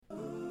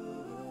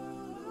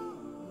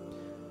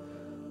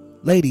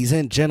Ladies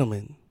and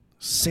gentlemen,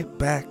 sit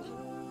back,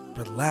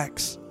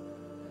 relax.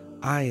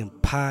 I am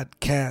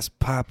Podcast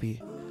Papi,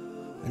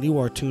 and you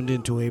are tuned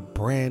into a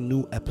brand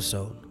new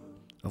episode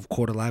of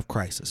Quarter Life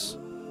Crisis,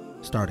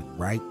 starting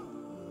right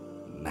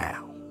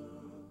now.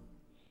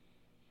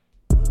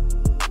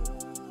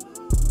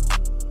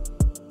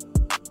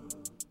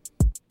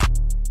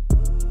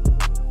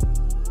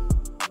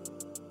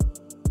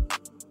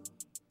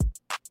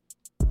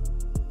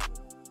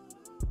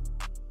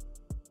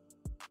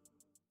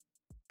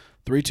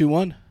 Three, two,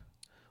 one.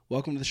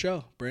 Welcome to the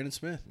show, Brandon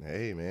Smith.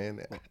 Hey, man.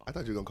 I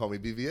thought you were going to call me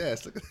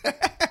BVS. Look at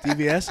that.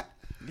 DVS?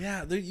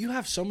 Yeah, you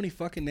have so many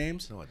fucking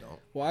names. No, I don't.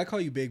 Well, I call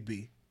you Big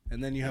B,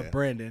 and then you have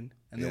Brandon,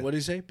 and then what do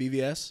you say?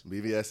 BVS?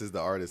 BVS is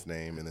the artist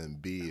name, and then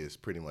B is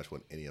pretty much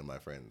what any of my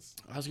friends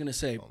I was going to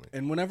say,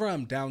 and whenever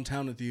I'm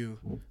downtown with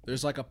you,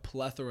 there's like a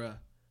plethora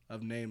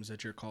of names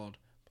that you're called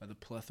by the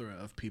plethora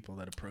of people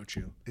that approach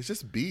you. It's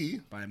just B.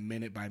 By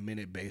minute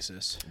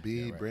basis. B,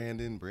 Yeah, right.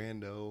 Brandon,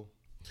 Brando.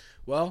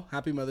 Well,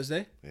 happy Mother's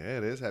Day. Yeah,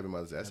 it is Happy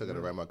Mother's Day. I still got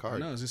to write my card.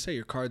 No, I was going to say,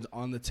 your card's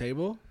on the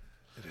table.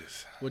 It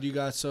is. What do you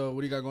got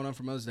going on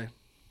for Mother's Day?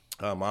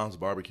 Mom's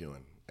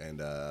barbecuing, and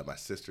my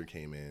sister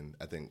came in,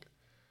 I think,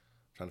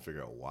 trying to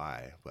figure out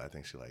why, but I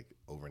think she like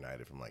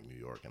overnighted from like New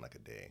York in like a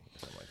day,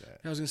 something like that.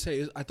 I was gonna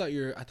say, I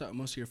thought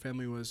most of your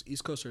family was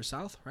East Coast or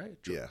South, right?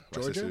 Yeah,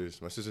 Georgia.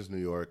 My sister's New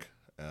York,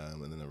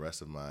 and then the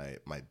rest of my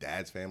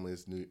dad's family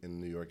is in the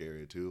New York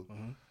area too,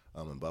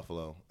 in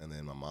Buffalo, and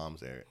then my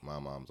mom's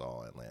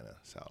all Atlanta,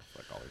 South,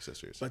 like all her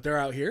sisters. But they're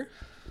out here.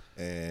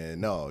 And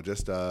no,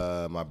 just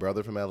my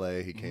brother from LA,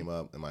 he came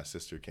up, and my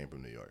sister came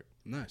from New York.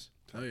 Nice.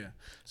 Oh yeah.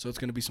 So it's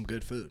gonna be some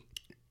good food.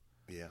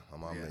 Yeah,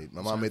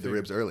 my mom made the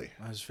ribs early.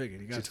 I just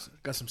figured you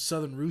got some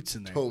Southern roots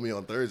in there. Told me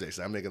on Thursday,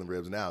 so I'm making the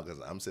ribs now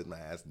because I'm sitting my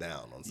ass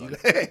down on Sunday.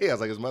 I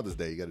was like, it's Mother's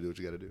Day. You got to do what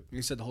you got to do.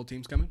 You said the whole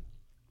team's coming?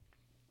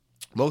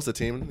 Most of the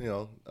team,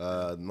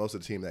 most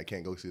of the team that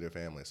can't go see their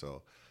family.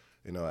 So,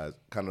 as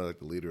kind of like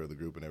the leader of the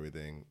group and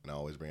everything, and I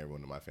always bring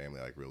everyone to my family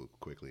like real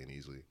quickly and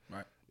easily.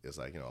 Right. It's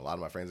like, a lot of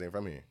my friends ain't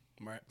from here.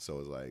 Right. So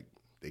it's like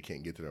they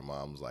can't get to their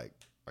moms like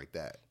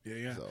that.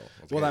 Yeah. So,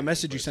 well, that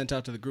message you sent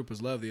out to the group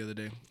was love the other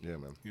day. Yeah,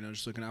 man.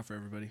 Just looking out for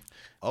everybody.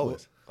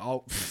 Always.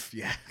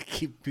 Yeah.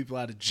 Keep people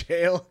out of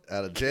jail.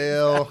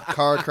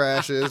 Car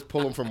crashes,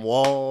 pull them from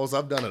walls.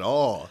 I've done it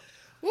all.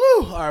 Woo!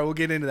 All right, we'll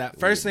get into that.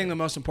 First thing, the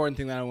most important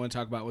thing that I want to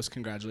talk about was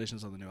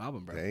congratulations on the new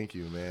album, bro. Thank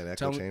you, man.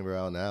 Echo Chamber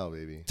out now,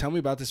 baby. Tell me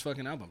about this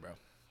fucking album, bro.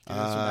 Give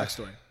me some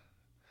backstory.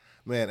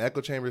 Man,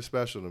 Echo Chamber is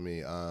special to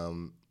me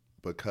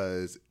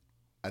because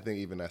I think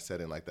even I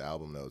said in like the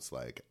album notes,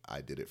 like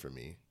I did it for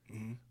me.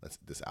 Mm-hmm.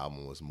 This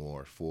album was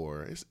more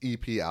for it's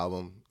EP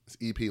album. It's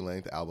EP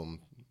length, album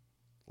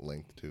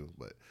length too,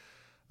 but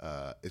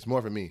it's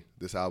more for me.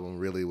 This album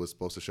really was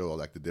supposed to show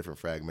like the different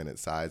fragmented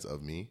sides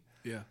of me.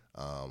 Yeah.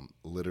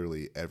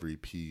 Literally every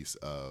piece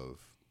of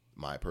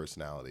my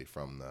personality,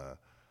 from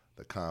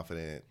the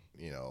confident,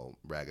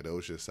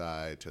 braggadocious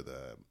side to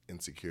the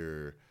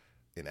insecure,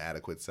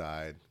 inadequate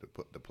side.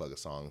 To plug a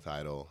song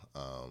title.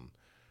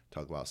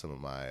 Talk about some of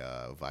my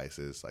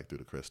vices, like Through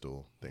the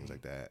Crystal, things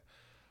like that.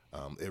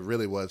 It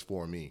really was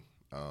for me,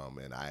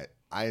 and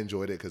I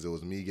enjoyed it because it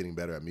was me getting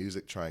better at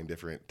music, trying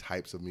different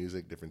types of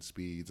music, different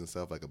speeds and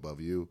stuff, like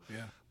Above You.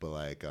 Yeah. But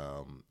like,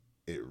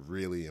 it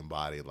really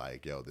embodied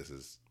like, this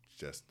is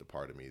just the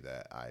part of me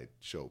that I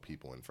show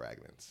people in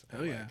fragments.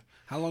 Oh yeah.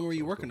 How long were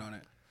you working on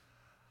it?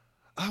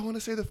 I want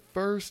to say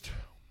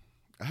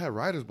I had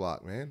writer's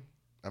block, man.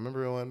 I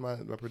remember when my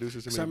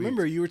producers. So I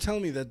remember you were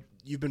telling me that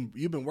you've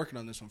been working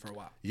on this one for a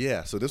while.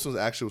 Yeah. So this was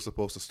actually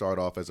supposed to start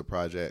off as a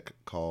project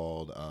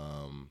called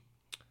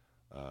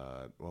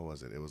what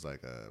was it? It was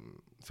like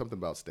something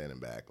about standing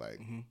back, like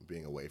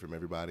being away from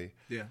everybody.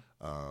 Yeah.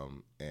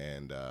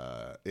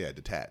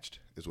 Detached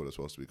is what it's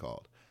supposed to be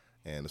called,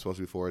 and it's supposed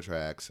to be 4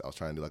 tracks. I was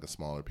trying to do like a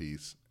smaller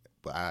piece,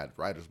 but I had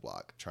writer's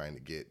block trying to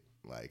get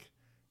like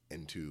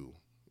into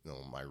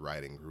my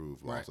writing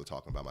groove while also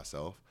talking about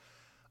myself.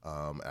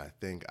 I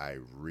think I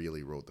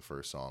really wrote the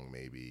first song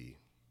maybe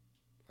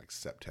like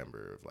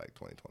September of like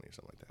 2020 or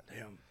something like that.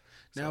 Damn.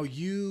 So, now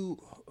you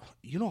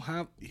don't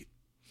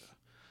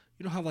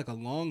have like a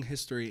long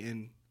history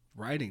in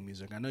writing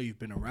music. I know you've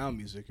been around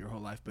music your whole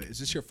life, but is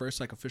this your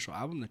first like official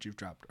album that you've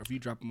dropped, or have you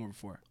dropped more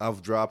before?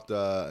 I've dropped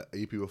an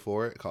EP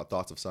before called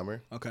Thoughts of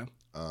Summer. Okay.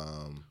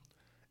 And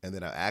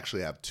then I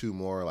actually have 2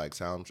 more like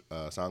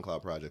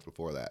SoundCloud projects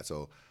before that.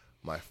 So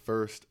my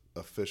first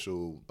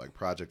official like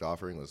project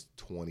offering was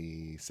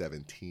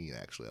 2017.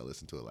 Actually, I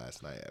listened to it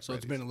last night. So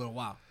it's been a little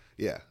while.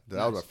 Yeah,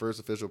 that was my first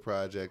official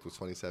project. Was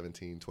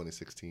 2017,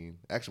 2016.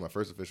 Actually, my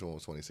first official one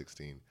was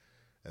 2016,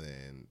 and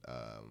then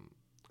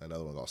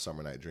another one called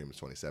Summer Night Dream was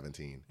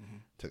 2017.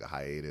 Took a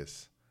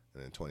hiatus,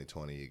 and then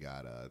 2020 you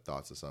got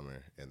Thoughts of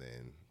Summer, and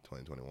then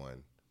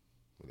 2021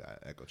 we got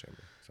Echo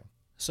Chamber.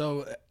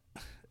 So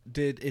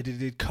did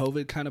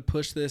COVID kind of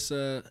push this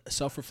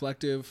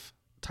self-reflective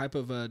type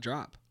of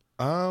drop?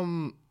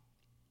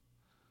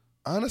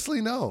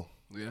 Honestly, no.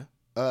 Yeah.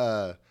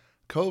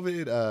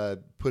 COVID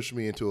pushed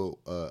me into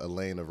a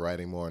lane of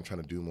writing more and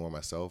trying to do more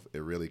myself.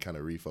 It really kind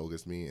of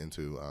refocused me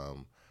into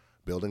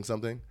building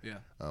something. Yeah.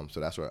 So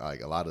that's where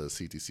like a lot of the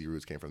CTC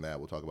roots came from that.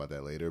 We'll talk about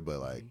that later. But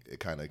like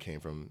it kind of came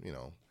from,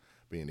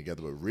 being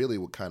together. But really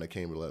what kind of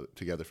came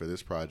together for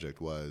this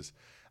project was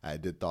I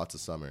did Thoughts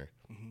of Summer.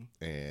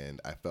 And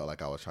I felt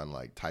like I was trying to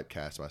like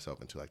typecast myself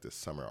into like this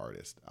summer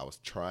artist. I was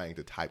trying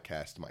to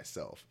typecast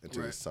myself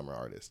into this summer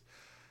artist.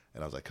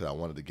 And I was like, because I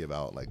wanted to give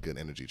out like good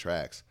energy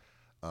tracks.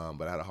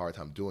 But I had a hard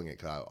time doing it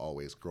because I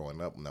always,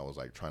 growing up, when I was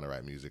like trying to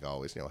write music, I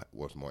always,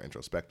 was more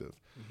introspective.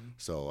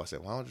 So I said,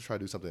 why don't you try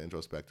to do something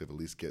introspective, at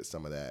least get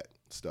some of that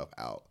stuff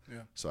out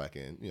so I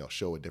can,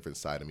 show a different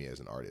side of me as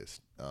an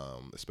artist.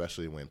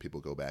 Especially when people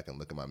go back and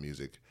look at my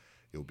music,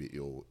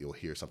 you'll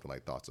hear something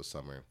like Thoughts of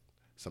Summer,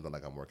 something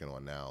like I'm working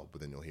on now, but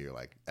then you'll hear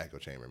like Echo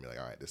Chamber and be like,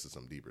 all right, this is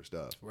some deeper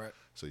stuff. Right.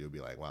 So you'll be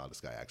like, wow, this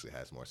guy actually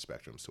has more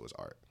spectrums to his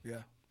art.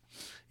 Yeah.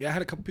 Yeah, I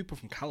had a couple people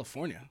from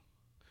California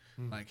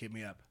like hit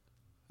me up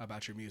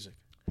about your music.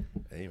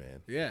 Hey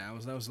man. Yeah,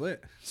 that was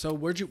lit. So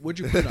where'd you put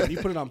it on? You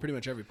put it on pretty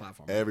much every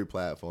platform. Right? Every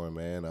platform,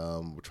 man.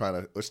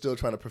 We're still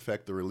trying to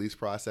perfect the release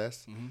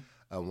process.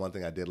 One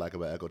thing I did like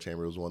about Echo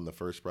Chamber was one of the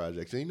first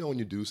projects. And when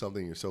you do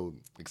something, you're so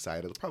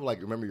excited. It's probably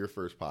like, remember your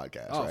first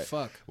podcast, right? Oh,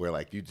 fuck. Where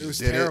like you just it was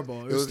did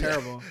terrible. it. It was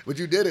terrible. But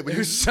you did it. But it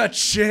was such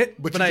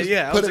shit. But I was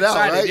put it excited, out,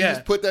 right? Yeah. You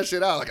just put that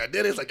shit out. Like I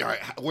did it. It's like, all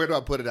right, where do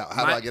I put it out?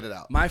 How do I get it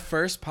out? My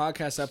first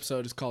podcast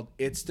episode is called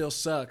It Still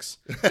Sucks.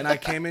 And I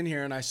came in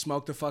here and I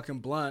smoked a fucking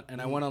blunt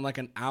and I went on like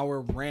an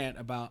hour rant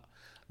about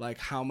like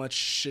how much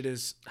shit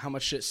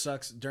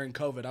sucks during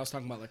COVID. I was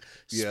talking about like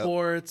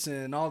sports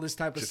and all this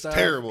type of stuff.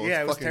 Terrible.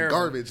 Yeah, it was fucking terrible.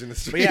 Garbage in the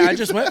street. But yeah, I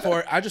just went for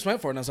it.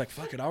 And I was like,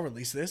 fuck it, I'll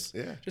release this.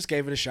 Yeah. Just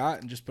gave it a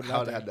shot and just put it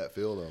out there. How'd that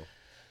feel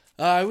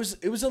though? It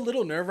was a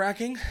little nerve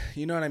wracking.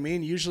 You know what I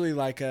mean? Usually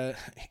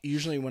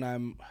when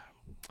I'm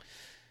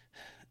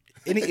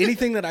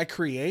anything that I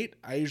create,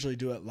 I usually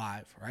do it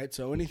live, right?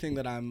 So anything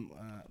that I'm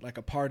like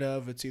a part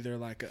of, it's either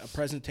like a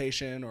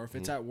presentation or if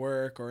it's at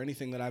work or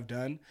anything that I've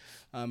done,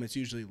 it's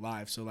usually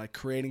live. So like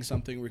creating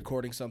something,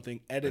 recording something,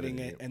 editing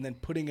it, and then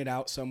putting it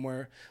out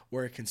somewhere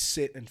where it can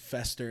sit and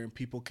fester and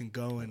people can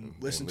go and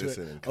listen to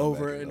it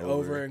over and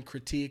over and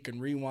critique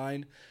and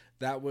rewind.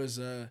 That was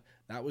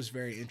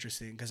very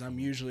interesting because I'm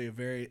usually a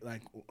very,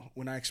 like,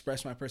 when I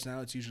express my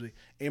personality, it's usually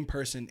in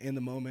person, in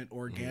the moment,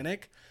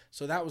 organic.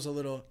 So that was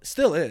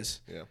still is.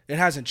 Yeah. It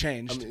hasn't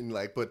changed. I mean,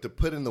 like, but to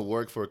put in the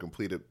work for a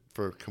completed,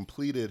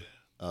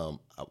 I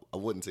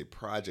wouldn't say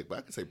project, but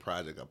I could say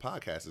project. A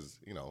podcast is,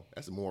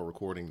 that's more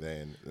recording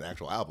than an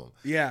actual album.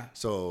 Yeah.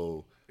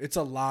 So it's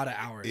a lot of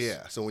hours.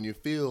 Yeah. So when you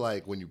feel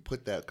like when you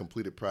put that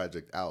completed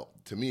project out,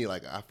 to me,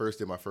 like I first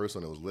did my first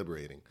one, it was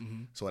liberating.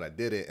 So when I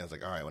did it, I was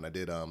like, all right, when I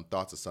did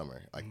Thoughts of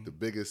Summer, like the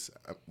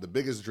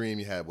biggest dream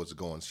you had was to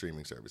go on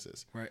streaming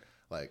services. Right.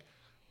 Like,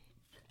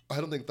 I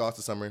don't think Thoughts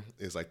of Summer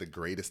is like the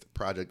greatest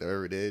project I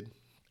ever did.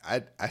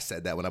 I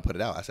said that when I put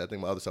it out. I said I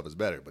think my other stuff is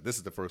better, but this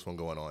is the first one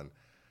going on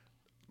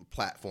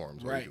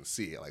platforms where you can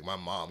see it. Like my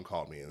mom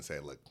called me and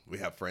said, look, we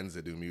have friends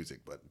that do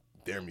music, but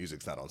their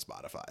music's not on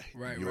Spotify.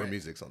 Right, Your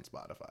music's on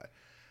Spotify.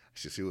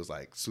 She was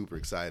like super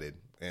excited.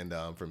 And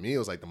for me, it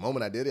was like the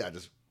moment I did it, I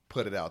just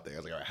put it out there. I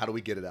was like, all right, how do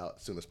we get it out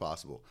as soon as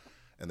possible?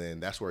 And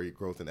then that's where your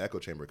growth in Echo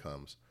Chamber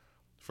comes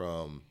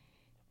from,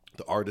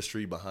 the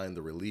artistry behind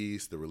the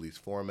release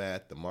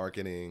format, the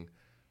marketing,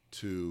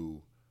 to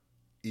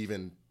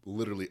even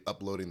literally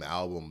uploading the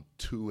album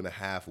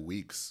 2.5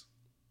 weeks,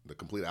 the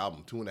complete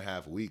album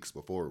 2.5 weeks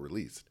before it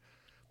released.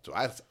 So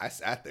I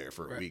sat there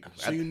for a week.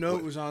 So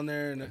it was on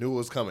there. And I knew it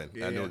was coming.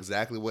 I knew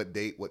exactly what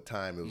date, what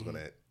time it was going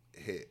to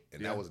hit.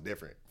 And that was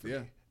different for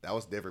me. That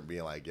was different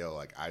being like, yo,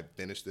 like I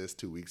finished this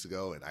 2 weeks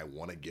ago and I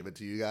want to give it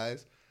to you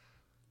guys,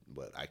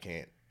 but I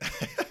can't.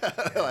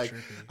 Like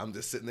tricky. I'm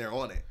just sitting there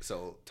on it.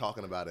 So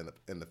talking about it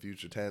in the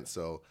future tense.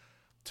 So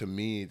to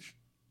me,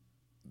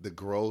 the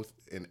growth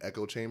in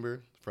Echo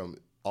Chamber from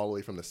all the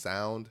way from the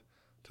sound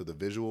to the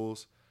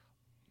visuals,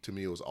 to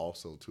me it was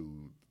also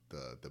to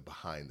the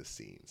behind the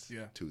scenes,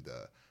 to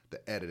the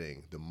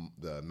editing,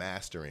 the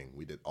mastering.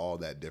 We did all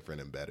that different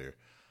and better.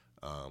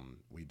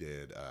 We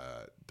did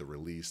the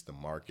release, the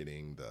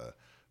marketing, the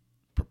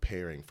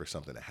preparing for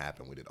something to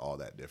happen. We did all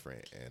that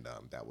different, and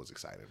that was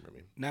exciting for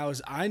me. Now,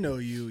 as I know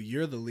you,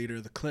 you're the leader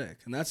of the clique,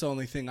 and that's the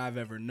only thing I've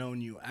ever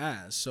known you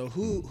as. So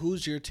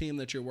who's your team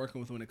that you're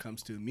working with when it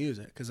comes to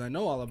music? Because I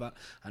know about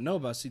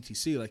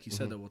CTC, like you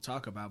said, that we'll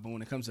talk about, but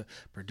when it comes to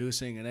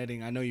producing and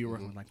editing, I know you're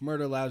working with like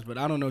Murder Labs, but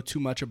I don't know too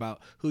much about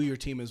who your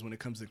team is when it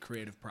comes to the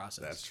creative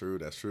process. That's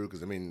true,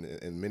 because I mean,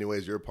 in many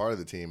ways, you're a part of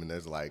the team, and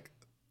there's like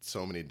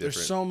so many different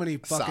There's so many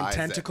fucking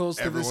tentacles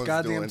to this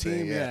goddamn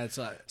team. Yeah, it's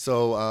like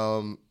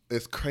so.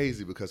 It's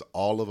crazy because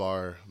all of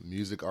our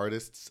music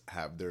artists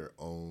have their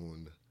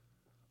own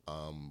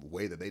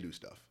way that they do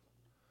stuff.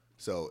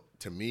 So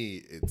to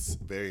me, it's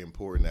very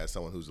important as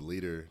someone who's a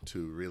leader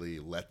to really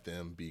let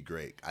them be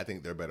great. I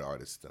think they're better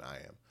artists than I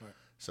am. Right.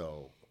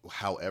 So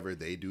however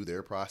they do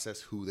their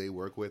process, who they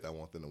work with, I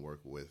want them to work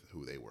with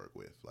who they work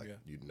with. Like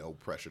no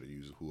pressure to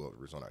use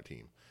whoever's on our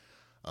team.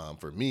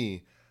 For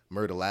me,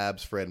 Murda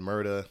Labs, Fred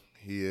Murda,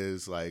 he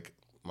is like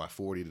my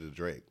 40 to the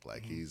Drake.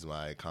 Like he's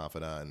my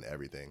confidant and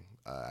everything.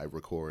 I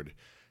record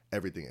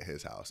everything at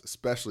his house,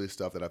 especially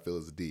stuff that I feel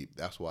is deep.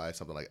 That's why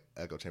something like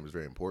Echo Chamber is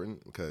very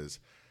important, because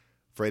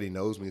Freddie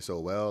knows me so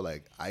well.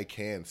 Like I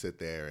can sit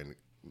there and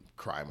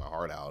cry my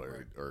heart out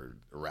or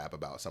rap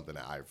about something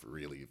that I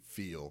really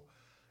feel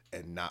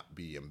and not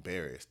be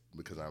embarrassed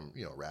because I'm,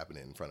 rapping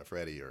it in front of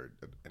Freddie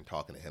and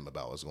talking to him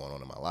about what's going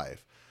on in my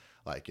life.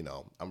 Like,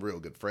 I'm real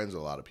good friends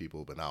with a lot of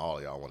people, but not all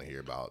of y'all want to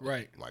hear about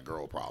my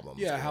girl problems.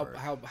 Yeah,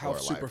 how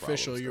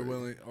superficial you're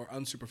willing or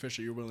unsuperficial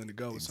you're willing to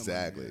go with somebody.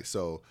 Exactly. Yeah.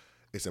 So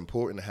it's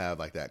important to have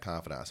like that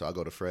confidence. So I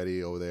go to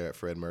Freddie over there at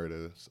Fred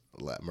Murda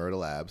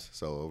Labs.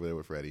 So over there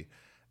with Freddie.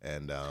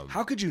 And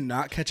how could you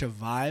not catch a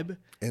vibe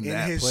in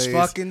his place,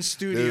 fucking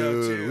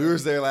studio? Dude, we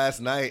was there last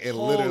night and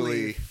Holy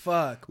literally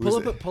fuck.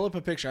 Pull up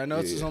a picture. I know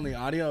it's just only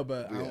audio,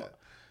 but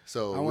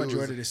So I want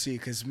Jordan to see,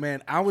 because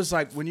man, I was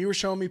like, when you were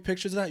showing me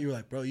pictures of that, you were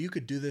like, bro, you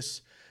could do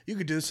this. You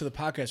could do this to the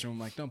podcast room. I'm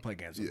like, don't play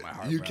games with my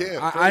heart. You bro.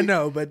 can't. I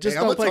know, but just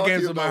don't play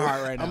games with my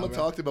heart right now. I'm gonna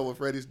talk to you about what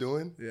Freddie's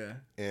doing. Yeah.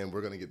 And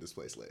we're gonna get this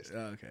place laced.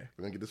 Oh, okay.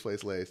 We're gonna get this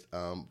place laced. But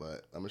I'm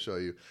gonna show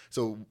you.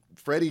 So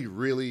Freddie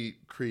really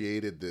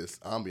created this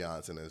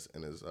ambiance in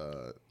his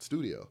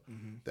studio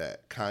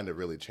that kind of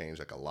really changed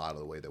like a lot of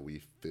the way that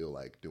we feel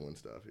like doing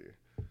stuff here.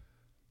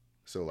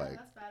 So like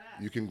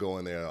you can go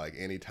in there like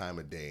any time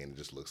of day and it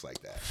just looks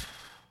like that.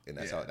 And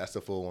that's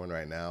the full one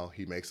right now.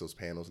 He makes those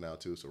panels now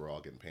too, so we're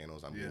all getting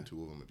panels. I'm getting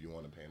 2 of them. If you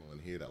want a panel in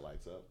here that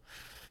lights up,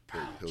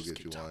 he'll get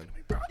you one.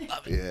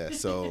 Yeah,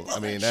 so I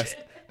mean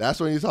that's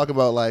when you talk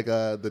about like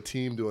the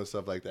team doing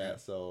stuff like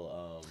that.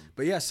 So,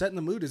 but yeah, setting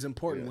the mood is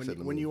important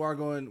when you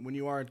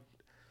are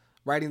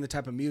writing the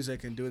type of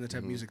music and doing the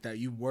type of music that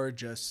you were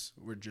just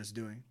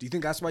doing. Do you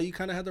think that's why you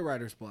kind of had the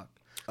writer's block?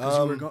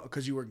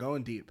 Because you were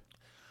going deep.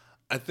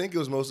 I think it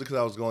was mostly because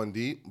I was going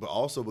deep, but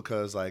also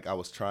because like I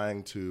was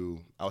trying to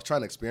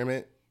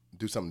experiment,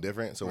 do something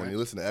different. So when you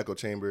listen to Echo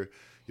Chamber,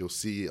 you'll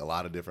see a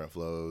lot of different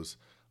flows,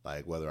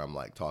 like whether I'm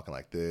like talking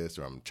like this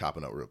or I'm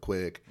chopping up real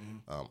quick.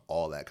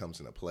 All that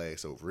comes into play.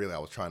 So really, I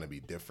was trying to be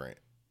different,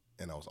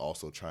 and I was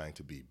also trying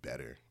to be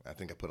better. I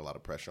think I put a lot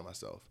of pressure on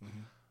myself.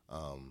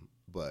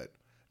 But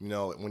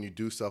when you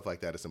do stuff like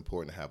that, it's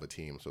important to have a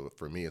team. So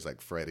for me, it's like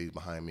Freddie's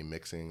behind me,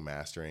 mixing,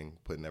 mastering,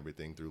 putting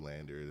everything through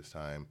Lander this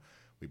time.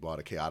 We bought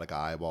a Chaotic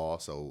Eyeball,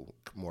 so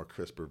more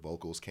crisper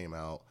vocals came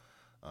out,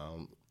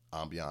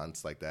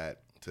 ambiance like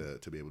that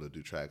to be able to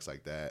do tracks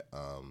like that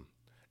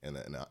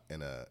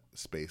in a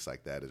space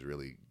like that is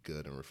really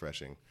good and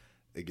refreshing.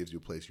 It gives you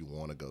a place you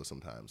want to go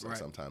sometimes. Like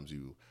sometimes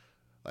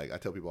like I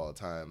tell people all the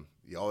time,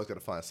 you always got to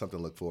find something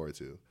to look forward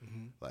to.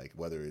 Like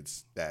whether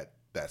it's that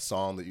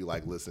song that you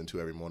like listening to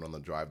every morning on the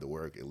drive to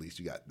work, at least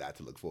you got that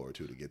to look forward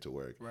to get to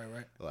work.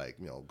 Right. Like,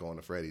 going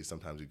to Freddy's,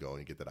 sometimes you go and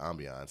you get that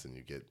ambiance and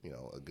you get,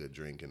 a good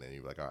drink, and then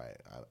you're like, all right,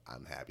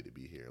 I'm happy to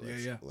be here.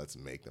 Let's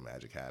make the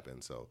magic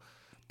happen. So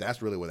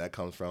that's really where that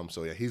comes from.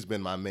 So yeah, he's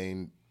been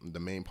the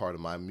main part of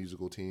my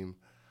musical team.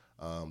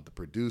 The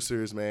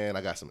producers, man,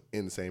 I got some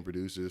insane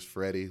producers.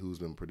 Freddie, who's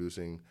been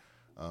producing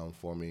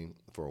for me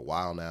for a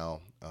while now,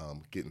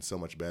 getting so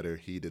much better.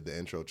 He did the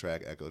intro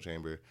track, Echo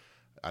Chamber.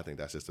 I think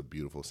that's just a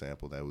beautiful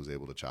sample that I was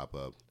able to chop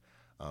up.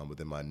 But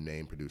then my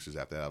name producers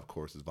after that, of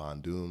course, is Von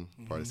Doom,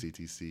 part of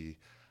CTC,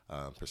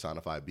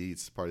 Personified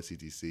Beats, part of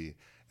CTC,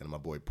 and my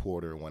boy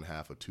Porter, one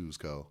half of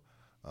Tuzco,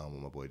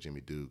 with my boy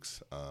Jimmy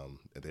Dukes.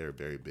 They're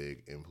very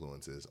big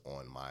influences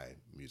on my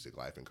music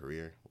life and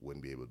career.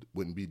 Wouldn't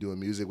be doing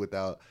music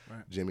without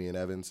Jimmy and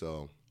Evan.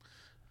 So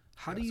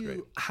how do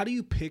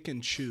you pick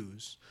and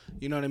choose?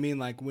 You know what I mean?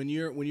 Like when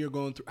you're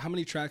going through, how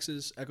many tracks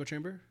is Echo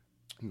Chamber?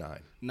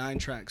 9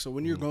 tracks. So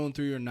when you're going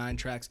through your 9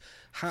 tracks,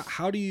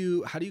 how do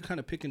you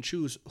kind of pick and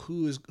choose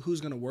who's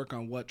going to work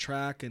on what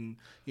track, and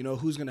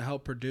who's going to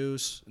help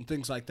produce and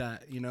things like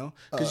that?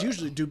 Because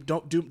usually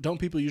don't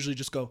people usually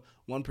just go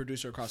one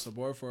producer across the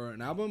board for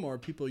an album, or are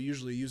people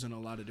usually using a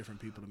lot of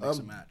different people to mix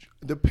and match?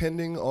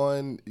 Depending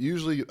on,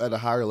 usually at a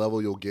higher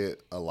level, you'll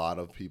get a lot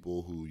of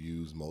people who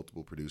use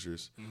multiple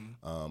producers,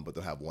 but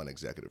they'll have one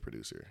executive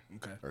producer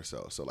or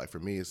so. So like for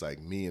me, it's like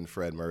me and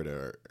Fred Murda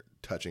are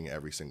touching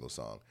every single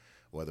song.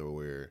 Whether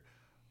we're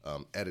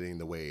editing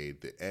the way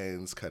it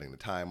ends, cutting the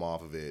time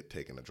off of it,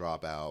 taking the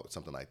drop out,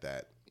 something like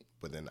that.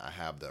 But then I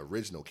have the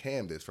original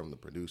canvas from the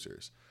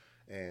producers.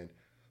 And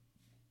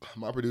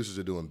my producers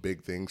are doing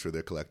big things for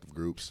their collective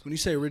groups. When you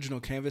say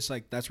original canvas,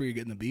 like that's where you're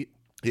getting the beat?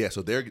 Yeah,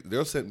 so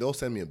they'll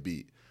send me a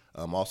beat.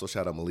 Also,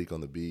 shout out Malik on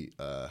the beat.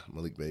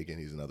 Malik Bacon,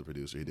 he's another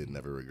producer. He did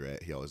Never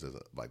Regret. He always does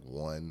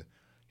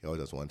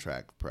one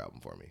track per album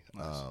for me.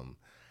 Nice.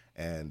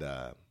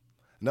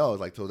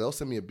 So they'll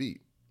send me a beat.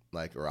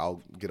 Like, or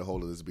I'll get a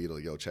hold of this beat, or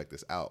yo, check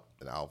this out,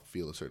 and I'll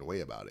feel a certain way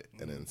about it.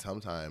 And then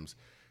sometimes,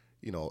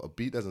 a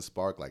beat doesn't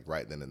spark like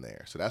right then and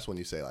there. So that's when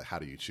you say like, how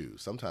do you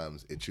choose?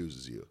 Sometimes it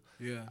chooses you.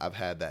 Yeah. I've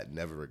had that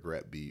Never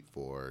Regret beat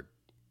for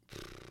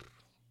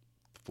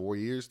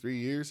 3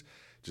 years,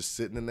 just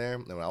sitting in there.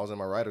 And when I was in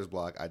my writer's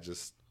block, I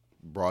just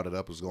brought it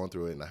up, was going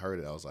through it, and I heard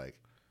it. I was like,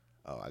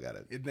 oh, I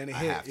gotta. Then it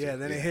hits. Yeah,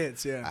 then it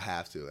hits. Yeah, I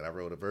have to. And I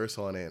wrote a verse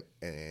on it,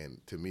 and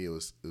to me, it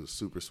was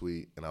super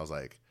sweet. And I was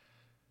like,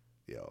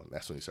 yo,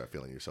 that's when you start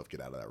feeling yourself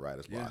get out of that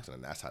writer's box,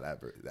 and that's how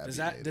that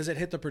does it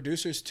hit the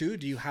producers too?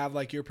 Do you have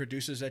like your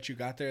producers that you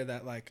got there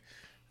that like,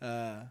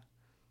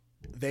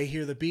 they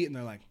hear the beat and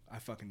they're like, I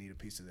fucking need a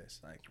piece of this.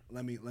 Like,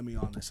 let me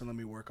on this and let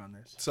me work on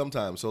this.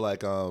 Sometimes, so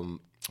like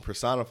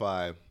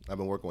Personify, I've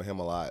been working with him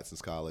a lot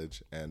since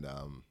college, and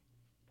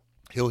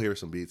he'll hear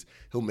some beats,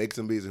 he'll make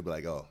some beats and be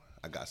like, oh,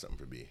 I got something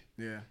for B.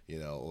 Yeah. You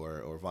know,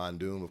 or Von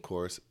Doom, of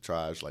course,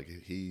 Traj, like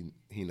he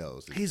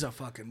knows. He's a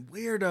fucking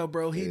weirdo,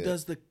 bro. He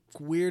does the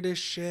weirdest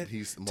shit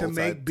He's to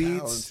make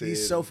beats.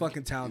 He's so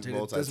fucking talented.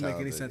 It doesn't make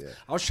any sense. Yeah.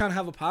 I was trying to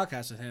have a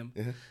podcast with him,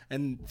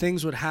 and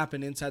things would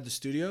happen inside the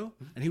studio,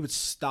 and he would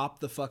stop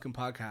the fucking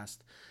podcast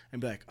and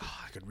be like, oh,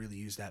 I could really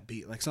use that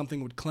beat. Like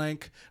something would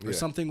clank or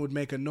something would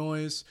make a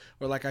noise.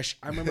 Or like I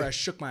remember I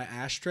shook my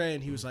ashtray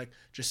and he was like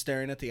just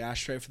staring at the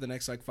ashtray for the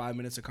next like 5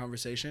 minutes of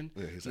conversation.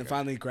 Yeah, and then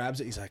finally he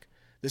grabs it. He's like,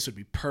 this would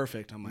be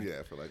perfect. I'm like,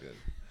 yeah, for like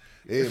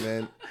a, hey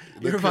man,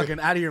 you're fucking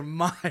out of your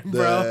mind,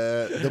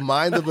 bro. The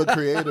mind of a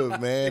creative,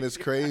 man, is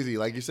crazy.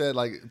 Like you said,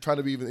 like trying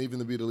to be even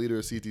to be the leader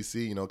of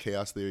CTC, you know,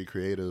 Chaos Theory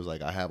creatives.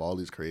 Like I have all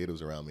these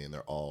creatives around me, and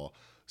they're all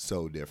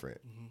so different.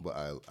 But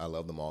I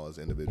love them all as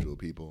individual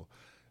people,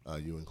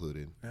 you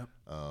included. Yep.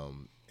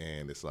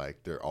 And it's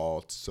like they're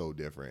all so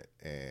different,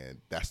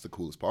 and that's the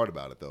coolest part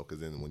about it, though, because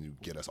then when you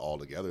get us all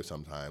together,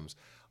 sometimes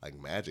like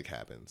magic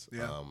happens.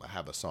 Yeah. I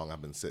have a song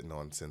I've been sitting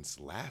on since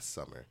last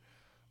summer.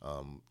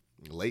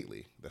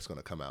 Lately, that's going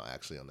to come out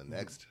actually on the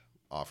next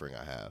offering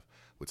I have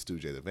with Stu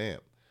J the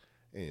Vamp.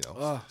 And, you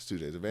know, Stu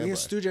J the Vamp. Me and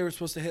Stu J were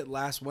supposed to hit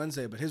last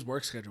Wednesday, but his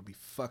work schedule be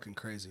fucking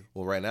crazy.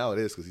 Well, right now it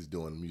is because he's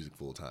doing music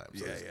full time.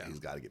 So he's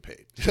got to get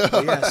paid.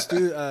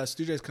 Yeah,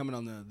 Stu J's coming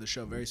on the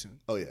show very soon.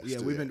 Oh yeah, yeah.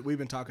 Stu, we've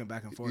been talking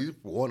back and forth. He's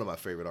one of my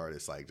favorite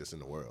artists, like just in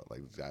the world.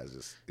 Like this guy's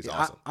just he's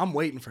awesome. I'm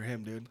waiting for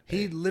him, dude.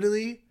 He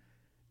literally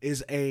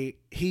is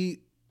he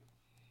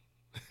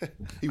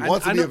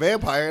wants to be a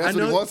vampire. That's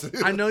what he wants to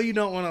do. I know you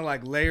don't want to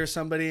like layer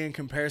somebody and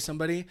compare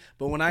somebody,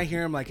 but when I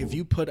hear him, like if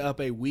you put up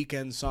a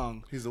Weekend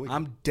song,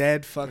 I'm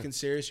dead fucking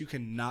serious. You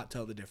cannot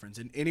tell the difference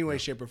in any way,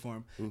 shape, or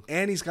form.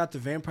 And he's got the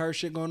vampire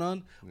shit going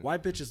on.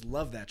 White bitches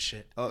love that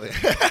shit. Oh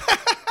yeah.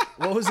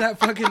 What was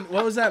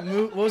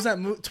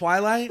that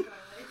Twilight?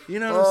 You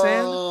know what I'm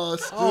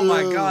saying? Stu. Oh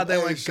my God, they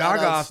went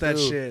gaga off that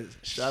shit.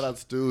 Shout out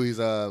Stu. He's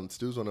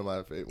Stu's one of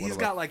my favorite. He's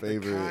got like the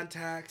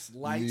contacts,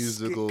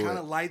 musical kind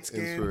of light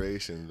skin,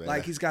 inspirations. Man.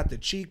 Like he's got the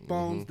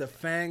cheekbones, the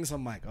fangs.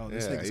 I'm like, oh,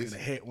 this nigga's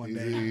gonna hit one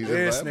day.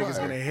 This nigga's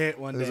gonna hit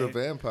one day. He's a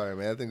vampire,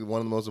 man. I think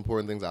one of the most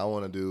important things I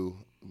want to do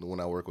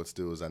when I work with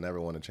Stu is I never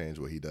want to change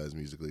what he does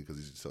musically because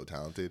he's so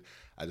talented.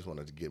 I just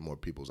wanted to get more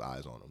people's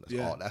eyes on him. That's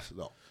all. That's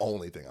the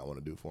only thing I want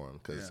to do for him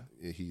because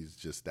he's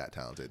just that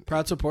talented.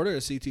 Proud supporter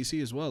of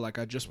CTC as well. Like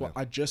I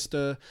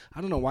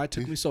don't know why it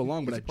took me so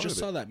long, but I just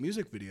saw that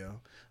music video.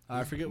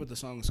 I forget what the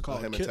song is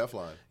called. Him and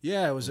Teflon.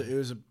 Yeah, it was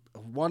a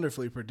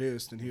wonderfully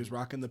produced, and he was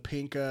rocking the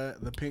pink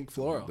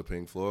floral. The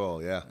pink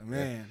floral, yeah,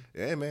 man.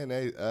 Yeah, man.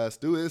 Hey,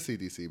 Stu is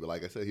CTC, but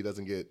like I said, he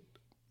doesn't get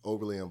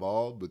overly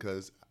involved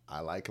because I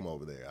like him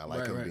over there. I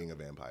like him being a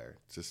vampire.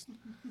 Just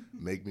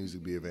make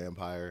music, be a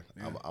vampire.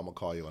 Yeah. I'm gonna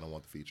call you when I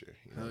want the feature.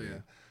 You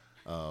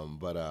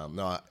know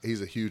no,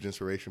 he's a huge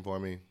inspiration for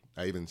me.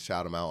 I even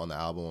shout him out on the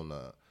album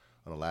on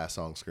the last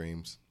song,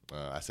 Screams.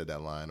 I said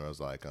that line where I was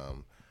like,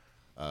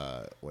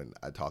 when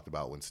I talked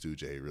about when Stu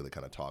J really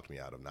kind of talked me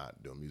out of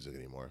not doing music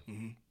anymore,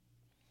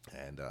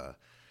 and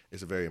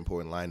it's a very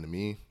important line to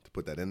me to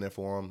put that in there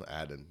for him. I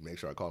had to make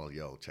sure I call him,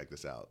 yo, check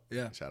this out.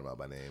 Yeah, shout him out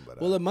by name.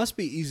 But well, it must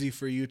be easy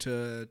for you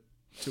to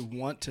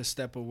want to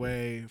step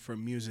away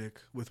from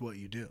music with what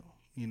you do.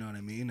 You know what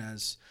I mean?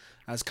 As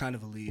kind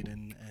of a lead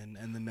and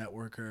the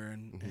networker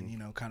and you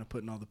know, kind of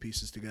putting all the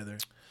pieces together.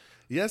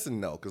 Yes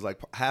and no, because like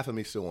half of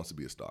me still wants to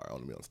be a star. I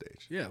want to be on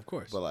stage. Yeah, of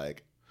course. But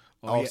like,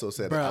 I also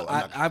said, bro,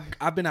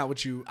 I've been out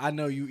with you. I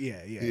know you.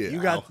 Yeah.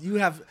 You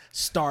have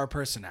star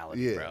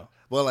personality, bro.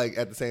 Well, like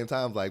at the same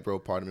time, like, bro,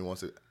 part of me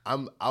wants to.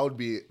 I would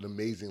be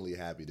amazingly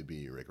happy to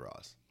be Rick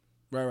Ross.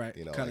 Right.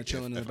 You know, kind of like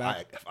chilling in the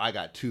back. If I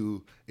got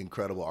two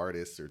incredible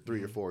artists or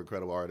three or four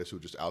incredible artists who are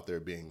just out there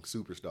being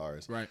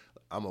superstars, right,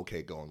 I'm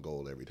okay going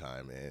gold every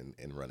time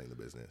and running the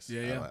business.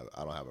 Yeah.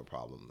 I don't have a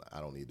problem. I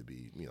don't need to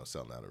be, you know,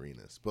 selling out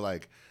arenas. But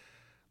like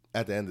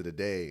at the end of the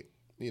day,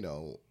 you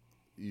know,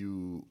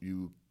 you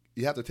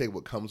have to take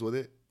what comes with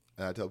it.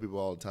 And I tell people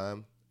all the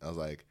time, I was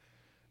like,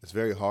 it's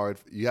very hard.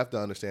 You have to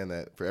understand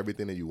that for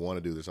everything that you want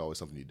to do, there's always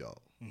something you don't.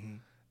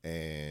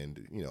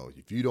 And, you know,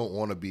 if you don't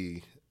want to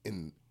be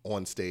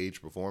on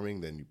stage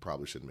performing, then you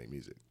probably shouldn't make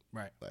music.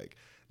 Right. Like,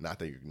 not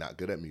that you're not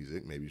good at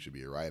music, maybe you should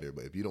be a writer,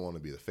 but if you don't want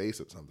to be the face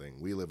of something,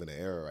 we live in an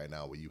era right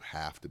now where you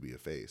have to be a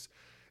face.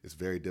 It's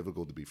very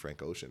difficult to be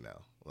Frank Ocean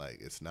now. Like,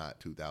 it's not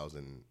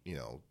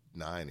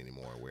 2009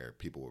 anymore where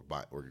people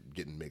were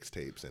getting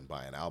mixtapes and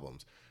buying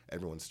albums.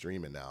 Everyone's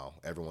streaming now.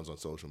 Everyone's on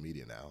social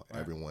media now.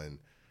 Right.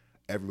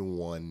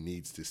 everyone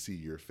needs to see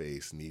your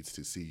face, needs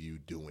to see you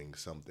doing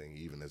something,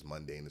 even as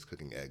mundane as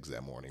cooking eggs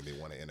that morning. They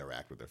want to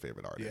interact with their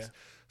favorite artist. Yeah.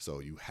 So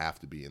you have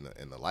to be in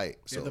the light.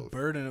 Yeah, so the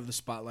burden of the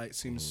spotlight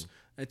seems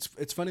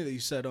it's funny that you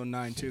said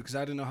 09 too, because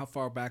I didn't know how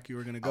far back you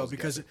were going to go,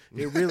 because it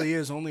really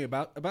is only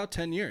about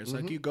 10 years.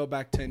 Like you go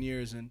back 10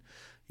 years and,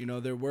 you know,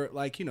 there were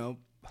like, you know,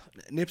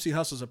 Nipsey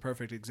Hussle's a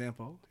perfect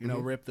example, you know,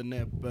 Rip the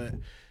Nip, but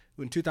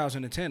in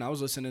 2010, I was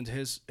listening to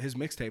his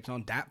mixtapes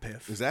on Dat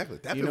Piff. Exactly.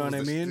 Dat you know what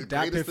I mean?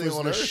 Dat Piff was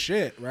the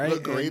shit, right? The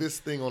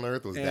greatest thing on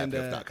earth was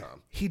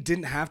datpiff.com. He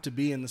didn't have to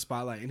be in the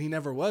spotlight, and he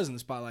never was in the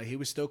spotlight. He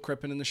was still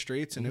cripping in the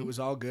streets, and it was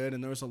all good,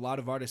 and there was a lot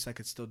of artists that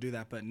could still do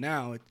that. But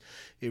now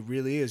it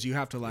really is. You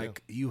have to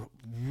you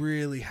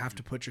really have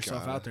to put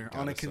yourself out there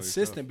on a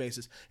consistent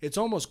basis. It's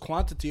almost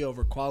quantity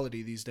over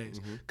quality these days,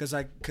 because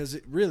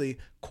it really,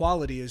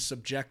 quality is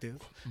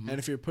subjective, and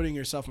if you're putting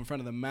yourself in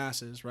front of the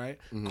masses, right,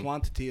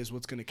 quantity is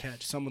what's going to catch.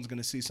 Someone's going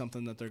to see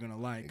something that they're going to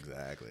like,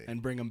 and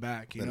bring them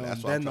back, you know,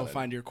 and then they'll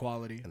find your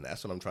quality. And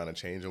that's what I'm trying to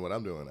change and what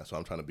I'm doing. That's why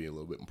I'm trying to be a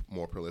little bit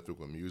more prolific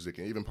with music.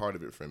 And even part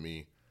of it for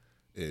me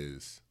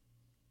is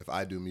if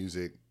I do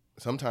music,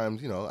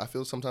 sometimes, you know, I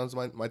feel sometimes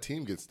my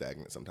team gets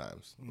stagnant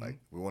sometimes. Like,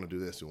 we want to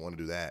do this, we want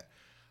to do that.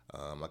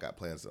 I got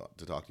plans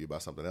to talk to you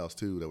about something else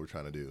too that we're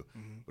trying to do.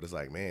 But it's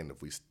like, man,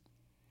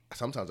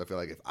 sometimes I feel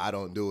like if I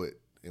don't do it,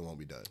 it won't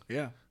be done.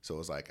 Yeah. So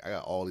it's like, I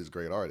got all these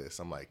great artists.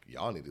 I'm like,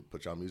 y'all need to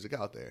put y'all music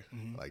out there.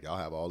 Like, y'all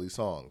have all these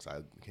songs.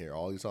 I hear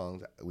all these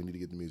songs. We need to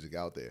get the music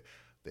out there.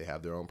 They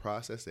have their own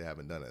process. They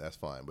haven't done it. That's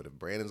fine. But if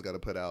Brandon's got to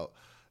put out,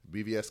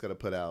 BVS got to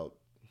put out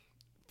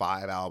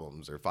 5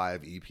 albums or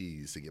 5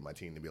 EPs to get my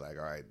team to be like,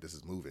 all right, this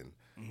is moving,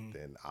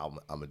 then I'm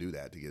going to do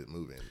that to get it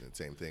moving. And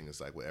same thing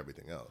is like with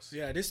everything else.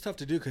 Yeah, it is tough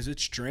to do because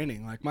it's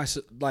draining.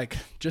 Like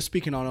just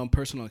speaking on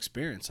personal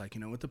experience, like,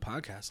 you know, with the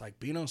podcast, like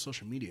being on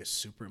social media is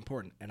super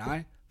important. And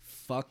I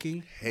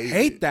fucking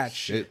hate that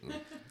shit.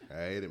 I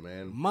hate it,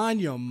 man. Mind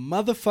your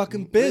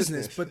motherfucking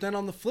business. But then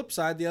on the flip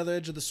side, the other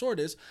edge of the sword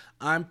is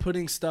I'm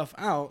putting stuff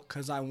out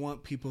because I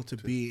want people to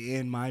be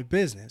in my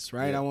business,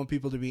 right? Yeah. I want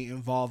people to be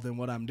involved in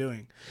what I'm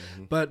doing.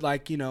 But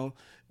like,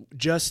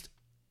 just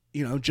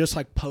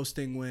like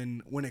posting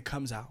when it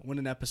comes out, when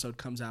an episode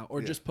comes out,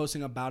 or just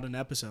posting about an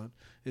episode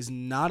is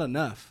not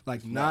enough.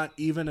 Like, not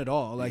even at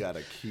all. Like, you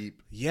gotta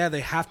keep. Yeah,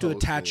 they have to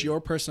attach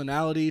your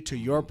personality to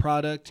your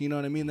product. You know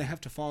what I mean? They have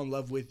to fall in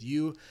love with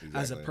you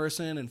as a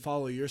person and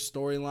follow your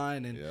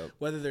storyline. And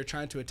whether they're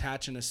trying to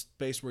attach in a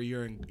space where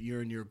you're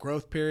in your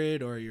growth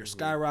period, or you're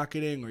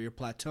skyrocketing, or you're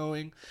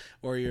plateauing,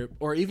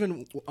 or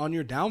even on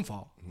your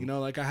downfall. You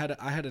know, like I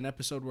had an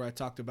episode where I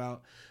talked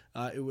about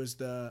it was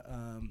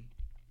the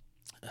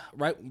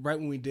right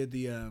when we did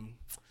the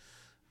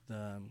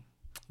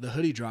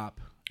hoodie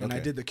drop, and I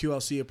did the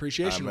QLC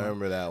appreciation. I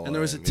remember that one. And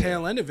there was a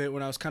tail end of it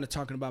when I was kind of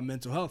talking about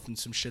mental health and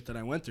some shit that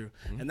I went through,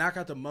 and that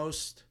got the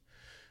most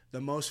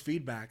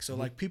feedback. So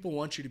like, people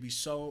want you to be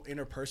so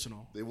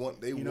interpersonal. They want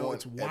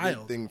it's wild.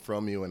 Everything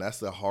from you, and that's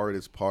the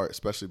hardest part,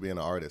 especially being an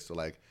artist. So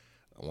like,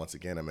 once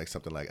again, I make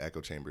something like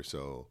Echo Chamber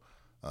so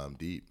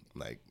deep.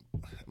 Like,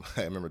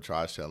 I remember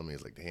Trash telling me,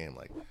 it's like, damn,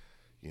 like,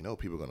 you know,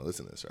 people are gonna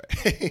listen to this,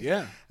 right?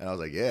 Yeah. And I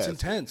was like, yeah, it's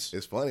intense.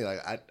 It's funny.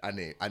 Like, I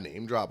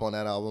name drop on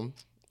that album.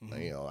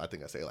 Like, you know, I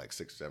think I say like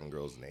 6 or 7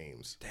 girls'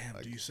 names. Damn.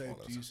 Like, do you say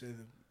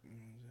the?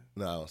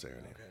 No, I don't say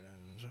her name.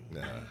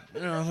 Okay.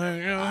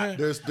 No.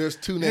 There's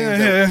 2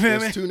 names.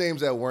 There's 2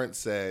 names that weren't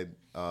said,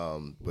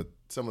 but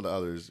some of the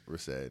others were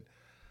said.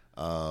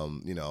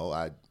 You know,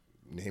 I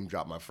name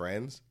drop my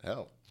friends.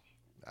 Hell,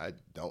 I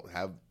don't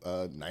have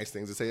nice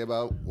things to say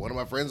about one of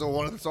my friends on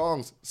one of the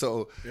songs.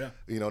 So,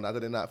 you know, not that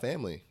they're not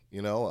family,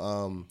 you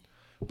know,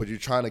 but you're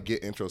trying to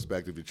get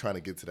introspective. You're trying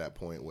to get to that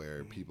point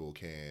where people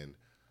can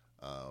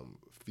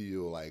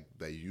feel like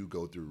that you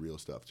go through real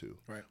stuff too.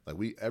 Right.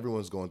 Like,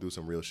 everyone's going through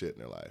some real shit in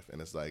their life.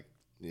 And it's like,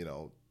 you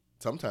know,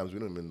 sometimes we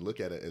don't even look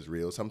at it as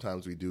real.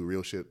 Sometimes we do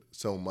real shit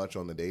so much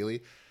on the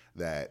daily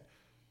that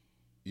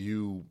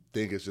you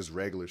think it's just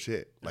regular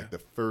shit. Like, the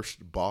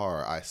first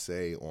bar I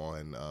say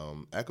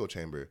on Echo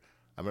Chamber,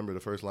 I remember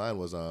the first line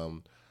was,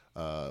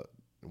 what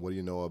do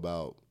you know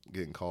about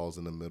getting calls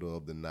in the middle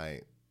of the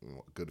night?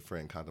 Good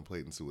friend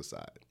contemplating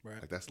suicide. Right.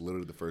 Like, that's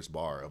literally the first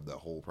bar of the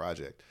whole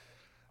project.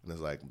 And it's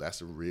like,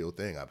 that's a real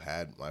thing. I've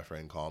had my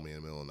friend call me in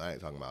the middle of the night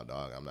talking about,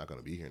 dog, I'm not going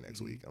to be here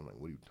next week. I'm like,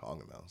 what are you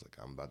talking about? I was like,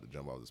 I'm about to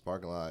jump off this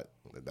parking lot,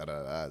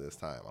 this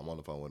time. I'm on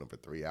the phone with him for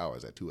 3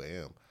 hours at 2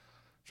 a.m.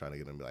 trying to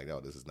get him to be like, no,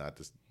 this is not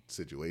this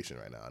situation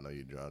right now. I know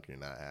you're drunk, you're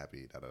not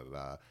happy, got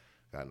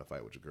in a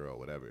fight with your girl,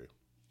 whatever.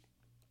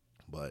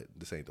 But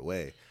this ain't the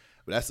way.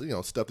 But that's, you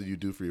know, stuff that you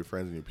do for your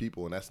friends and your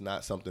people, and that's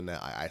not something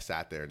that I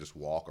sat there and just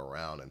walk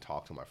around and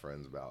talk to my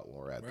friends about when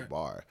we're at the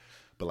bar.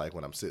 But like,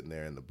 when I'm sitting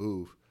there in the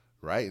booth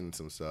writing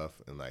some stuff,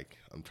 and like,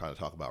 I'm trying to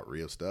talk about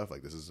real stuff,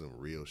 like, this is some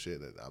real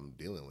shit that I'm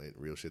dealing with,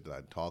 real shit that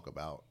I talk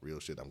about, real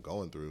shit I'm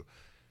going through,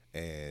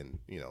 and,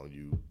 you know,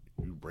 you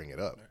bring it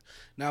up.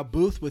 Now,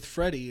 Booth with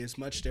Freddie is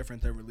much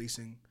different than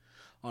releasing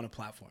on a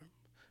platform,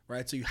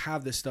 right? So you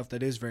have this stuff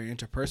that is very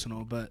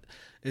interpersonal, but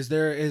is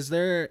there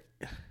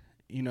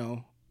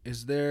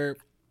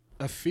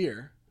a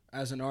fear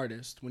as an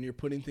artist when you're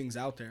putting things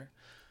out there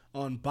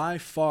on by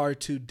far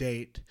to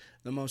date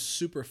the most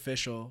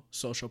superficial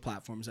social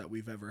platforms that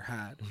we've ever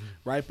had,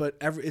 right? But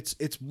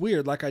it's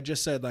weird, like I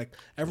just said, like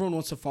everyone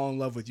wants to fall in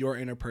love with your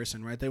inner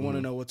person, right? They want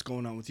to know what's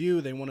going on with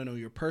you. They want to know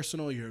your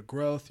personal, your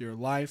growth, your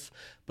life.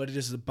 But it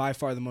is by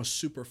far the most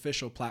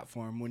superficial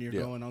platform when you're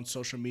going on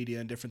social media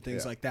and different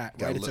things like that,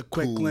 right? It's a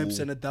quick glimpse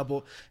and a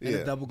double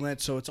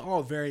glance. So it's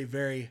all very,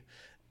 very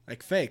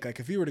like fake. Like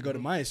if you were to go to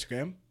my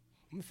Instagram,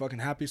 I'm the fucking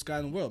happiest guy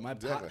in the world.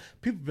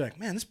 People be like,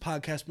 man, this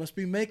podcast must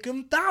be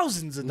making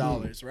thousands of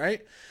dollars,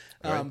 right?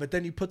 But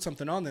then you put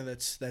something on there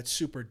that's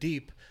super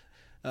deep.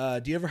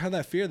 Do you ever have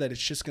that fear that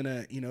it's just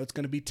gonna, it's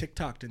gonna be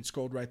TikToked and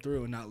scrolled right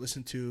through and not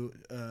listened to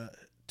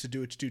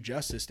do its due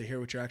justice to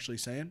hear what you're actually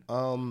saying?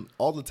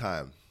 All the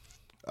time.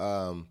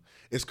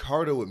 It's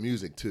harder with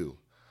music too.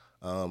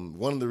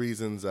 One of the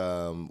reasons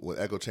with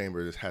Echo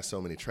Chamber has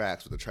so many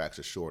tracks, but the tracks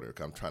are shorter.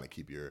 'Cause I'm trying to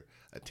keep your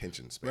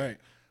attention span. Right.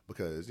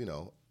 Because,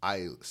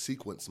 I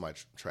sequence my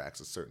tracks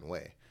a certain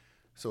way.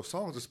 So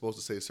songs are supposed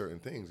to say certain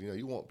things.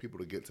 You want people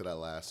to get to that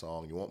last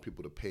song. You want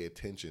people to pay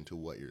attention to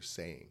what you're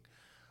saying.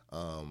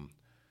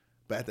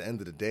 But at the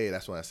end of the day,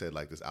 that's when I said,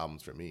 like, this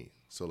album's for me.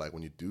 So, like,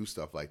 when you do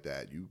stuff like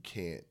that, you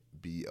can't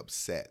be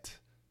upset,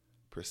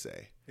 per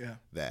se,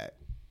 that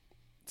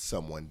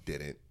someone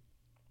didn't,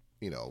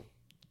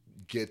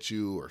 get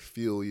you or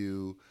feel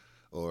you.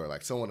 Or,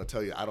 like, someone will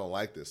tell you, I don't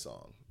like this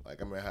song.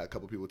 Like, I had a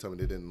couple people tell me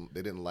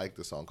they didn't like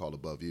the song called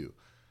Above You.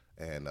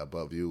 And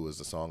Above You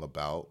was a song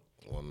about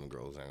one of the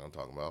girls I'm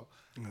talking about.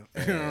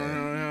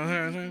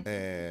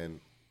 And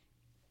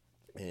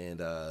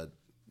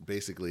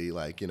basically,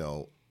 like, they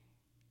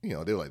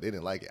were like, they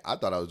didn't like it. I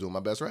thought I was doing my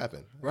best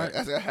rapping. Right.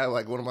 I had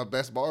like one of my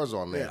best bars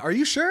on there. Yeah. Are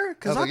you sure?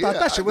 Because I like, thought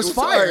that shit was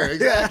fire. fire.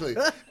 Exactly.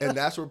 And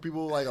that's where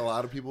people, like, a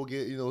lot of people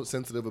get,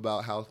 sensitive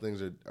about how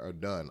things are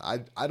done. I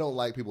don't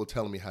like people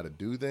telling me how to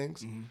do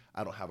things. Mm-hmm.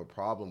 I don't have a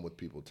problem with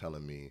people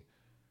telling me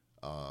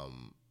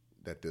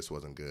that this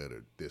wasn't good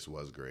or this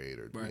was great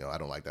or, I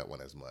don't like that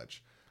one as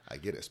much. I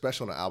get it.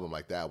 Especially on an album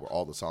like that where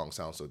all the songs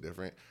sound so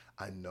different.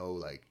 I know,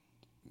 like,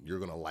 you're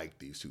going to like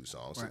these two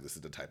songs. So this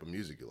is the type of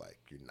music you like.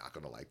 You're not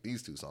going to like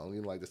these two songs.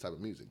 You don't like this type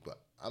of music. But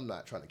I'm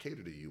not trying to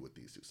cater to you with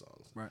these two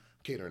songs. Right.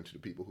 I'm catering to the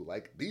people who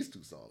like these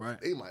two songs. Right.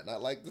 They might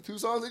not like the two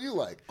songs that you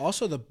like.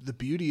 Also, the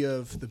beauty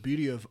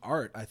of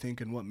art, I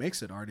think, and what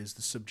makes it art is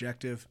the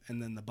subjective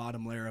and then the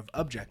bottom layer of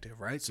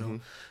objective, right? So,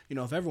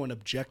 if everyone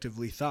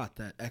objectively thought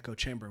that Echo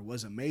Chamber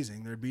was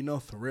amazing, there'd be no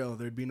thrill,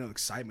 there'd be no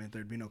excitement,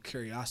 there'd be no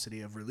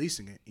curiosity of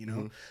releasing it,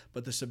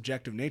 But the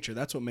subjective nature,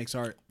 that's what makes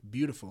art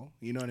beautiful.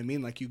 You know what I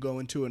mean? Like, you go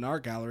into an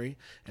art gallery,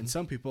 and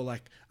some people,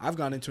 like, I've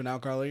gone into an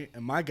art gallery,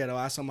 and my ghetto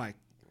ass, I'm like,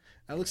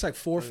 that looks like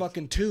four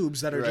fucking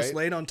tubes that are just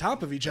laid on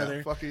top of each other.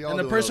 And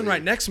the person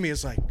right next to me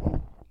is like,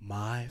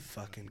 my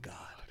fucking God.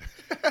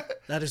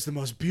 That is the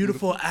most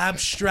beautiful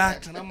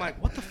abstract. And I'm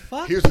like, what the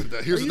fuck? Here's what the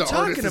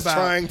artist is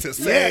trying to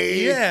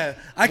say. Yeah.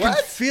 I can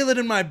feel it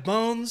in my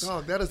bones.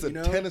 Oh, that is a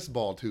tennis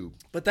ball tube.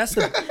 But that's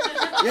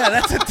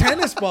that's a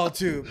tennis ball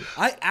tube.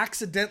 I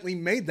accidentally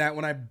made that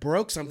when I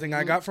broke something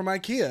I got from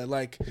IKEA.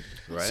 Like,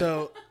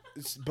 so...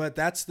 But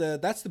that's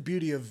the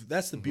beauty of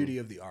beauty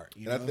of the art,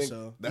 I think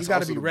so you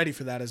got to be ready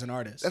for that as an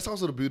artist. That's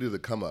also the beauty of the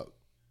come up,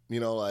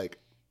 if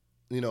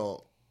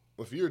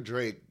you're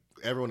Drake,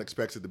 everyone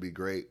expects it to be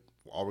great.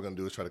 All we're gonna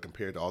do is try to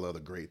compare it to all the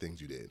other great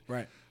things you did.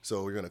 Right.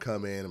 So we're gonna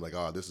come in and like,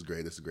 oh, this is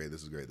great, this is great,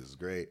 this is great, this is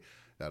great.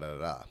 Da da da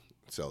da.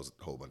 Sells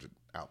a whole bunch of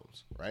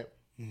albums, right?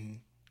 Mm-hmm.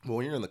 But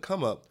when you're in the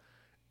come up,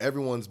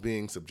 everyone's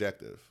being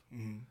subjective.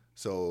 Mm-hmm.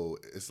 So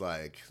it's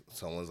like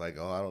someone's like,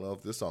 oh, I don't know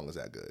if this song is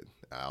that good.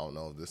 I don't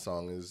know if this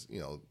song is,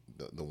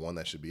 the one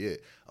that should be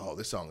it. Oh,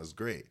 this song is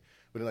great.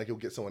 But then, like, you'll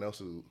get someone else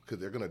because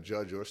they're going to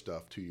judge your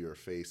stuff to your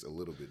face a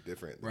little bit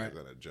different than they're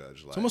going to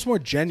judge. Like, it's almost more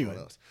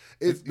genuine.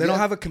 They don't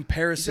have a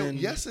comparison.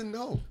 Yes and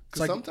no.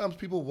 Because sometimes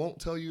people won't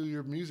tell you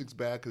your music's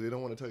bad because they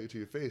don't want to tell you to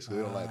your face because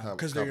they don't like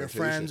because they're your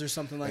friends or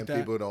something like that.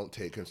 And people don't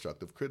take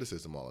constructive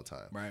criticism all the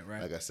time. Right.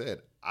 Like I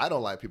said, I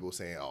don't like people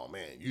saying, oh,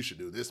 man, you should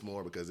do this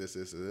more because this,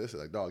 and this.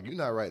 Like, dog, you're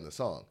not writing the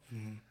song.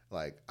 Mm-hmm.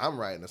 Like, I'm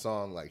writing a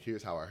song. Like,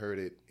 here's how I heard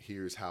it.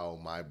 Here's how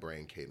my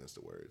brain cadenced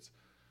the words.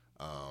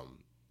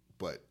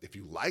 But if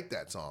you like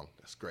that song,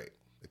 that's great.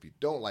 If you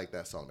don't like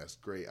that song, that's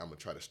great. I'm going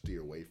to try to steer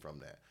away from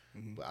that.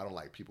 Mm-hmm. But I don't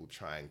like people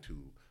trying to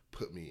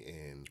put me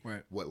in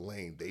what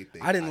lane they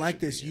think I didn't like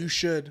this. You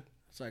should.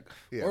 It's like,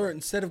 or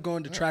instead of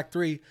going to track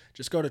 3,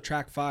 just go to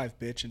track 5,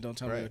 bitch, and don't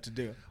tell me what to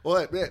do.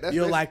 Well,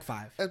 you'll like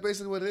 5. That's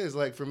basically what it is.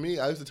 Like, for me,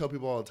 I used to tell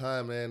people all the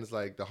time, man, it's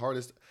like the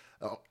hardest.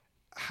 How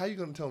are you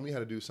going to tell me how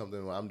to do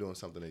something when I'm doing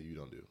something that you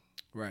don't do?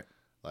 Right.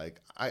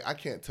 Like, I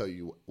can't tell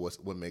you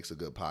what makes a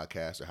good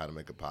podcast or how to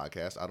make a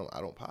podcast. I don't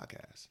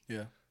podcast.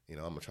 Yeah. I'm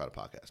gonna try to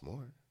podcast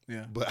more.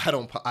 Yeah. But I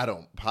don't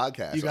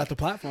podcast. You got the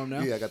platform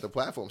now. Yeah, I got the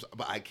platform.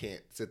 But I can't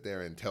sit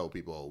there and tell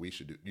people, oh, you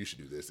should do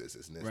this, and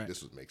this. Right. This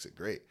is what makes it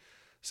great.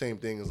 Same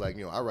thing as like,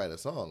 I write a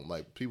song.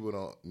 Like people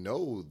don't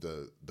know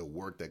the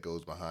work that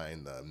goes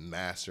behind the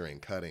mastering,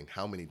 cutting,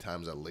 how many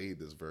times I laid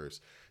this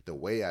verse, the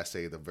way I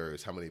say the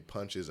verse, how many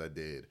punches I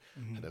did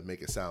to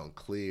make it sound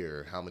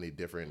clear, how many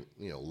different,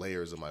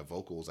 layers of my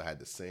vocals I had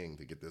to sing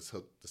to get this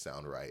hook to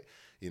sound right.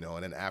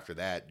 And then after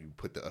that, you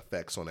put the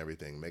effects on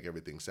everything, make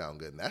everything sound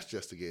good. And that's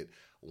just to get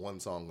one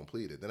song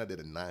completed. Then I did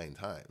it 9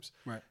 times.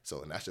 Right.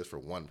 So, and that's just for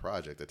one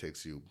project that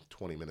takes you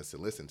 20 minutes to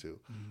listen to.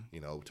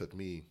 It took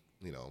me,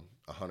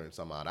 100 and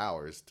some odd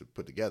hours to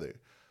put together.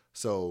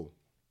 So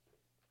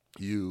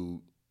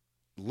you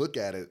look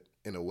at it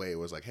in a way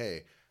where it's like,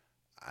 hey,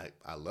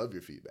 I love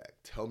your feedback.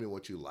 Tell me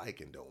what you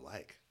like and don't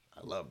like.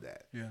 I love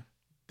that. Yeah.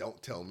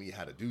 Don't tell me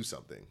how to do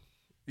something.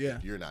 Yeah.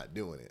 If you're not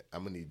doing it.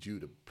 I'm going to need you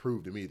to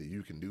prove to me that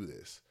you can do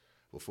this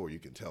before you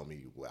can tell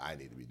me what I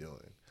need to be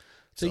doing.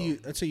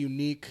 That's a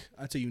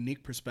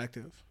unique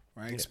perspective,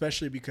 right? Yeah.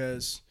 Especially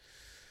because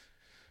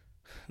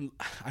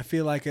I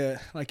feel like I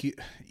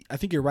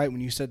think you're right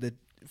when you said that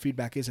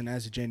feedback isn't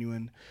as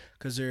genuine,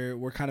 because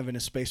we're kind of in a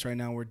space right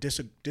now where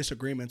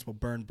disagreements will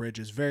burn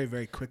bridges very,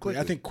 very quickly.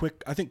 I think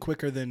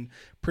quicker than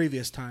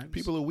previous times.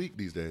 People are weak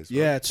these days.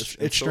 Yeah, it's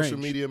strange. Social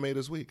media made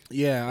us weak.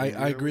 Yeah,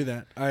 I agree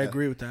that. I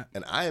agree with that.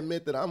 And I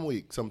admit that I'm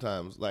weak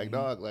sometimes. Like,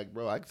 dog, like,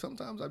 bro,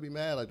 sometimes I'd be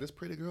mad. Like, this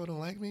pretty girl don't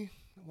like me.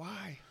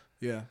 Why?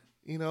 Yeah.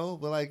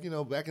 But like,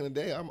 back in the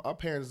day, our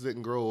parents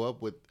didn't grow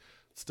up with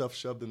stuff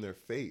shoved in their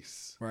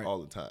face all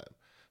the time.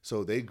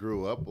 So they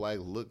grew up like,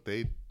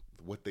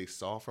 what they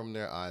saw from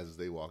their eyes as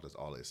they walked is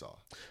all they saw.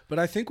 But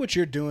I think what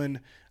you're doing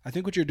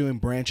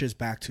branches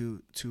back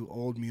to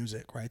old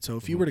music, right? So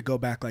if you were to go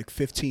back like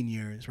 15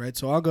 years, right?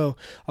 So I'll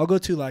go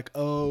to like,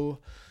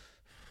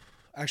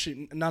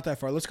 actually not that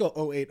far. Let's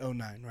go 08,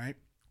 09, right?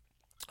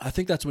 I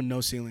think that's when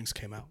No Ceilings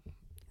came out,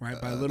 right?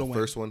 By Lil Wayne.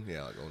 First one,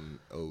 yeah, like on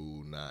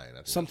 09. I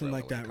think something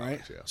like that, college,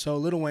 right? Yeah. So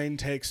Lil Wayne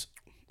takes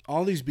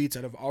all these beats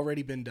that have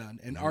already been done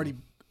and already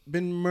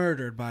been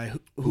murdered by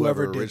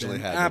whoever did originally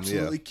them. Had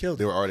absolutely them, killed it.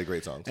 They were already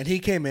great songs. And he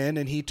came in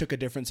and he took a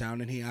different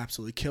sound and he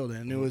absolutely killed it.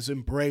 And it was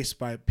embraced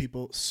by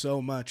people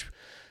so much.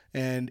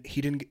 And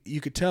he didn't,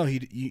 you could tell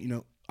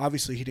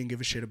obviously he didn't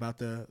give a shit about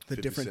the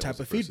different type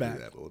of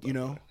feedback,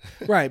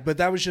 right. But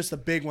that was just a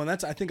big one. I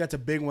think that's a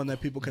big one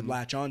that people could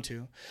latch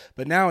onto.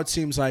 But now it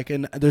seems like,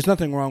 and there's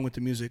nothing wrong with the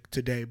music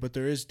today, but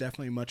there is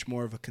definitely much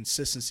more of a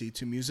consistency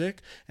to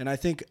music. And I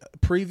think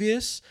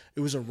previous, it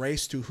was a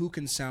race to who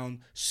can sound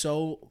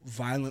so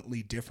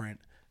violently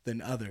different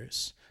than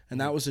others. And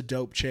that was a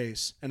dope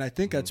chase. And I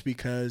think that's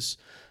because,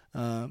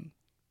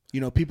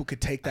 people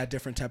could take that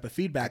different type of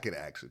feedback. I could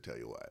actually tell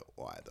you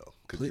why though.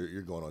 Because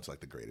you're going on to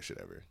like the greatest shit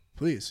ever.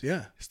 Please,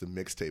 yeah. It's the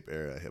mixtape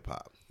era of hip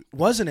hop.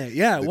 Wasn't it?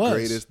 Yeah, it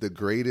was. The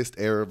greatest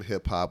era of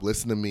hip hop.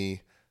 Listen to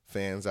me,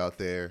 fans out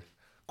there.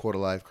 Quarter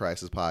Life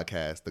Crisis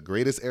Podcast. The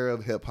greatest era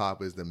of hip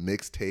hop is the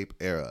mixtape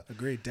era.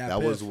 Agreed.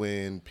 That was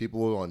when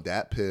people were on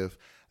Dat Piff.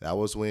 That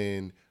was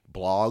when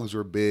blogs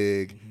were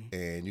big,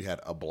 and you had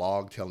a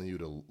blog telling you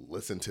to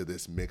listen to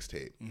this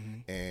mixtape.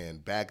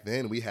 And back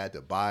then, we had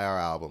to buy our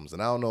albums.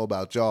 And I don't know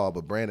about y'all,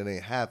 but Brandon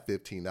ain't have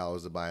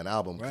 $15 to buy an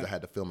album because I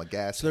had to fill my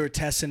gas. So they were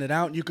testing it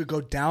out, and you could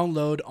go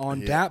download on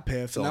Dat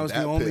Piff, and that was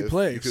the only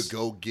place.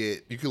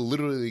 You could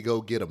literally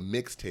go get a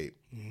mixtape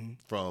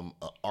from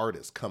an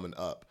artist coming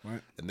up,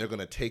 and they're going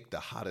to take the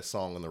hottest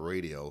song on the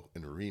radio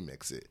and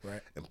remix it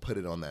and put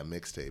it on that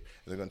mixtape.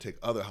 And they're going to take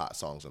other hot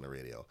songs on the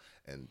radio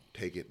and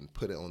take it and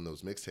put it on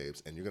those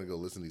mixtapes, and you're going to go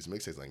listen to these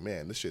mixtapes like,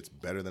 man, this shit's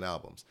better than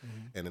albums.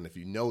 And then if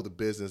you know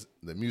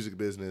the music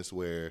business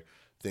where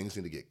things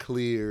need to get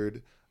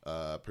cleared,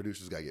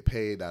 producers got to get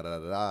paid,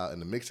 in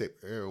the mixtape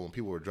era when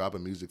people were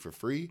dropping music for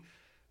free,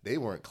 they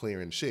weren't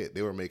clearing shit.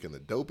 They were making the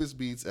dopest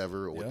beats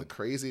ever with the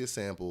craziest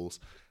samples.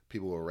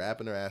 People were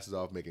rapping their asses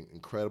off, making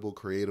incredible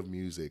creative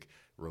music,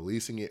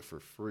 releasing it for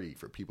free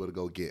for people to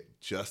go get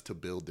just to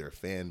build their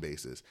fan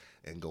bases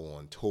and go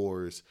on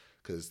tours,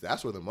 because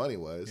that's where the money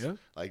was. Yeah.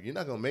 Like, you're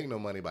not going to make no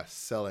money by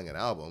selling an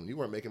album. You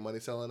weren't making money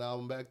selling an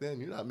album back then.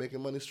 You're not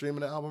making money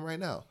streaming an album right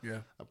now.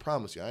 Yeah. I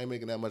promise you, I ain't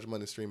making that much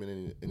money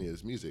streaming any of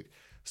this music.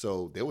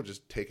 So they were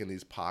just taking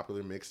these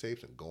popular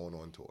mixtapes and going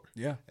on tour.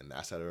 Yeah. And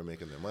that's how they were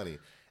making their money.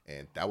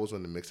 And that was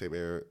when the mixtape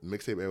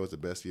era was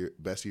the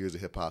best years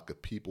of hip hop, because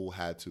people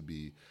had to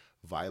be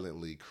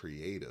violently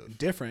creative,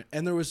 different,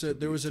 and there was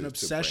an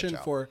obsession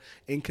for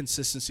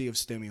inconsistency of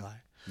stimuli.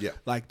 Yeah,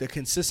 like the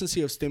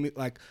consistency of stimuli.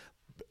 Like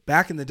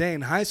back in the day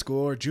in high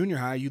school or junior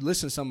high, you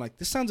listen to something like,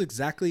 this sounds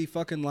exactly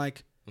fucking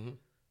like.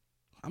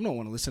 I don't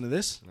want to listen to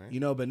this,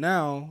 right. But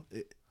now,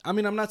 I'm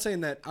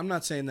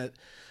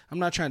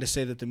not trying to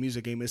say that the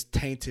music game is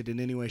tainted in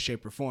any way,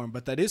 shape, or form,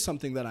 but that is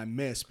something that I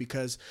miss,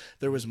 because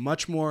there was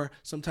much more.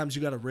 Sometimes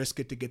you got to risk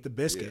it to get the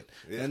biscuit.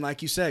 Yeah. And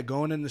like you said,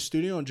 going in the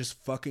studio and just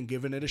fucking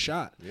giving it a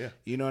shot. Yeah.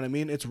 You know what I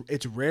mean?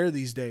 It's rare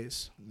these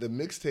days. The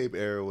mixtape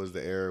era was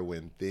the era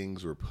when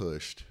things were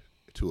pushed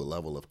to a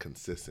level of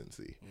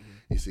consistency.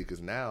 You see,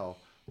 because now,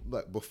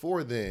 but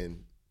before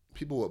then,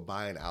 people would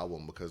buy an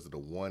album because of the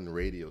one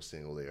radio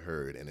single they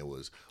heard, and it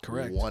was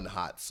correct one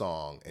hot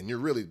song, and you're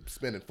really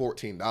spending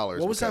 $14.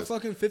 What was that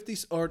fucking 50?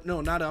 Or no,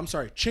 not I'm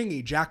sorry,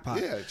 Chingy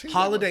Jackpot. Yeah, Chingy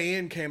Holiday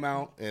Inn came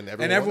out, and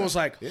everyone was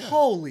like, yeah.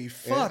 "Holy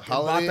fuck!" And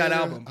bought that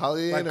album.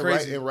 Holiday like Inn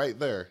crazy. and right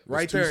there,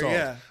 right there, songs.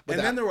 yeah. But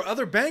and then there were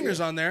other bangers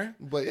on there.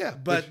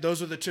 But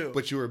those were the two.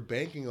 But you were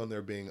banking on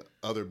there being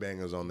other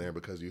bangers on there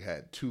because you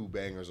had 2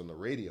 bangers on the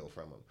radio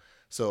from them.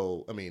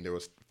 So, I mean, there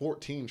was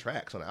 14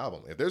 tracks on the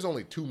album. If there's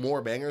only 2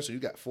 more bangers, so you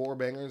got 4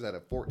 bangers out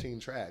of 14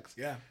 tracks,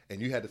 yeah,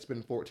 and you had to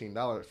spend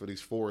 $14 for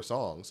these 4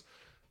 songs,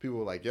 people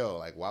were like, yo,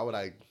 like, why would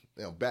I,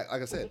 back,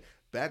 like I said,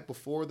 back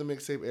before the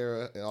mixtape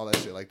era and all that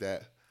shit like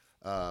that,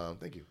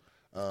 thank you.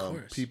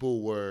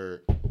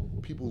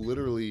 People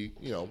literally,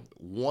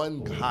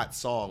 one hot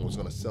song was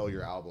going to sell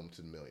your album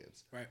to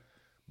millions. Right.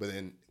 But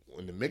then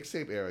when the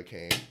mixtape era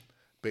came,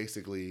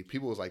 basically,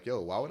 people was like, yo,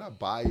 why would I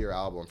buy your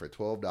album for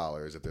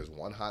 $12 if there's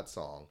one hot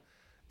song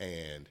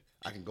and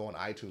I can go on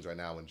iTunes right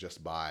now and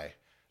just buy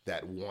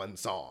that one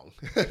song?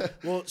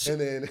 Well,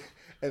 and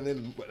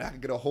then I can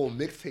get a whole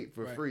mixtape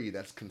for free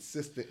that's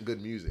consistent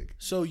good music.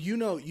 So you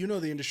know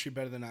the industry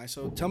better than I.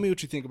 So tell me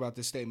what you think about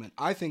this statement.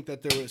 I think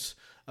that there was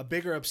a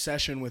bigger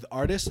obsession with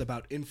artists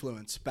about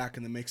influence back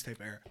in the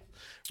mixtape era.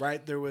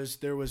 Right? There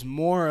was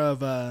more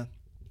of a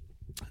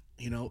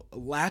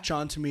latch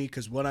onto me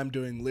because what I'm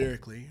doing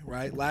lyrically,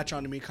 right? Latch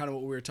onto me, kind of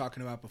what we were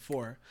talking about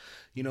before.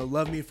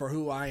 Love me for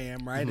who I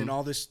am, right? And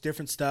all this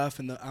different stuff,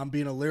 and I'm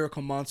being a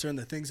lyrical monster, and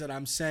the things that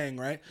I'm saying,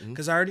 right?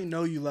 Because I already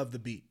know you love the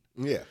beat.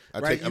 Yeah,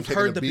 I'm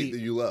taking the beat that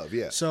you love.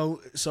 Yeah.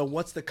 So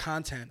what's the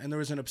content? And there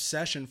was an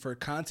obsession for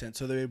content,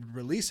 so they would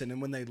release it,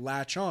 and when they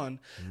latch on,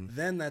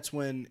 then that's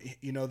when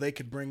they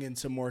could bring in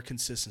some more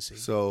consistency.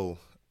 So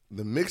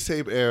the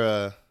mixtape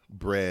era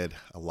bred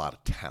a lot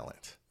of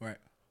talent. Right.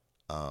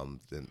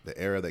 The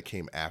era that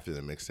came after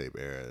the mixtape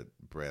era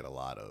bred a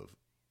lot of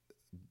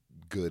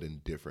good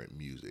and different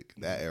music.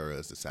 That era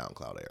is the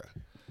SoundCloud era.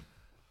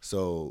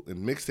 So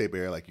in mixtape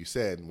era, like you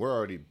said, we're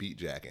already beat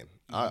jacking.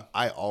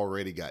 I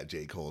already got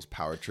J. Cole's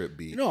Power Trip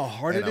beat. You know how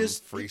hard it is?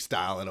 I'm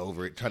freestyling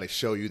over it, trying to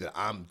show you that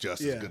I'm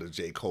just as good as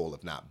J. Cole,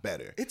 if not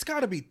better. It's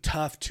got to be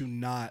tough to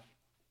not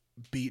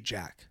beat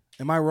jack.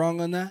 Am I wrong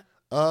on that?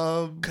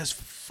 Cause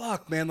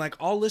fuck, man, like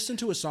I'll listen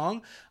to a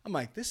song, I'm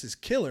like, this is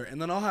killer,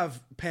 and then I'll have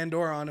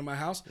Pandora on in my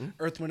house,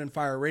 Earth, Wind and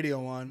Fire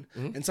radio on,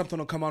 and something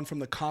will come on from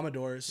the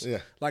Commodores,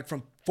 like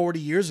from 40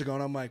 years ago,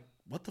 and I'm like,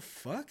 what the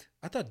fuck?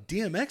 I thought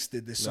DMX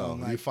did this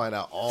song. You find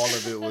out all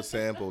of it was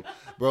sampled,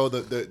 bro.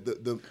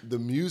 The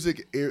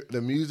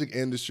music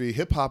industry,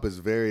 hip hop is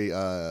very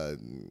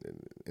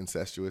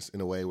incestuous in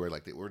a way where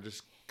like we're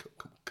just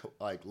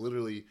like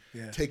literally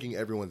taking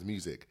everyone's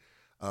music.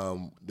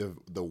 The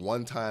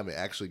one time it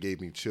actually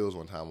gave me chills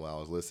one time while I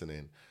was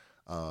listening,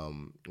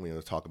 when we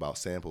were talking about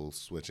samples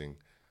switching,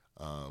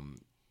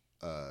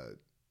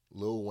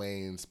 Lil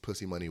Wayne's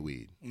Pussy Money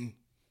Weed.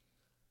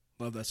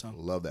 Love that song.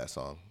 Love that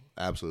song.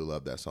 Absolutely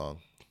love that song.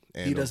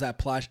 And he does that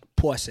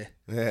pussy.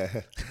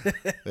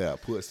 Yeah,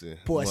 pussy.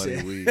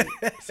 Money weed.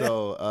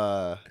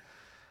 So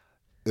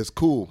it's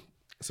cool.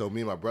 So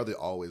me and my brother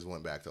always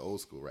went back to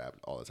old school rap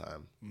all the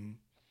time.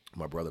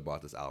 My brother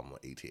bought this album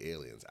with AT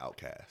Aliens,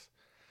 Outkast.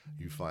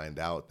 You find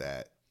out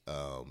that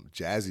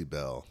Jazzy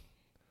Bell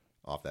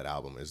off that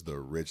album is the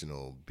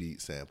original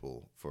beat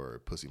sample for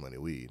Pussy Money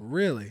Weed.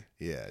 Really?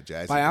 Yeah,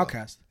 Jazzy by Bell.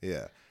 Outkast.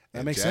 Yeah.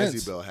 That makes Jazzy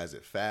sense. Bell has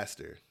it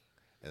faster.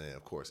 And then,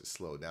 of course, it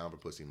slowed down for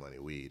Pussy Money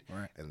Weed.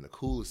 Right. And the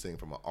coolest thing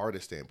from an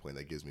artist standpoint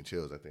that gives me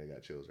chills, I think I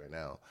got chills right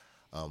now,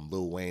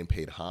 Lil Wayne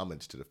paid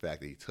homage to the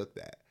fact that he took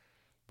that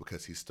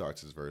because he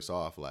starts his verse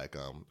off like,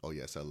 oh,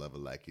 yes, I love her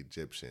like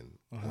Egyptian.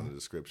 On the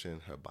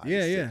description, her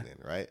body's sickening,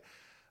 right?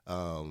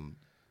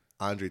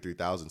 Andre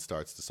 3000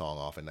 starts the song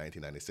off in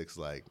 1996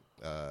 like,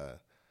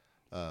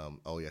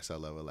 oh, yes, I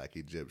love her like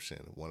Egyptian.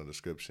 One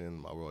description,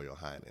 my Royal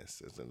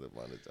Highness.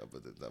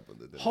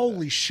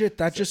 Holy shit,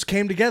 that just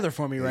came together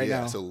for me right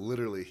now. So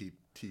literally he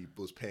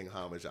was paying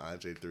homage to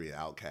Andre 3 and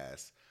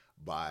Outkast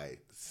by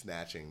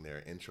snatching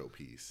their intro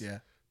piece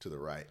to the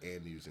right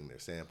and using their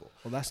sample.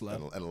 Well, that's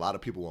love. And a lot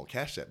of people won't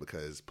catch that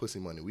because Pussy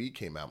Money Weed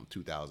came out in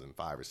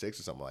 2005 or 6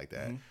 or something like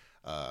that.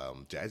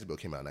 Jazzy Bill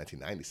came out in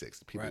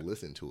 1996. People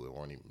listened to it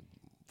weren't even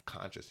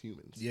conscious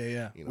humans.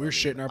 Yeah. We were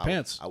shitting our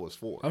pants. I was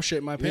 4. I was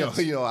shitting my pants.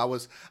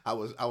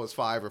 I was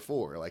 5 or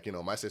 4. Like,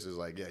 my sister's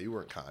like, yeah, you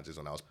weren't conscious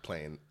when I was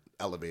playing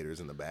Elevators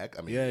in the back.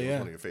 I mean, it was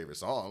one of your favorite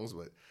songs,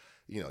 but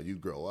you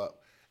grow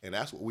up. And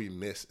that's what we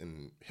miss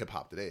in hip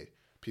hop today.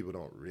 People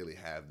don't really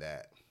have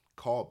that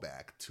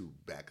callback to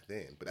back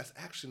then. But that's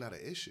actually not an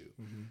issue.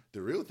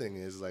 The real thing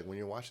is like when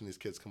you're watching these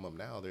kids come up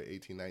now, they're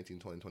 18, 19,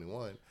 20,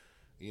 21,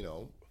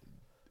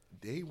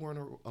 they weren't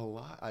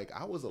alive. Like,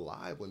 I was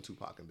alive when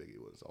Tupac and Biggie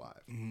was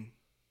alive. You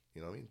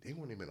know what I mean? They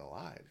weren't even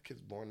alive. The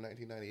kid's born in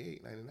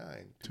 1998,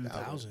 99,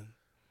 2000.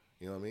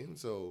 You know what I mean?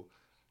 So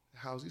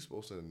how's he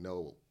supposed to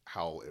know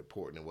how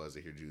important it was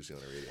to hear Juicy on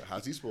the radio?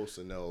 How's he supposed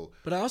to know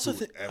but I also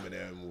who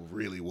Eminem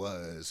really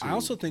was? I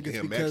also think it's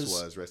DMX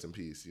because was, rest in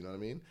peace. You know what I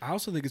mean? I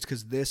also think it's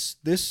because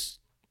this,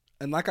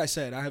 and like I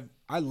said,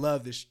 I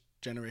love this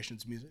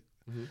generation's music.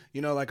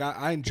 You know, like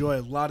I enjoy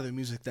a lot of the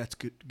music that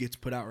gets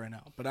put out right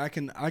now, but I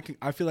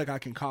feel like I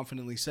can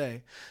confidently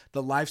say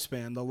the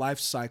lifespan, the life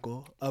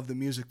cycle of the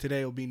music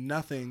today will be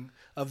nothing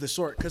of the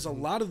sort, because a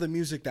lot of the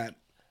music that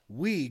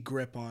we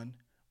grip on,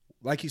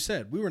 like you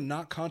said, we were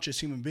not conscious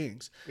human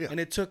beings, and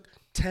it took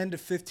 10 to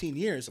 15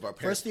 years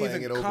for us to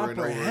even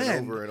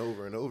comprehend over and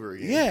over and over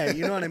again. Yeah,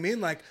 you know what I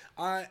mean? Like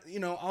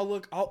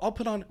I'll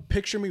put on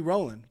 "Picture Me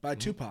Rolling" by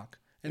Tupac.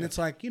 And it's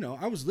like, you know,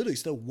 I was literally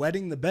still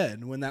wetting the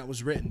bed when that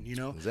was written, you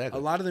know? Exactly.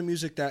 A lot of the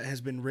music that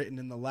has been written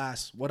in the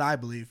last, what I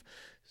believe,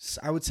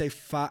 I would say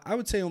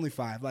only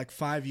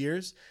 5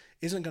 years,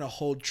 isn't going to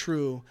hold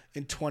true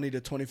in 20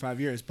 to 25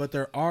 years. But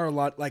there are a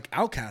lot, like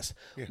Outkast.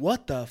 Yeah.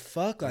 What the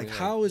fuck? Like,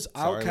 how is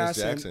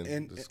Outkast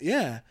and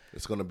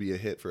it's going to be a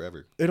hit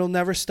forever. It'll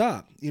never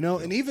stop, you know?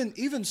 And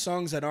even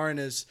songs that aren't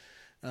as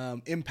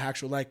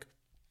impactful,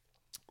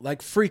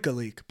 like Freak a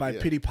Leak by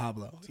Pity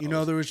Pablo. You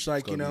know, there was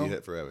like, you know. Be a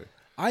hit forever.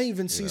 I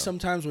even see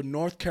sometimes when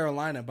North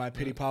Carolina by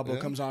Pity Pablo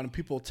comes on and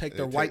people take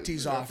their white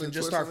tees off and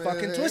just start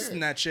fucking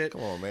twisting that shit.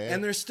 Come on, man.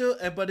 And there's still,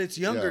 but it's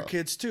younger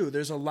kids too.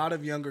 There's a lot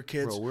of younger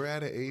kids. Bro, we're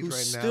at an age right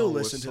still now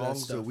where listen to songs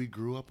that stuff that we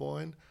grew up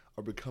on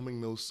are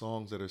becoming those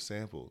songs that are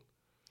sampled.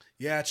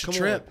 Yeah, it's a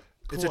trip.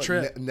 It's a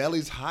trip.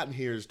 Nelly's Hot in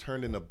Here is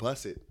turned into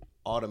Bust It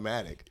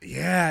automatic.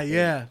 Yeah,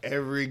 yeah. And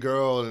every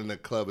girl in the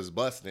club is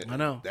busting it. I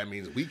know. That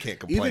means we can't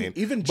complain.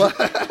 Even but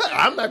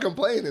I'm not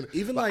complaining.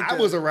 Even but like I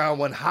was around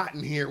when Hot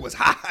in Here was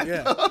hot.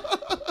 Yeah.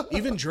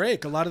 Even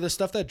Drake, a lot of the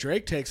stuff that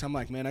Drake takes, I'm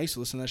like, man, I used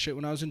to listen to that shit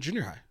when I was in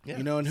junior high. Yeah,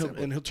 you know, and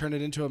he'll turn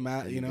it into a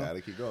you know. You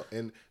gotta keep going.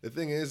 And the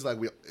thing is, like,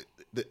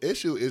 the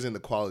issue isn't the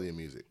quality of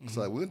music.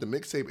 So like, we went the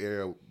mixtape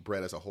era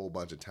bred us a whole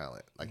bunch of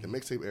talent. Like the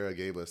mixtape era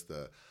gave us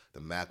the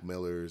Mac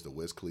Millers, the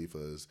Wiz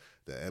Khalifas,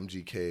 the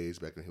MGKs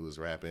back when he was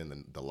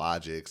rapping, the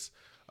Logics.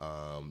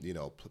 You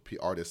know,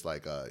 artists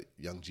like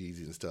Young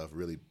Jeezy and stuff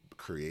really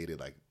created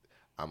like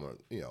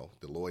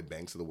the Lloyd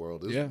Banks of the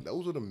world.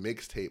 Those were the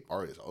mixtape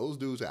artists. Those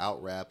dudes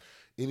out rap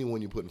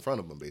anyone you put in front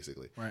of them,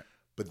 basically. Right.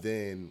 But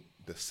then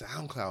the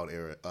SoundCloud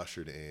era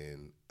ushered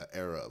in an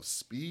era of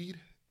speed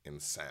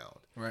and sound.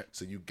 Right.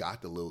 So you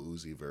got the Lil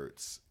Uzi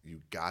Verts,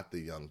 you got the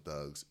Young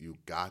Thugs, you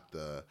got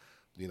the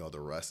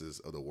Russes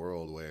of the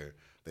world where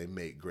they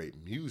make great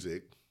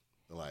music.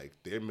 Like,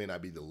 they may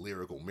not be the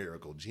lyrical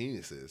miracle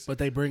geniuses, but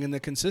they bring in the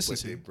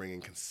consistency. But they bring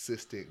in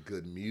consistent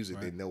good music.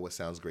 Right. They know what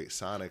sounds great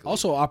sonically.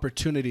 Also,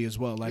 opportunity as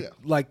well.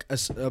 Like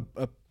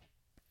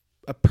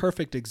a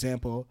perfect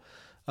example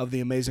of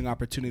the amazing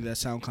opportunity that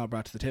SoundCloud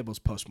brought to the table is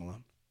Post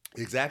Malone.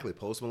 Exactly,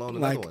 Post Malone,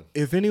 another one.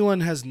 If anyone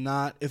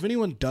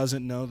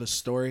doesn't know the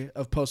story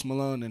of Post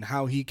Malone and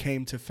how he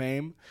came to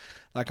fame,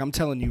 like, I'm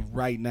telling you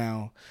right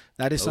now,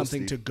 that is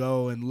something to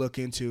go and look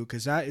into,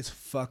 because that is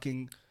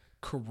fucking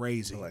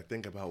crazy. Like,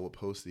 think about what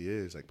Posty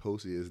is. Like,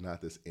 Posty is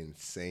not this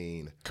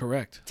insane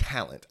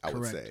talent, I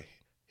would say.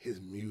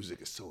 His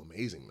music is so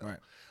amazing, though. Right.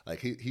 Like,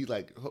 he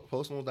like,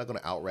 Post Malone's not going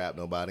to out-rap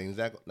nobody. He's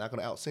not going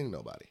to out-sing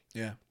nobody.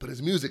 Yeah. But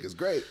his music is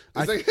great.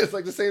 It's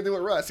like the same thing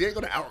with Russ. He ain't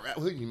going to out-rap.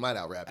 Well, he might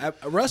out-rap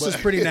you. Russ is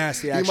pretty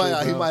nasty,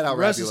 actually. He might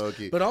out-rap you,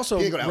 low-key. But also,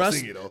 he ain't gonna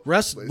out-sing you, though.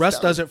 Russ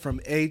does it from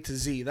A to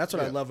Z. That's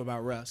what I love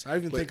about Russ. I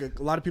even think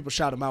a lot of people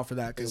shout him out for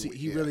that, because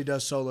he really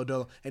does solo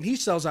dolo. And he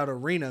sells out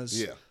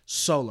arenas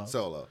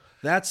solo.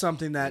 That's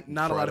something that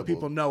not a lot of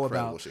people know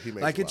about.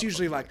 Like, it's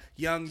usually like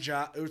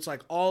it's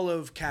like all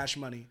of Cash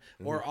Money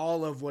or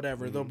all of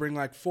whatever. They'll bring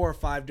like 4 or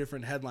 5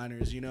 different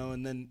headliners, you know,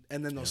 and then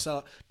they'll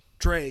sell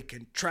Drake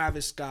and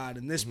Travis Scott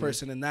and this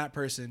person and that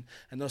person,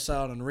 and they'll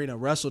sell out an arena.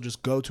 Russ will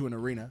just go to an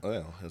arena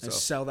and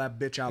sell that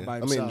bitch out by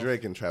himself. I mean,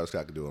 Drake and Travis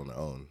Scott could do it on their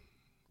own.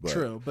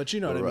 True, but you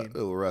know what I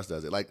mean. Russ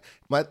does it. Like,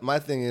 my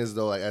thing is,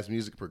 though, like, as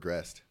music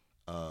progressed,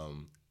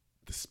 the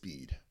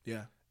speed.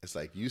 Yeah. It's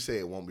like, you say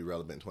it won't be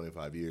relevant in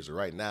 25 years. Or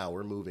right now,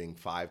 we're moving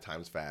 5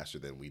 times faster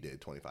than we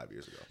did 25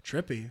 years ago.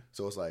 Trippy.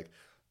 So it's like,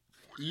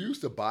 you used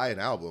to buy an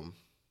album,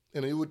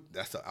 and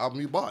that's the album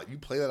you bought. You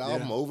play that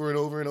album over and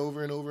over and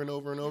over and over and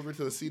over and over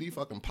till the CD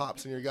fucking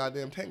pops in your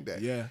goddamn tank deck.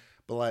 Yeah.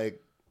 But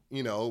like,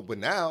 you know, but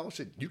now,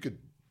 shit, you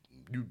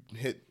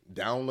hit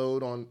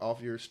download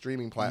off your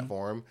streaming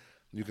platform.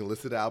 You can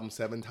listen to the album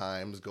 7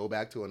 times, go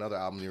back to another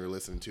album you were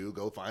listening to,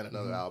 go find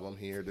another album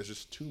here.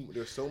 There's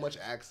so much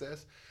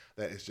access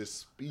that it's just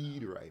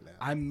speed right now.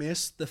 I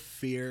miss the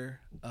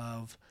fear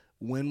of,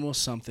 when will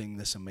something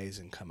this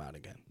amazing come out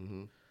again?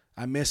 Mm-hmm.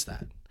 I miss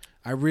that.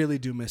 I really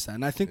do miss that.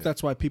 And I think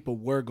that's why people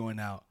were going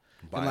out.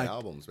 Buying like,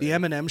 albums, the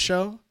Eminem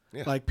show,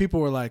 like, people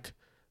were like,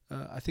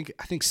 I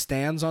think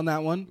Stan's on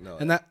that one. No,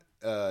 and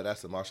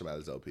that's the Marshall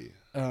Mathers LP.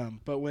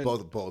 But when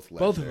both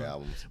legendary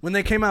albums. When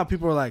they came out,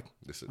 people were like,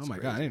 "Oh my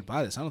crazy. God, I didn't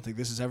buy this. I don't think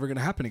this is ever going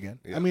to happen again."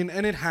 Yeah. I mean,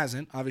 and it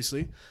hasn't.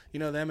 Obviously, you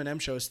know, the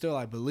Eminem show is still,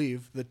 I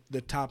believe,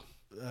 the top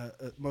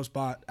most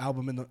bought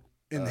album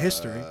in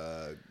history.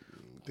 I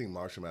think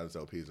Marshall Mathers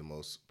LP is the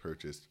most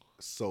purchased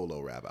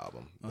solo rap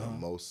album. The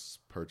most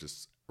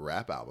purchased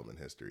rap album in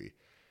history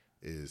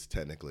is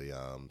technically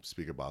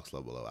Speaker Box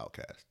Love Below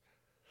Outkast.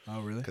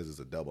 Oh, really? Because it's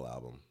a double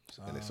album,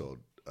 and they sold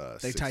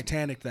They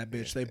Titanic that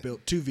bitch. They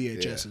built 2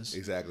 VHSs. Yeah,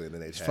 exactly. And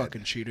then they had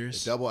fucking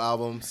cheaters. A double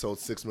album sold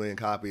 6 million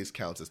copies,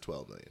 counts as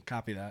 12 million.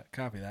 Copy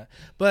that.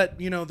 But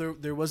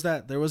there's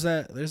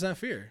that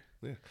fear.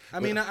 Yeah. I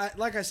mean,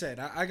 like I said,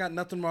 I got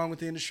nothing wrong with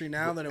the industry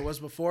now than it was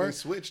before. They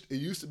switched. It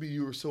used to be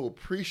you were so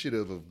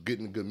appreciative of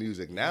getting good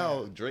music.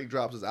 Now Drake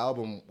drops his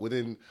album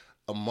within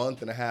a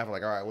month and a half. I'm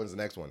like, all right, when's the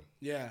next one?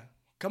 Yeah.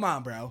 Come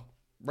on, bro.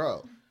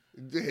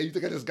 You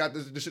think I just got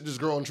this shit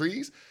just growing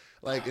trees?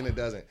 Like, and it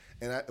doesn't.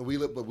 And we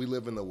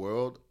live in the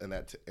world, and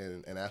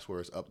that's where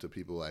it's up to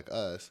people like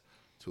us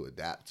to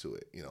adapt to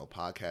it. You know,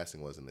 podcasting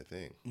wasn't a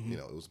thing. Mm-hmm. You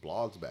know, it was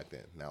blogs back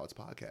then. Now it's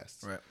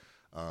podcasts. Right.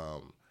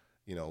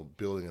 You know,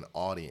 building an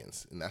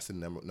audience, and that's the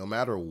number. No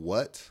matter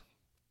what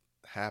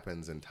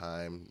happens in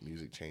time,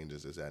 music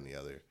changes, this, that, and the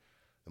other.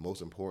 The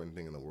most important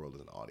thing in the world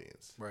is an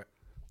audience. Right.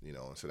 You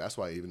know, so that's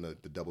why even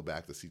the double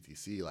back to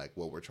CTC, like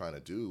what we're trying to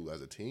do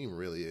as a team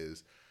really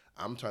is,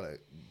 I'm trying to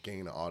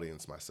gain an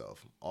audience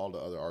myself. All the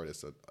other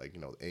artists, are, like, you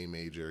know, A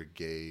Major,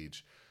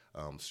 Gage,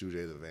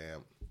 Sujay the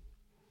Vamp,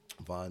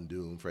 Von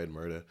Doom, Fred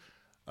Murda,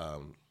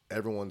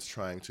 everyone's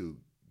trying to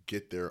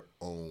get their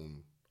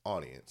own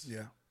audience.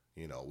 Yeah.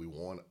 You know, we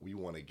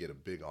want to get a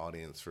big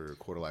audience for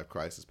Quarter Life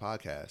Crisis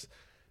podcast,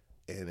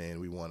 and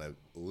then we want to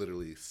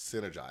literally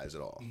synergize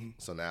it all. Mm-hmm.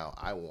 So now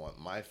I want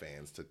my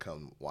fans to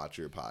come watch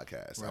your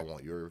podcast. Right. I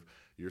want your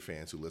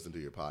fans who listen to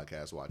your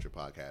podcast, watch your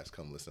podcast,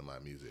 come listen to my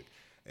music,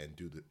 and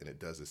and it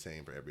does the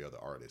same for every other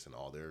artist, and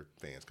all their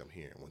fans come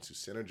here. And once you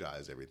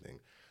synergize everything,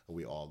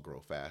 we all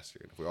grow faster.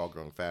 And if we're all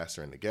growing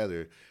faster and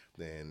together,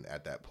 then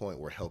at that point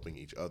we're helping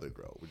each other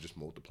grow. We're just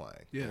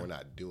multiplying. Yeah. We're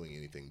not doing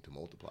anything to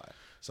multiply.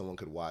 Someone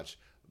could watch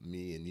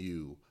me and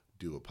you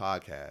do a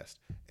podcast,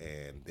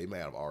 and they may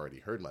have already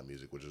heard my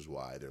music, which is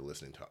why they're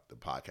listening to the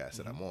podcast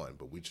that I'm on.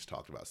 But we just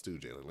talked about Stu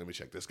J. Like, let me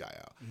check this guy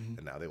out,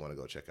 and now they want to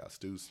go check out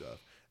Stu's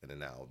stuff, and then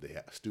now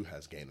Stu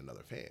has gained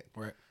another fan.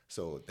 Right.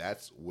 So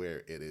that's where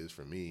it is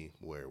for me,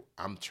 where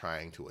I'm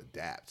trying to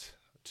adapt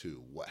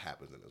to what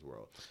happens in this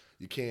world.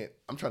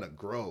 I'm trying to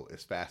grow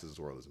as fast as this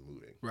world is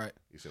moving. Right.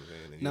 You see what I'm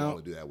saying? And you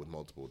want to do that with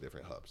multiple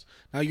different hubs.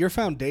 Now, your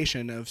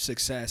foundation of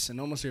success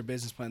and almost your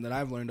business plan that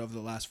I've learned over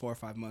the last 4 or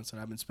 5 months that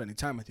I've been spending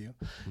time with you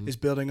is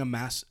building a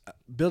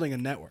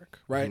network,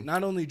 right? Mm-hmm.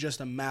 Not only just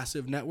a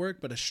massive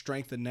network, but a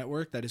strengthened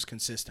network that is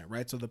consistent,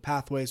 right? So the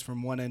pathways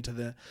from one end to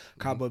the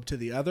cobweb to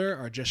the other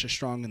are just as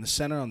strong in the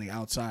center on the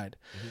outside.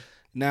 Mm-hmm.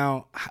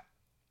 Now,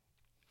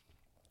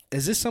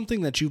 is this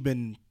something that you've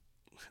been,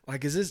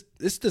 like, this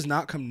does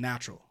not come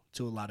natural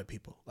to a lot of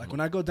people. Like,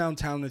 when I go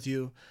downtown with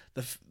you,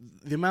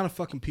 the amount of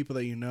fucking people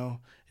that you know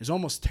is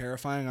almost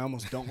terrifying. I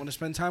almost don't want to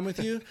spend time with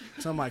you.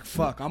 So I'm like,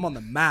 fuck, I'm on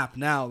the map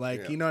now.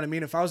 Like, you know what I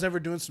mean? If I was ever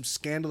doing some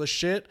scandalous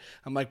shit,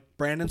 I'm like,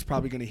 Brandon's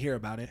probably going to hear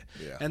about it.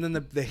 Yeah. And then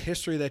the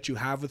history that you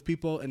have with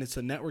people, and it's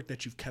a network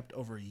that you've kept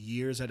over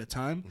years at a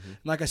time. Mm-hmm. And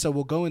like I said,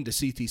 we'll go into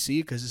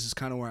CTC because this is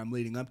kind of where I'm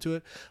leading up to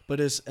it. But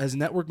has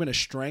network been a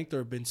strength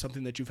or been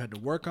something that you've had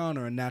to work on,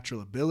 or a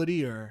natural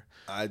ability? Or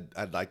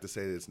I'd like to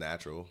say that it's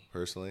natural,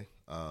 personally.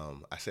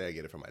 I say I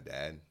get it from my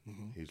dad.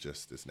 Mm-hmm. He's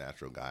just this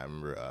natural guy. I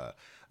remember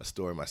a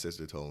story my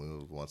sister told me.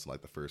 It was once,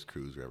 like, the first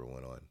cruise we ever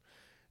went on,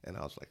 and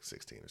I was like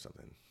 16 or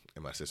something.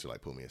 And my sister,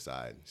 like, pulled me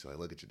aside. She's like,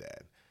 "Look at your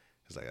dad."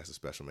 He's like, "That's a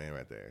special man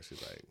right there."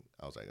 She's like,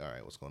 I was like, "All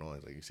right, what's going on?"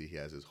 He's like, "You see, he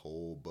has his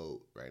whole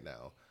boat right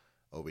now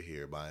over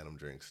here, buying them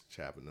drinks,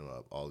 chapping them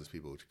up. All these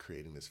people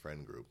creating this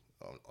friend group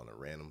on a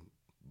random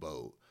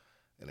boat,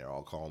 and they're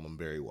all calling him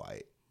Barry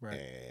White,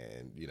 right?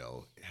 And, you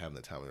know, having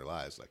the time of their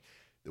lives, like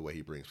the way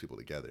he brings people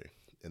together."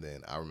 And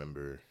then I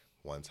remember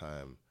one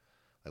time,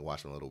 like,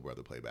 watching my little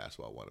brother play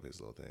basketball, one of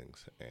his little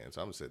things. And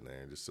so I'm sitting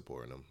there and just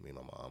supporting him, me and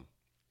my mom.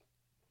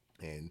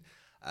 And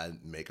I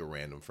make a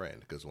random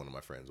friend because one of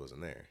my friends wasn't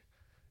there.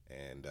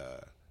 And I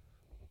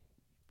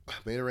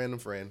made a random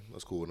friend. I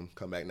was cool with him.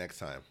 Come back next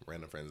time.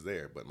 Random friend's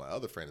there. But my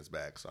other friend is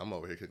back. So I'm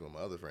over here kicking with my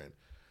other friend.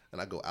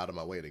 And I go out of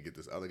my way to get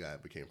this other guy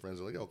that became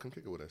friends. I'm like, "Yo, come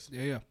kick it with us."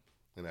 Yeah.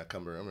 And I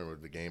remember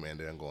the game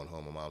ended. I'm going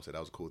home. My mom said,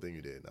 "That was a cool thing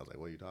you did." And I was like,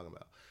 "What are you talking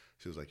about?"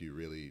 She was like, "You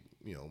really,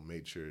 you know,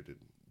 made sure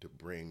to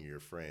bring your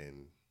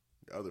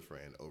other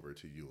friend over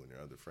to you and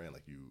your other friend.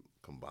 Like, you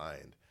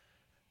combined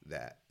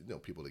that, you know,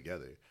 people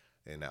together,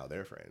 and now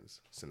they're friends.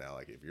 So now,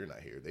 like, if you're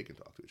not here, they can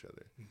talk to each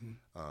other."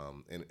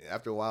 Mm-hmm. And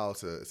after a while,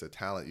 it's a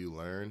talent you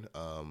learn.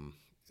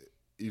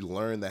 You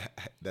learn that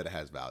it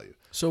has value.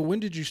 So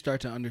when did you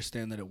start to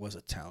understand that it was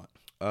a talent?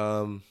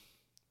 I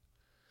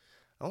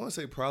want to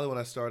say probably when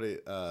I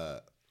started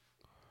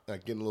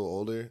like getting a little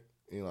older.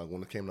 You know, like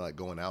when it came to, like,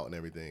 going out and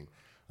everything.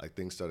 Like,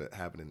 things started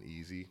happening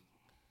easy.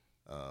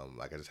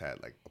 Like, I just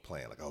had, like, a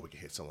plan. Like, oh, we can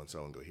hit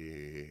so-and-so and go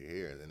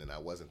here. And then I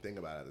wasn't thinking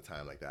about it at the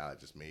time like that. I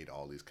just made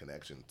all these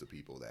connections to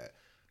people that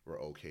were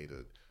okay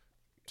to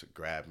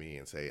grab me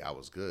and say I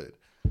was good.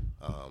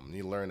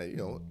 You learn that, you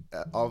know,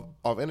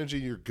 of energy,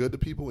 you're good to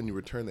people when you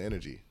return the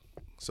energy.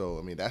 So,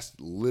 I mean, that's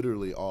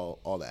literally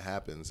all that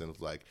happens. And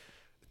it's like,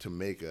 to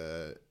make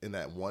in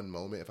that one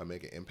moment, if I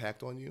make an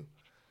impact on you,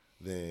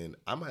 then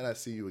I might not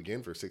see you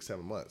again for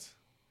 6-7 months.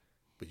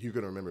 but you're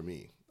going to remember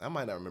me. I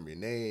might not remember your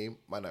name,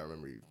 might not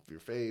remember your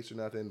face or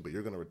nothing, but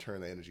you're going to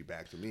return the energy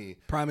back to me.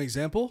 Prime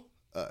example?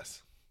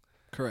 Us.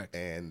 Correct.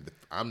 And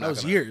I'm not that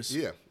was years.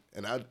 Yeah.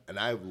 And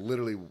I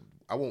literally,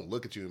 I won't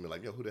look at you and be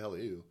like, yo, who the hell are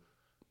you?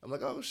 I'm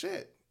like, oh,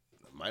 shit.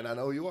 I might not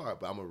know who you are,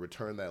 but I'm going to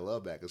return that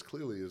love back because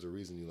clearly there's a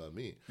reason you love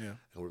me. Yeah.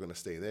 And we're going to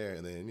stay there.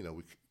 And then,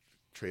 we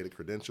traded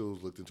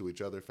credentials, looked into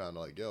each other, found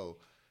out like, yo,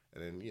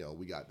 and then,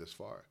 we got this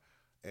far.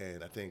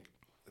 And I think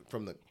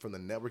from the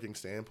networking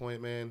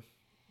standpoint, man,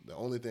 the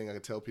only thing I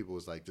can tell people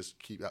is like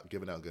just keep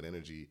giving out good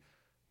energy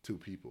to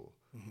people.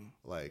 Mm-hmm.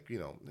 Like,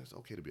 it's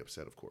okay to be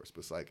upset, of course, but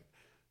it's like,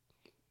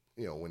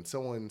 when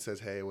someone says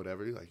hey,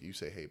 whatever, like you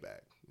say hey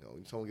back.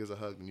 When someone gives a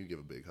hug, and you give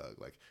a big hug.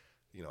 Like,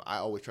 I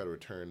always try to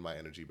return my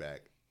energy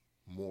back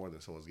more than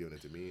someone's giving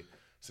it to me.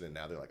 So then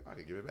now they're like, I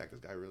can give it back. This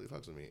guy really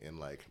fucks with me, and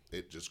like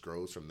it just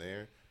grows from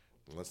there.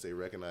 Once they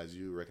recognize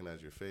you,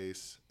 recognize your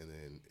face, and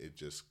then it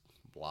just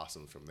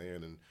blossoms from there.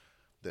 And then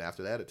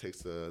after that, it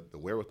takes the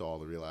wherewithal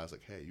to realize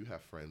like, hey, you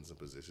have friends in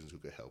positions who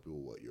could help you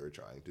with what you're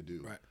trying to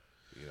do. Right.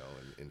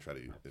 And try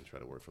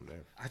to work from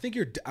there. I think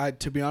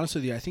to be honest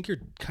with you, I think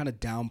you're kind of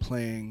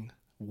downplaying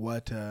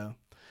what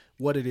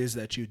it is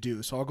that you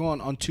do. So I'll go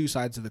on two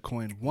sides of the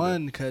coin.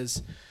 One,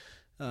 because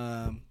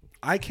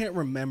I can't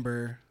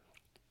remember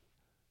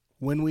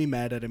when we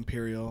met at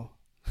Imperial.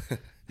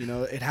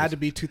 It had to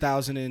be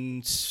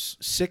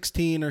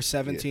 2016 or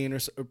 17 or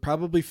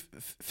probably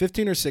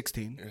 15 or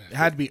 16. It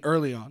had to be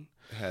early on.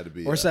 It had to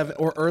be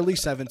or early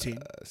 17.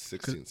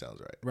 16 sounds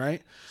right.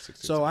 Right?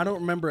 So I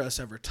don't remember us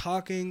ever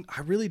talking.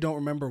 I really don't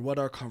remember what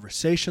our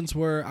conversations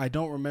were. I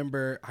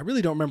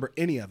really don't remember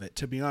any of it,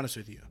 to be honest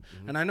with you.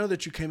 Mm-hmm. And I know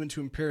that you came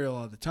into Imperial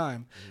all the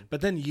time,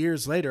 but then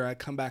years later, I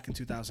come back in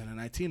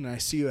 2019 and I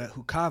see you at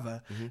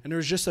Hukava, and there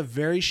was just a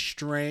very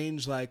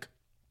strange, like,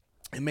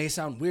 it may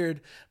sound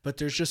weird, but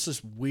there's just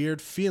this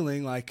weird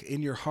feeling like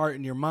in your heart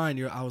and your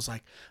mind. I was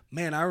like,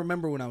 man, I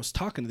remember when I was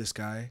talking to this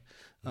guy.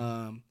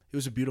 It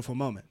was a beautiful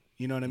moment.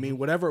 You know what I mean?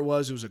 Whatever it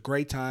was a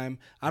great time.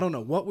 I don't know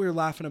what we were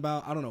laughing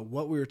about. I don't know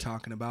what we were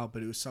talking about,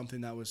 but it was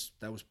something that was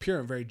pure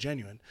and very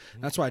genuine.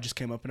 That's why I just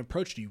came up and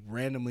approached you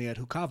randomly at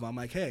Hukava. I'm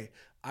like, hey,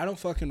 I don't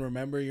fucking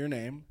remember your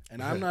name,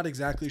 and I'm not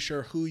exactly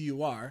sure who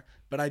you are,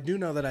 but I do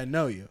know that I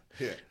know you.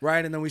 Yeah.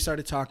 Right? And then we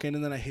started talking,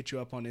 and then I hit you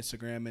up on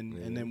Instagram,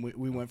 and then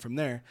we went from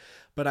there.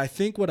 But I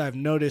think what I've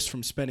noticed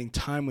from spending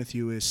time with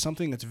you is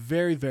something that's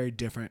very, very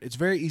different. It's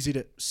very easy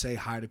to say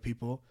hi to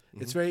people.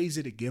 It's very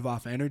easy to give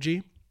off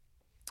energy.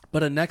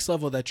 But a next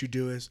level that you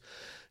do is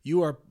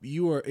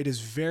it is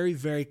very,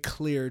 very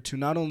clear to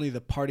not only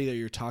the party that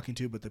you're talking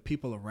to, but the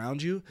people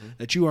around you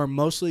that you are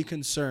mostly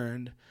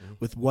concerned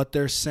with what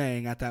they're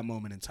saying at that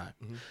moment in time,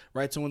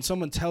 right? So when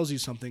someone tells you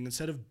something,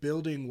 instead of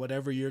building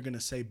whatever you're going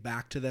to say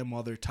back to them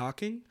while they're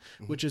talking,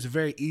 which is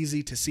very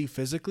easy to see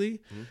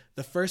physically,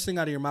 the first thing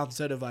out of your mouth,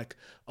 instead of like,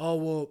 oh,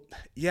 well,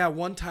 yeah,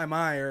 one time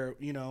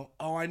oh,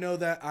 I know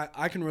that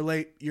I can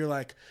relate. You're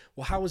like,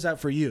 well, how was that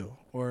for you?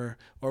 Or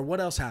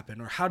what else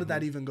happened? Or how did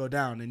that even go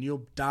down? And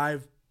you'll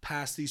dive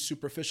past these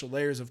superficial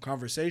layers of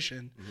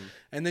conversation,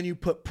 and then you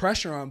put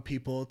pressure on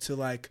people to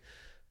like,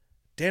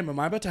 damn, am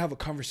I about to have a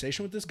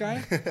conversation with this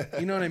guy?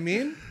 You know what I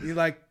mean? You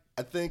like,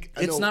 I think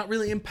it's not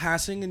really in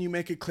passing, and you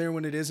make it clear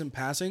when it is in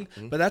passing,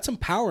 but that's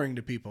empowering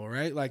to people,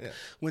 right? Like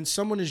when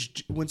someone's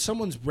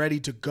ready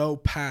to go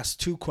past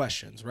 2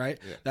 questions, right?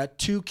 Yeah. That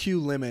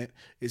 2Q limit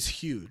is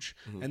huge,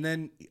 and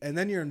then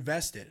you're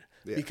invested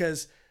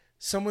because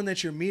someone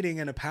that you're meeting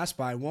in a pass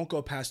by won't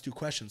go past 2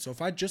 questions. So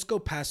if I just go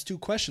past 2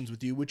 questions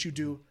with you, which you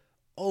do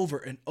over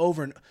and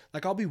over, and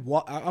like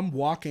I'm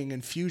walking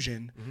in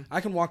Fusion,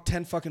 I can walk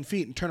 10 fucking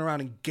feet and turn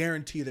around and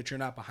guarantee that you're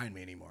not behind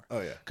me anymore. Oh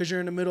yeah, because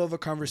you're in the middle of a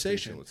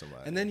conversation with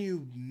somebody, and then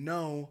you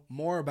know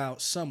more about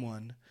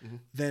someone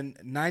than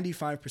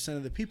 95%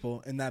 of the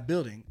people in that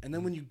building. And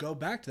then when you go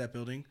back to that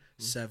building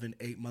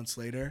 7-8 months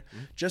later,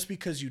 just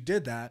because you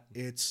did that,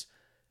 it's,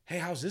 hey,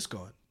 how's this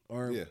going?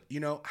 Or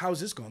how's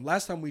this going?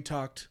 Last time we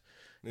talked.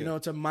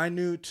 It's a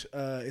minute.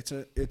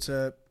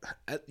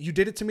 You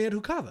did it to me at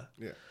Hukava.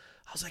 Yeah,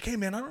 I was like, hey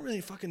man, I don't really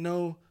fucking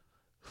know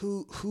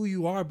who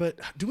you are, but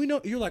do we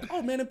know? You're like,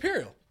 oh man,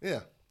 Imperial.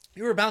 Yeah,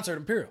 you were a bouncer at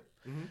Imperial.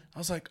 I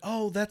was like,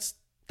 oh, that's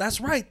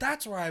right.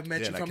 That's where I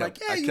met you from. You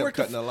worked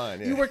the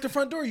line. Yeah. You worked the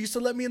front door. You used to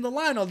let me in the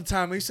line all the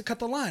time. I used to cut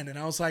the line, and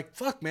I was like,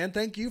 fuck man,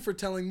 thank you for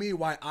telling me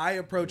why I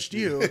approached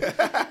you.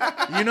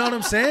 You know what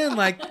I'm saying?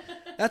 Like.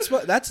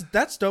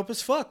 That's dope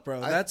as fuck, bro.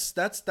 That's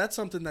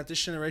something that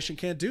this generation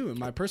can't do, in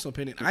my personal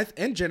opinion.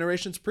 And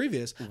generations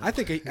previous. I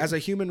think as a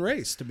human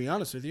race, to be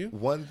honest with you.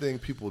 One thing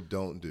people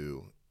don't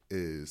do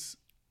is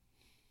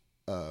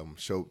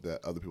show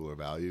that other people are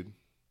valued.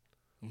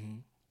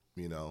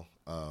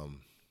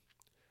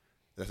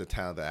 That's a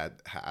talent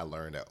that I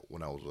learned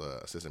when I was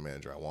assistant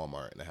manager at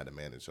Walmart, and I had to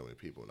manage so many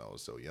people. And I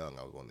was so young.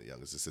 I was one of the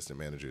youngest assistant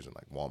managers in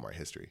like Walmart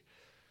history.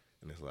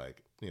 And it's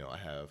like, I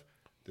have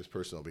this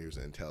person over here who's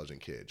an intelligent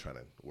kid trying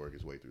to work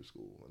his way through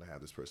school. And I have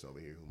this person over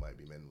here who might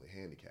be mentally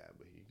handicapped,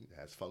 but he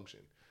has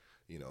function.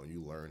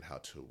 You learn how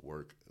to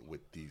work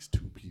with these 2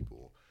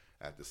 people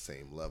at the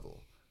same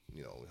level.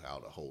 how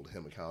to hold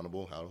him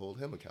accountable, how to hold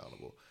him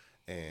accountable.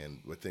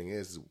 And the thing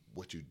is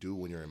what you do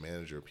when you're a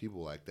manager of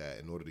people like that,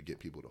 in order to get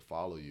people to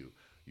follow you,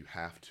 you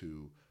have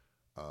to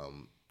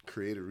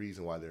create a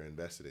reason why they're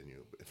invested in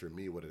you. And for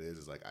me, what it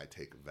is like I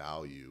take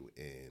value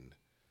in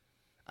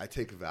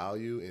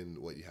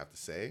what you have to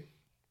say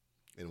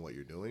and what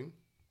you're doing.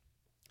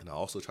 And I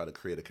also try to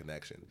create a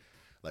connection.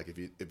 Like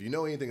if you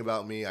know anything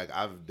about me, like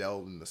I've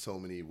delved into so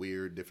many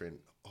weird different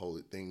whole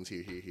things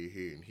here,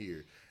 and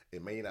here.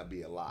 It may not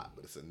be a lot,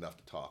 but it's enough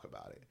to talk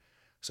about it.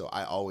 So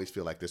I always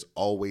feel like there's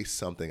always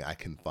something I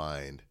can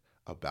find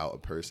about a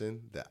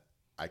person that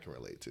I can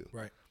relate to.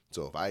 Right.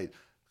 So if I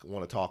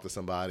want to talk to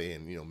somebody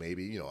and,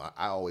 maybe,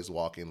 I always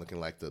walk in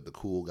looking like the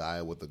cool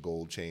guy with the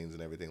gold chains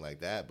and everything like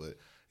that. But,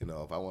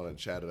 if I want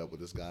to chat it up with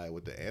this guy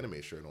with the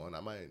anime shirt on,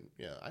 I might,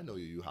 I know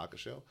Yu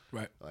Hakusho.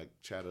 Right. Like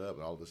chat it up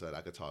and all of a sudden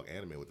I could talk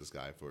anime with this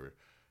guy for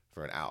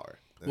an hour.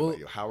 And Well,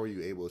 like, how are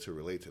you able to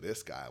relate to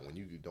this guy when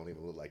you don't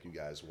even look like you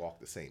guys walk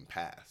the same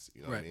paths?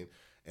 You know what I mean?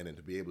 And then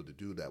to be able to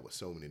do that with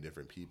so many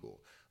different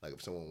people. Like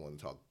if someone wanted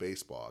to talk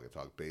baseball, I could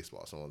talk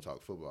baseball. Someone want to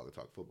talk football, I could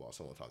talk football.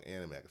 Someone want to talk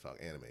anime, I could talk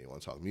anime. You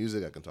want to talk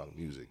music, I can talk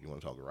music. You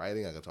want to talk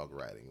writing, I can talk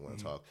writing. You want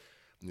to talk,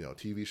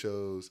 TV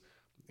shows,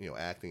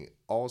 acting,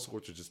 all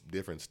sorts of just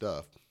different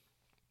stuff.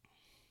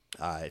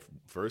 I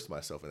verse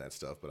myself in that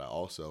stuff, but I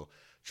also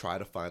try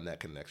to find that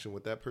connection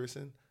with that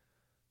person,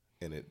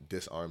 and it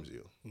disarms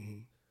you.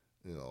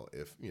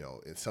 If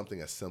it's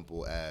something as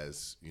simple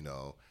as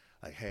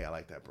like, hey, I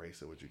like that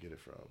bracelet. Where'd you get it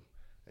from?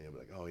 And you'll be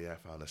like, oh yeah, I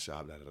found a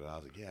shop. Da, da, da. I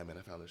was like, yeah, man,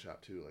 I found a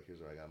shop too. Like, here's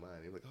where I got mine.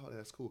 And you're like, oh,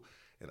 that's cool.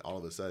 And all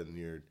of a sudden,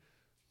 you're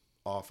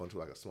off onto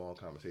like a small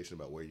conversation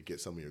about where you get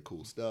some of your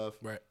cool stuff.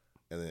 Right.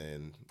 And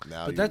then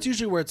now, but that's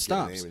usually where it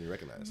stops. Name and you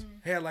recognize.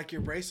 Hey, I like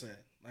your bracelet.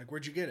 Like,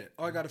 where'd you get it?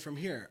 Oh, I got it from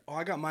here. Oh,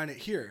 I got mine at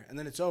here. And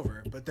then it's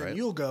over. But then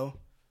you'll go.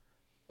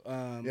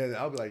 Yeah,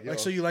 I'll be like, yo. Like,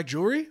 so you like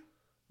jewelry?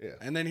 Yeah.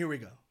 And then here we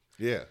go.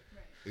 Yeah.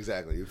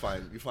 Exactly. You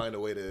find a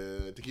way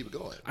to keep it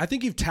going. I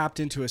think you've tapped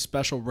into a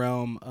special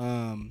realm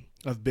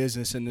of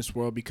business in this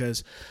world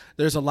because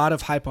there's a lot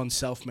of hype on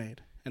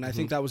self-made. And I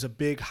think that was a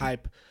big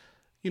hype,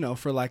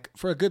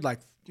 for a good,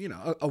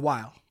 a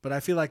while. But I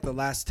feel like the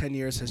last 10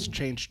 years has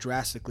changed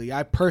drastically.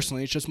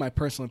 It's just my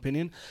personal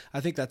opinion,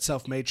 I think that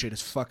self-made shit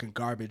is fucking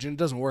garbage. And it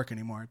doesn't work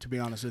anymore, to be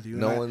honest with you.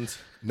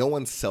 No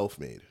one's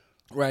self-made.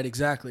 Right,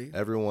 exactly.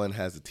 Everyone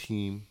has a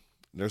team.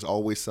 There's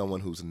always someone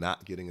who's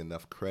not getting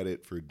enough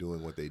credit for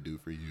doing what they do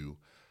for you,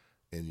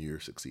 and you're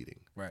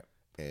succeeding. Right.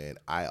 And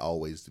I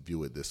always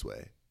view it this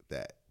way,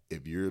 that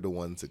if you're the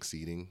one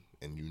succeeding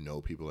and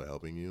people are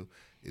helping you,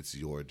 it's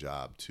your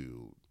job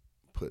to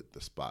put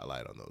the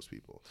spotlight on those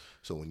people.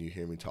 So when you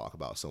hear me talk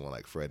about someone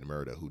like Fred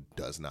Murda, who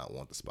does not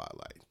want the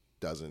spotlight,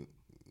 doesn't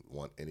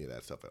want any of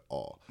that stuff at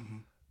all,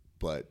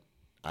 but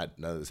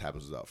none of this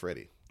happens without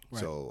Freddie.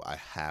 Right. So I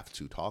have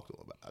to talk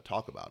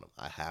about him.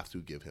 I have to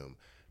give him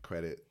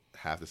credit,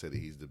 have to say that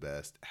he's the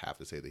best, have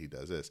to say that he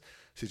does this.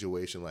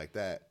 Situation like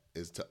that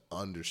is to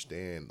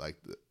understand, like,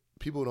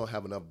 people don't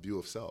have enough view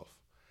of self.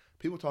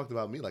 People talked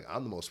about me like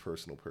I'm the most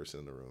personal person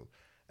in the room.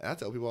 And I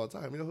tell people all the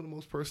time, who the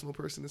most personal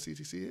person in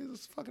CTC is?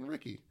 It's fucking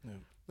Ricky. Yeah.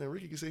 Man,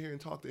 Ricky can sit here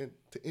and talk to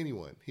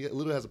anyone. He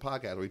literally has a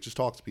podcast where he just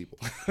talks to people.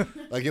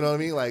 Like, you know what I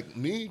mean? Like,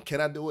 me, can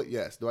I do it?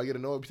 Yes. Do I get to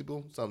know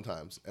people?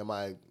 Sometimes. Am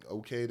I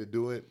okay to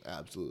do it?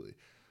 Absolutely.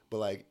 But,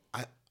 like,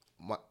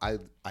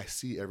 I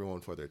see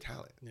everyone for their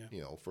talent,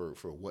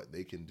 for what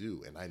they can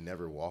do. And I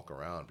never walk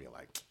around being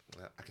like,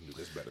 I can do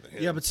this better than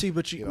him. Yeah, but see,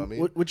 what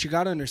you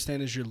got to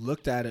understand is you're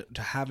looked at it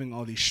to having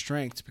all these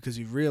strengths because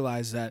you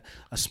realize that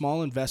a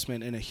small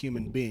investment in a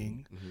human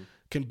being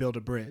can build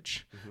a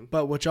bridge.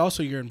 But what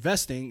also you're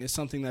investing is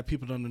something that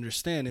people don't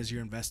understand is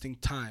you're investing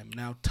time.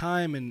 Now,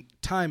 time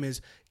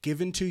is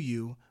given to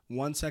you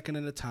 1 second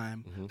at a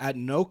time at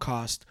no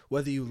cost,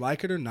 whether you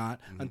like it or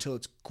not, until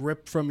it's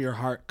gripped from your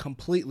heart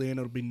completely and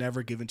it'll be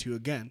never given to you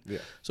again. Yeah.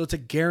 So it's a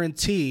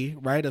guarantee,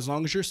 right? As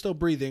long as you're still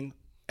breathing,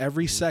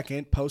 every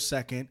second,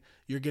 post-second,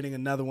 you're getting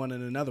another one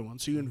and another one.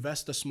 So you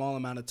invest a small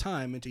amount of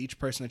time into each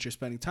person that you're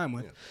spending time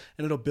with,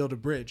 and it'll build a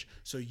bridge.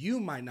 So you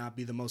might not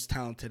be the most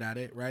talented at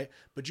it, right?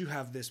 But you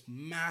have this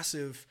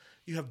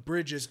you have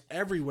bridges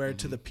everywhere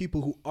to the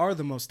people who are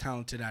the most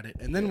talented at it.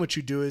 And then what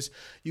you do is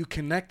you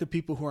connect the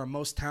people who are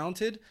most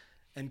talented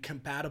and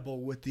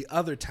compatible with the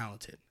other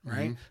talented,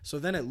 right? So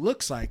then it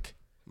looks like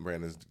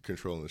Brandon's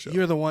controlling the show.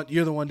 You're the one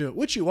doing it,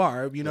 which you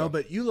are,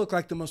 but you look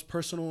like the most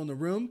personal in the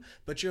room,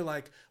 but you're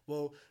like,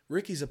 well,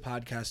 Ricky's a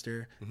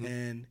podcaster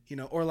and,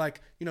 or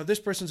like, this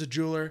person's a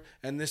jeweler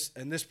and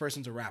this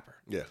person's a rapper.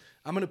 Yeah.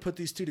 I'm going to put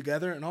these two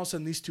together and all of a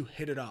sudden these two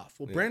hit it off.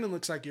 Well, Brandon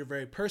looks like you're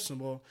very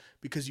personable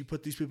because you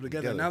put these people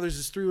together. Now there's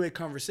this three-way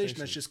conversation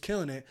that's just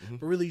killing it,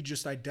 but really you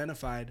just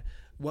identified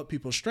what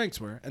people's strengths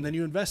were and then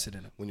you invested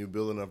in it. When you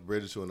build enough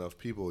bridges to enough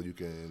people, you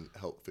can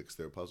help fix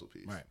their puzzle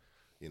piece. Right.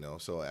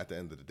 So at the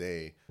end of the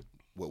day,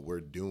 what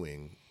we're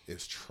doing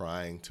is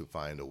trying to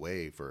find a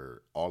way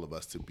for all of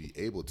us to be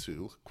able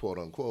to, quote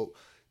unquote,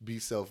 be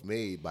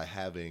self-made by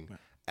having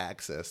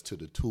access to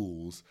the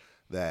tools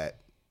that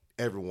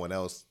everyone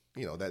else,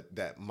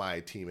 that my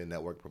team and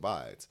network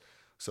provides.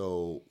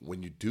 So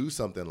when you do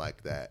something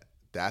like that,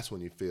 that's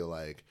when you feel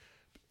like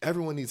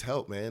everyone needs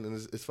help, man. And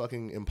it's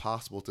fucking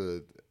impossible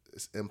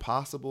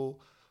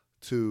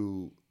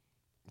to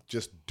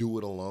just do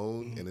it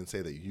alone and then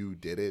say that you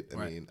did it.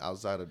 I mean,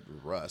 outside of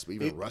Russ, but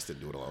even Russ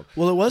didn't do it alone.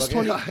 Well, it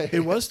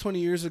was 20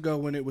 years ago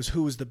when it was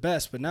who was the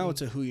best, but now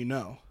it's a who you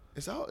know.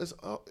 It's all,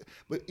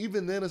 but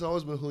even then, it's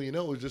always been who you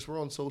know. It's just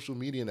we're on social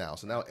media now,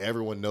 so now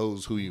everyone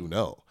knows who you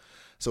know.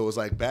 So it's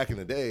like back in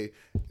the day,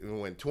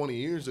 when 20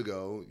 years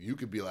ago, you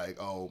could be like,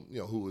 oh,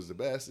 who was the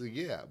best?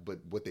 Yeah, but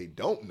what they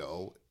don't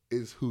know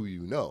is who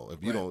you know.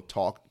 If you don't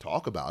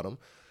talk about them,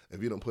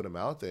 if you don't put them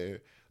out there,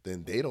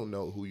 then they don't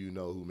know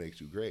who makes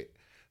you great.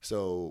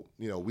 So,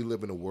 we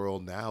live in a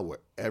world now where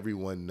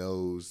everyone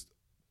knows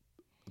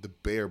the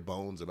bare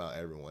bones about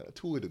everyone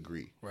to a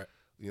degree. Right.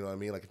 You know what I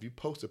mean? Like if you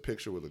post a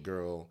picture with a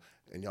girl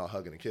and y'all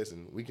hugging and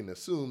kissing, we can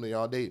assume that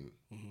y'all dating.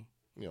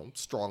 Mm-hmm.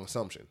 Strong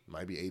assumption.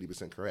 Might be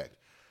 80% correct.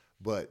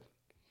 But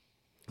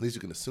at least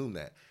you can assume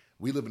that.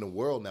 We live in a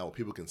world now where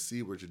people can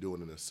see what you're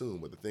doing and assume.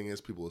 But the thing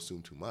is, people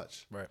assume too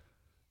much. Right.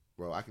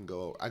 Bro, I can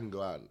go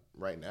out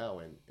right now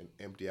and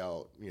empty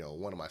out,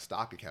 one of my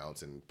stock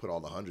accounts and put all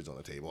the hundreds on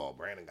the table. Oh,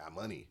 Brandon got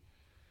money.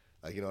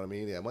 Like, you know what I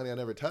mean? Yeah, money I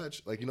never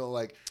touched. Like,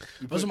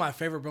 those are my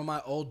favorite, bro.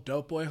 My old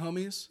dope boy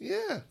homies.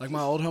 Yeah. Like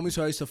my old homies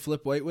who I used to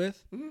flip weight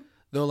with. Mm-hmm.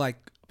 They'll like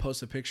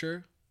post a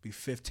picture, be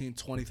 $15,000,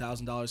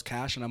 $20,000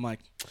 cash. And I'm like,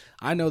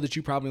 I know that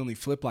you probably only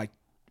flip like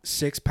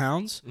 6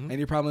 pounds and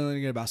you're probably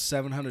only going to get about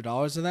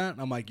 $700 of that.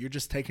 And I'm like, you're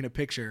just taking a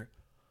picture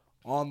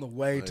on the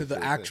way to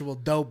the actual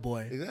dope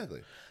boy.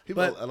 Exactly.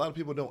 A lot of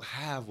people don't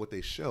have what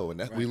they show. And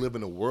that we live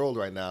in a world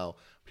right now,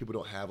 people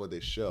don't have what they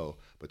show.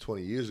 But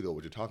 20 years ago,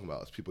 what you're talking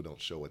about is people don't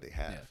show what they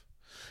have. Yeah.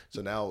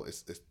 So now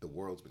it's the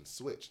world's been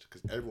switched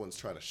because everyone's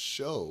trying to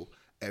show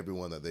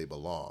everyone that they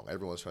belong.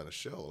 Everyone's trying to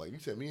show. Like you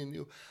said, me and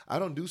you, I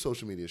don't do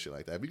social media shit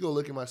like that. If you go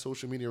look at my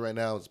social media right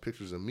now, it's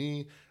pictures of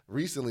me.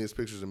 Recently, it's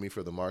pictures of me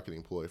for the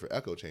marketing ploy for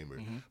Echo Chamber.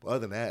 Mm-hmm. But other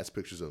than that, it's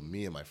pictures of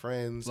me and my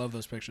friends. Love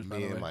those pictures, by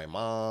the way. Me and my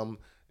mom,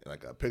 and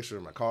like a picture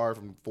of my car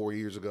from 4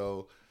 years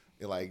ago.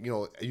 And like,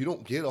 you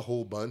don't get a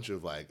whole bunch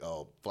of like,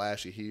 oh,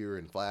 flashy here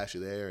and flashy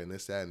there and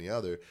this, that, and the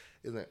other.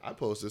 It's like, I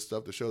post this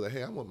stuff to show that,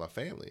 hey, I'm with my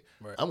family.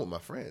 Right. I'm with my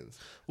friends.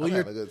 I'm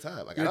having a good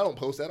time. Like, I don't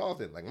post that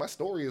often. Like, my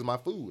story is my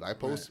food. I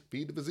post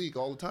Feed the Physique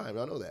all the time.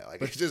 Y'all know that.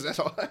 Like, it's just, that's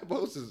all I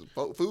post is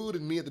food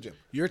and me at the gym.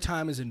 Your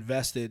time is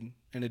invested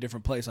in a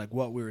different place, like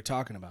what we were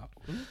talking about.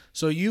 Mm-hmm.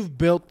 So you've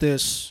built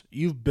this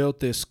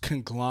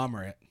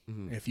conglomerate,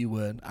 if you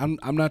would.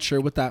 I'm not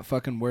sure what that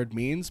fucking word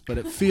means, but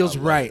it feels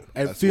right.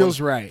 It feels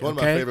right. It's one of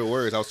my favorite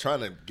words. I was trying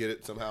to get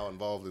it somehow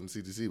involved in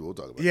CTC, but we'll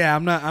talk about it. Yeah,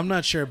 I'm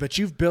not sure, but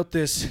you've built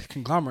this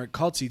conglomerate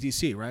called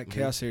CTC, right? Mm-hmm.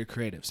 Chaos Theory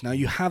Creatives. Now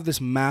you have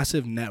this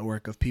massive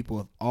network of people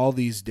with all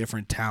these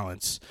different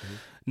talents. Mm-hmm.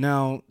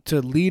 Now,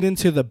 to lead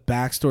into the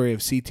backstory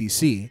of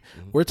CTC,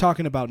 we're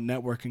talking about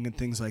networking and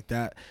things like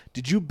that.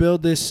 Did you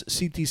build this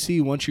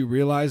CTC once you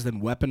realized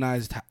and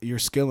weaponized your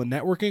skill in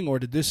networking, or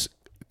did this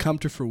come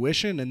to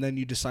fruition and then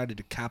you decided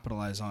to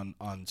capitalize on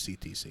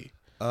CTC?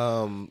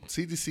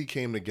 CTC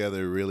came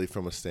together really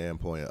from a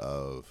standpoint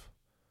of,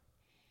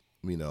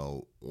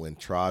 when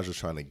Traj was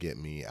trying to get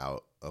me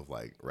out of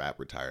like rap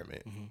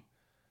retirement,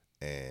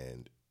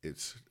 and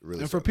it's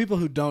really. And for people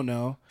who don't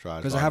know,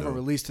 because I haven't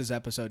released his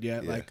episode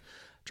yet, like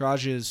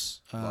Traj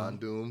is Von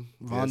Doom.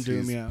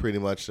 Doom, he's pretty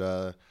much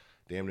damn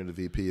near the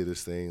VP of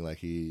this thing. Like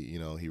he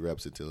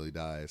reps it till he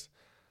dies.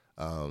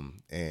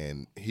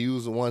 And he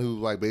was the one who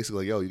like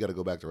basically, yo, you got to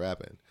go back to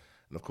rapping.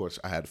 And of course,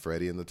 I had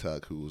Freddie in the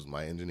tuck, who was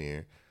my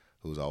engineer,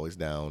 who was always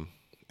down.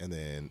 And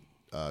then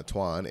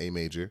Twan, A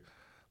Major,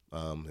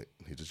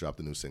 he just dropped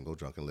a new single,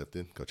 Drunk and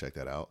Lifted. Go check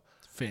that out.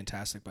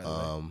 Fantastic, by the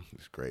way.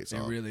 It's a great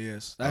song. It really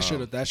is. That should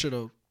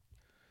have.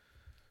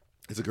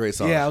 It's a great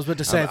song. Yeah, I was about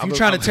to say, if you're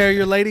trying to tear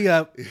your lady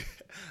up,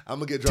 I'm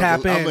gonna get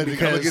drunk. I'm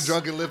gonna get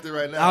drunk and lifted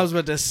right now. I was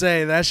about to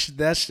say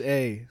that's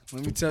hey.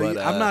 Let me tell you,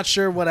 I'm not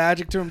sure what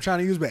adjective I'm trying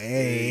to use, but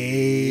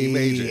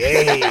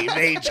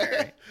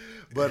major.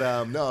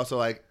 But no, so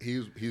like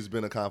he's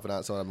been a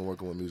confidant. So I've been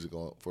working with music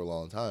for a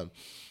long time.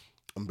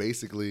 And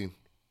basically,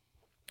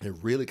 it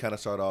really kind of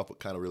started off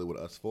with what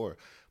Us For,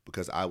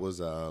 because I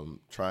was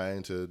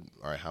trying to,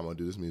 all right, how am I gonna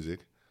do this music?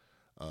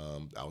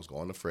 I was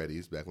going to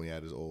Freddie's back when he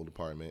had his old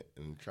apartment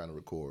and trying to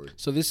record.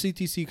 So this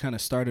CTC kind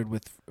of started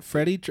with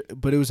Freddie,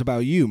 but it was about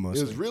you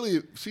mostly. It was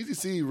really,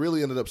 CTC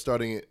really ended up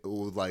starting it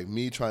with like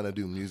me trying to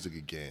do music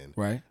again.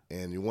 Right.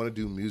 And you want to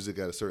do music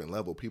at a certain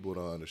level. People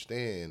don't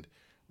understand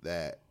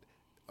that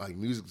like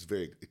music is a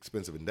very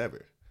expensive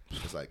endeavor.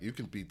 It's like you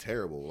can be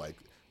terrible. Like,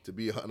 to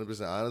be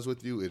 100% honest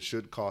with you, it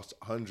should cost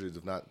hundreds,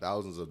 if not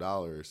thousands of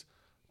dollars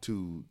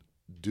to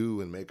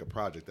do and make a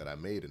project that I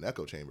made in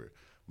Echo Chamber.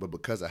 But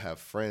because I have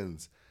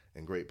friends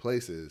in great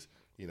places,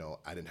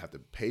 I didn't have to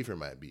pay for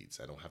my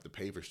beats. I don't have to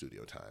pay for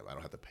studio time. I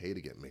don't have to pay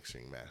to get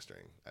mixing,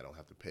 mastering. I don't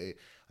have to pay.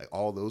 Like,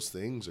 all those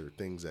things are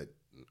things that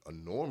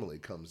normally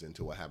comes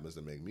into what happens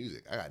to make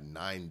music. I got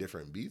 9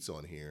 different beats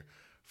on here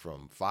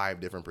from 5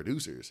 different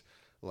producers.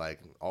 Like,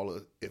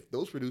 if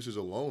those producers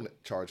alone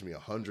charge me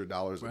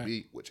 $100 a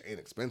beat, which ain't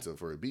expensive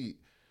for a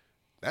beat,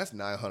 that's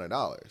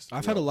 $900.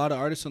 I've had a lot of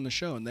artists on the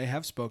show, and they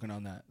have spoken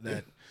on that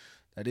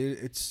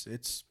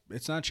it's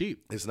not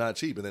cheap. It's not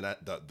cheap. And then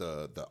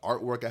the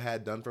artwork I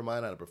had done for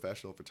mine, I had a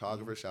professional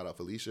photographer. Shout out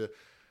Felicia.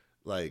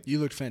 Like, you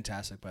looked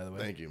fantastic, by the way.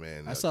 Thank you,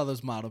 man. I saw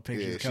those model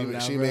pictures coming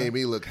out. She bro. made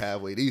me look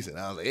halfway decent.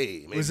 I was like,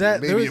 hey,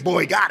 maybe your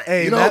boy got it.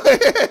 Hey, you know,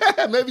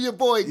 maybe your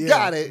boy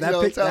got it.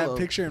 That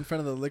picture in front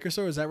of the liquor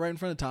store, is that right in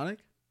front of Tonic?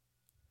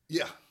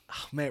 Yeah.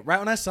 Oh, man, right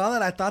when I saw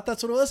that, I thought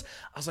that's what it was.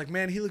 I was like,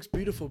 man, he looks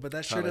beautiful, but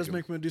that sure Tonic, does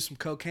make me do some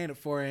cocaine at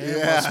 4 a.m.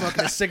 while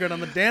smoking a cigarette on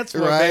the dance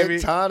floor, right? baby.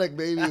 Tonic,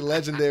 baby.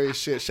 Legendary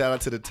shit. Shout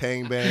out to the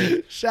Tang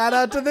Bang. Shout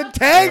out to the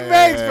Tang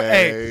Bangs.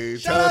 Hey,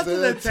 shout out to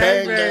the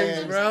Tang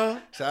Bangs, bro.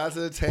 Shout out to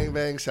the Tang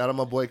Bang. Shout out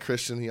my boy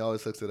Christian. He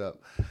always hooks it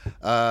up.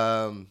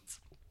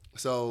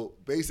 So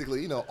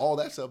basically, all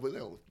that stuff, but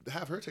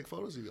have her take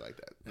photos of you like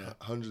that.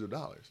 Hundreds of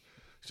dollars.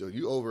 So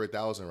you over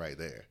 $1,000 right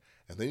there.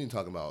 And then you're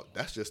talking about,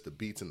 that's just the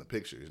beats and the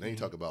pictures. And then you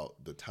talk about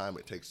the time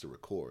it takes to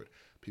record.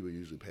 People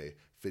usually pay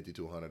 $50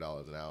 to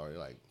 $100 an hour,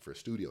 like, for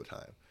studio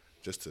time,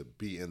 just to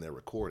be in there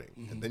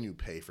recording. And then you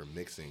pay for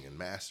mixing and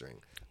mastering,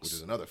 which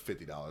is another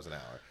 $50 an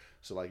hour.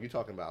 So, like, you're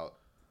talking about,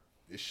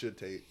 it should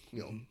take,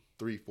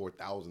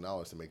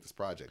 $3,000-$4,000 to make this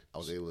project. I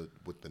was able to,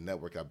 with the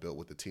network I built,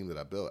 with the team that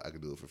I built, I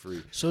could do it for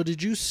free. So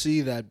did you see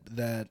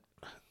that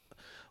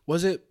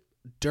was it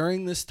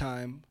during this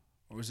time,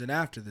 or was it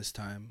after this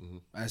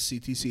time, as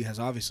CTC has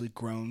obviously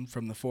grown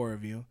from the four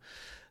of you,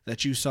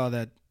 that you saw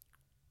that,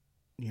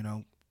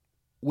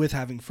 with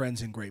having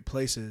friends in great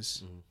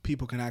places,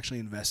 people can actually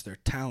invest their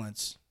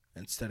talents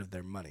instead of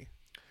their money?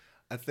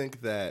 I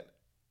think that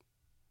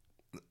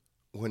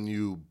when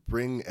you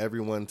bring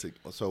everyone to,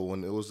 so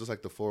when it was just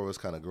like the four of us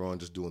kind of growing,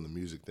 just doing the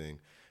music thing,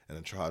 and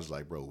then Charles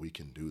like, bro, we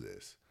can do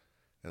this.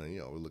 And then,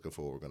 we're looking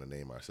for what we're going to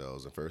name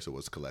ourselves. And first it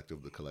was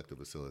Collective. The Collective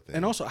is still a thing.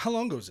 And also, how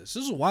long ago was this?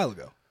 This was a while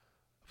ago.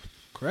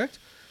 Correct?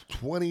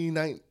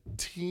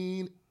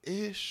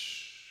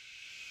 2019-ish.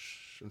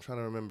 I'm trying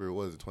to remember.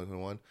 What is it,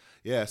 2021?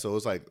 Yeah, so it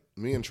was like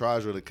me and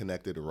Traj really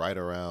connected right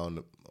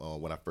around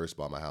when I first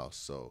bought my house.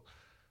 So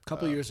a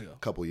couple years ago.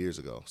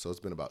 So it's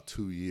been about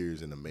 2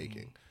 years in the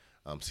making.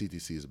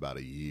 CTC is about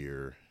a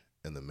year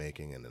in the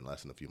making and then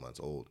less than a few months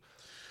old.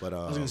 But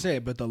I was going to say,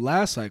 but the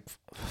last 5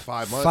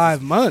 months.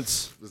 5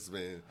 months. It's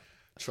been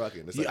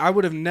trucking. It's I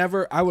would have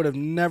never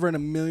in a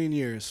million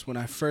years when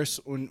you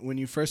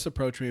first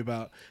approached me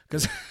about,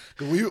 because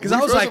I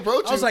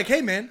was like,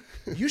 hey man,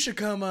 you should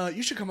come on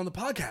the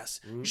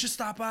podcast. You should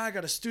stop by. I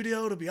got a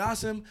studio. It'll be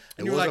awesome.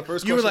 And you were like, the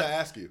first question I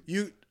asked you?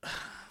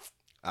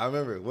 I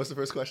remember. What's the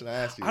first question I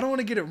asked you? I don't want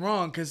to get it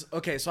wrong so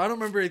I don't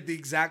remember the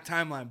exact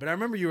timeline, but I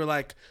remember you were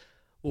like,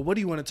 well, what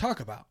do you want to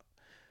talk about?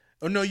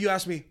 Oh no, you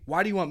asked me,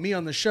 why do you want me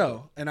on the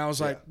show? And I was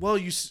like,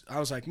 I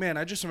was like, man,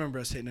 I just remember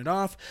us hitting it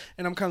off,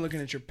 and I'm kind of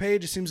looking at your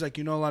page. It seems like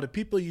you know a lot of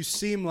people. You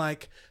seem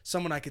like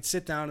someone I could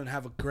sit down and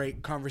have a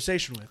great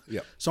conversation with.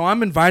 Yep. So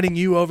I'm inviting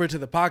you over to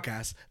the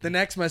podcast. The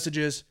next message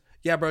is,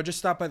 yeah, bro, just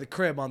stop by the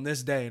crib on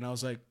this day. And I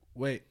was like,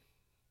 wait,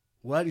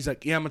 what? He's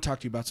like, yeah, I'm gonna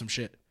talk to you about some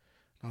shit.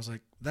 And I was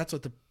like, that's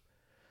what the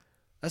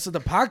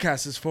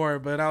podcast is for.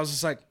 But I was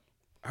just like,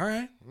 all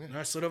right. Yeah. And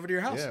I slid over to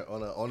your house. Yeah,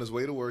 on his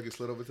way to work, he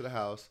slid over to the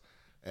house.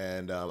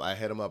 And I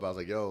hit him up. I was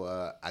like,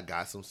 yo, I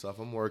got some stuff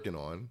I'm working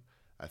on.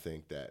 I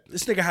think that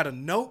this nigga had a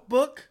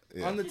notebook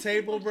on the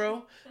table,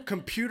 bro,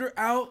 computer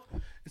out,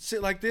 and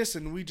sit like this.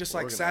 And we just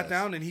sat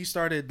down, and he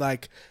started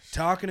like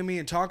talking to me,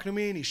 and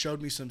he showed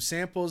me some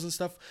samples and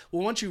stuff.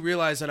 Well, once you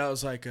realized that, I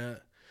was like,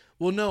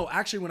 well, no,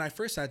 actually, when I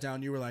first sat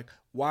down, you were like,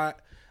 why?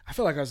 I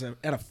feel like I was at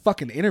a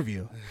fucking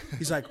interview.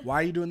 He's like, why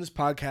are you doing this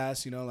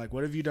podcast? Like,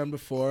 what have you done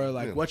before?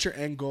 Like, what's your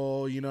end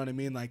goal? You know what I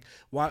mean? Like,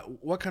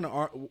 what kind of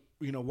art,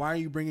 why are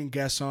you bringing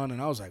guests on?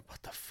 And I was like,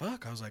 what the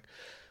fuck? I was like,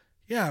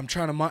 yeah, I'm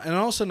trying to, and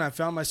all of a sudden I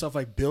found myself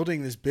like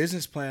building this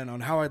business plan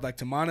on how I'd like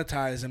to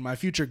monetize and my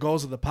future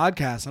goals of the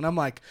podcast. And I'm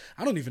like,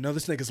 I don't even know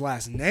this nigga's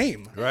last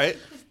name. Right.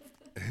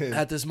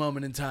 At this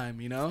moment in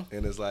time,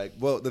 And it's like,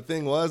 well, the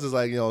thing is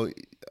like,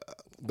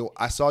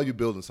 I saw you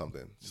building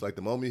something. It's like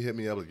the moment you hit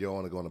me up, like, yo, I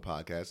want to go on the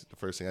podcast. The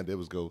first thing I did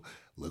was go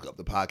look up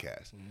the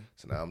podcast.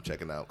 So now I'm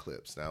checking out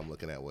clips. Now I'm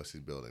looking at what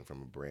he's building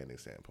from a branding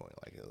standpoint.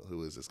 Like,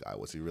 who is this guy?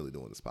 What's he really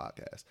doing this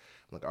podcast?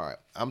 I'm like, all right,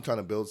 I'm trying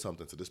to build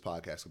something. So this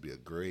podcast would be a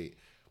great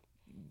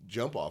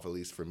jump off, at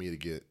least for me to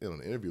get in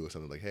an interview with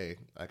something like, hey,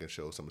 I can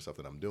show some of the stuff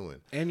that I'm doing.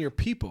 And your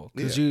people,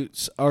 because you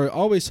are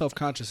always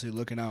self-consciously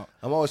looking out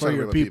I'm always for trying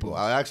to your bring people.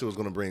 I actually was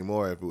going to bring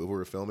more. If we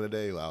were filming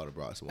today, I would have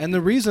brought some more. And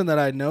the reason that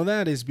I know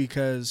that is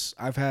because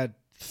I've had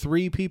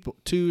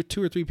two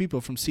or three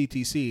people from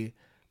CTC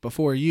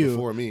before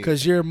me,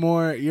 because you're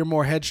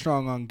more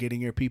headstrong on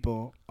getting your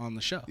people on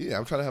the show. Yeah,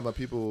 I'm trying to have my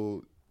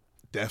people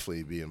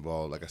definitely be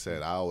involved. Like I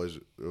said, I always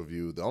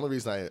review. The only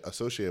reason I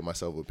associate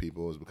myself with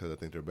people is because I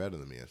think they're better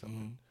than me or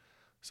something.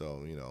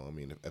 So, I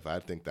mean, if I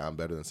think that I'm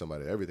better than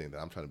somebody at everything,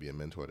 then I'm trying to be a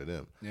mentor to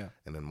them. Yeah.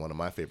 And then one of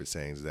my favorite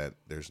sayings is that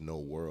there's no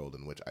world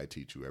in which I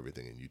teach you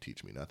everything and you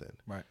teach me nothing.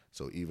 Right.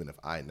 So even if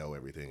I know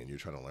everything and you're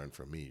trying to learn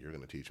from me, you're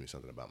going to teach me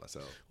something about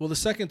myself. Well, the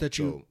second that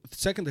you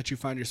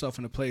find yourself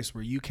in a place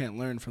where you can't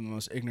learn from the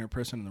most ignorant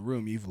person in the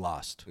room, you've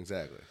lost.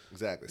 Exactly.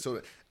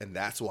 So, and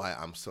that's why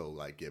I'm so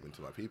like giving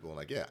to my people.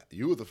 Like, yeah,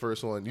 you were the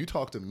first one. You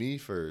talked to me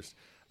first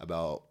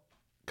about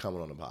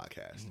coming on the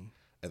podcast,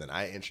 and then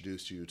I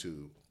introduced you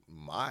to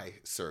my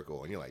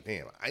circle, and you're like,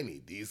 damn, I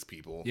need these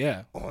people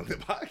on the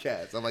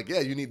podcast. I'm like,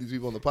 yeah, you need these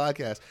people on the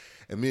podcast.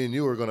 And me and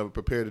you are going to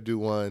prepare to do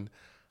one.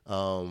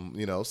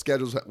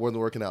 Schedules weren't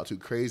working out too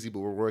crazy, but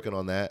we're working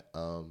on that.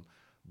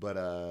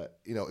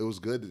 It was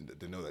good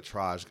to know that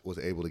Traj was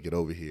able to get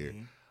over here.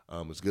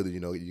 It's good that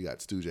you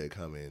got Stu J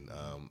coming.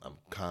 I'm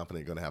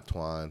confident you're gonna have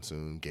Twan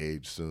soon,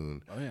 Gage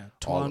soon. Oh yeah,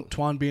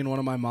 Twan being one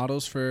of my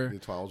models for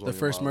the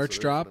first merch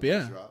drop.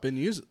 Yeah, been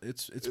used.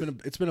 It's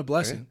been a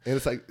blessing. And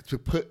it's like to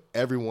put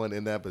everyone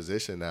in that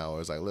position now.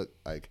 It's like, look,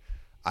 like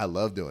I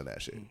love doing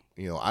that shit.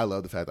 I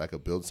love the fact that I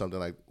could build something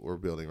like we're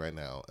building right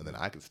now, and then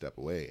I could step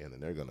away, and then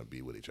they're gonna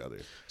be with each other.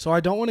 So I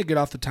don't want to get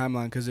off the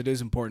timeline because it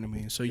is important to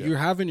me. So you're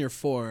having your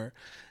 4,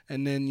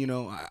 and then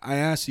I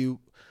asked you.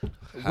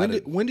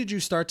 When did you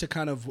start to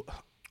kind of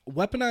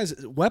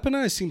weaponize?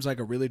 Weaponize seems like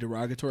a really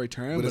derogatory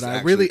term, but it's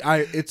accurate,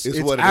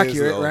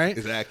 right?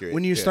 It's accurate.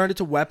 When you started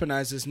to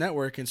weaponize this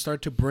network and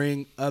start to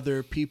bring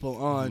other people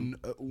on,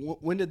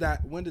 when did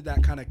that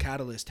kind of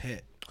catalyst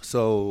hit?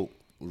 So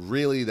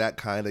really, that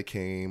kind of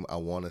came, I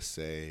want to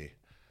say,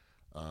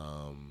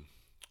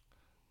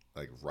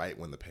 like right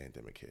when the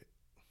pandemic hit,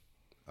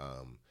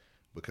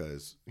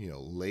 because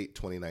late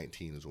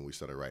 2019 is when we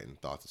started writing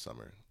Thoughts of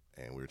Summer,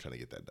 and we were trying to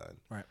get that done,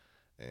 right?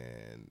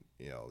 And,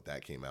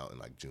 that came out in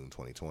like June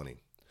 2020,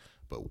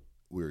 but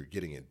we were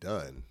getting it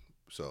done.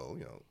 So,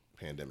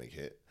 pandemic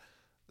hit.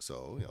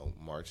 So,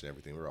 March and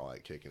everything, we were all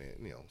like kicking it,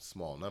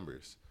 small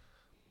numbers.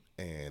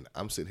 And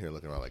I'm sitting here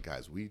looking around like,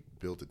 guys, we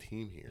built a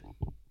team here.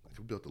 Like,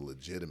 we built a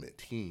legitimate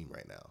team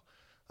right now.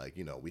 Like,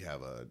 we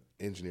have an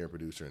engineer,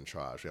 producer in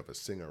Traj. We have a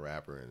singer,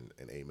 rapper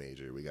in A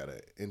Major. We got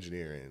an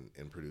engineer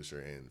and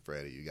producer in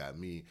Freddie. You got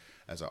me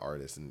as an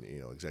artist and,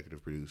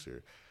 executive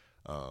producer.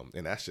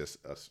 And that's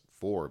just us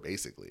 4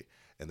 basically.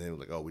 And then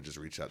like, we just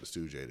reached out to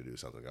Stu J to do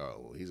something. Oh,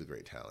 well, he's a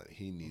great talent.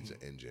 He needs an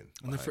engine.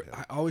 And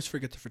I always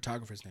forget the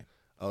photographer's name.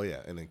 Oh yeah,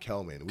 and then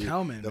Kelman.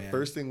 Kelman, the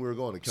first thing we were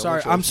going to.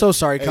 Kelman I'm so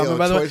sorry, Kelman.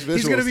 By the way,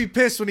 he's gonna be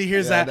pissed when he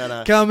hears that.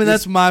 Nah. Kelman,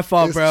 that's my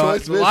fault, bro. A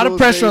lot of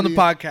pressure on the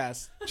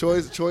podcast.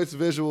 Choice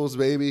visuals,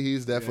 baby.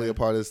 He's definitely a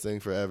part of this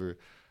thing forever.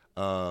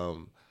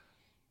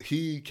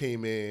 He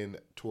came in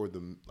toward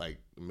the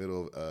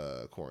middle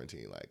of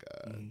quarantine.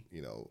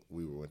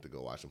 We went to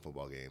go watch some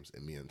football games,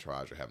 and me and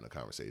Traj are having a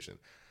conversation.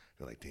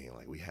 We're like, damn,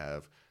 like we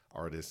have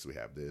artists, we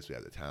have this, we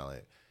have the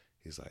talent.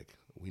 He's like,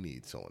 we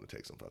need someone to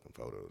take some fucking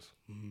photos.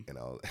 And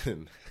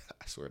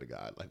I swear to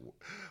God,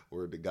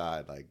 word to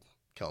God,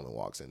 Kelman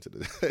walks into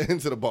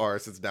the bar,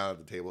 sits down at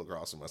the table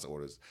across from us, and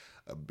orders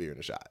a beer and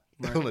a shot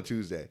on a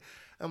Tuesday.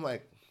 I'm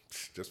like,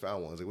 just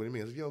found one. I was like, what do you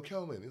mean? I was like, yo,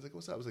 Kelman. He's like,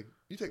 what's up? I was like,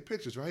 you take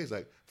pictures, right? He's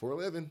like, for a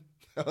living.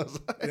 I was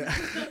like,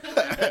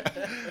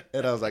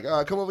 and I was like, all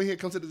right, come over here,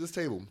 come sit at this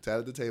table. Sat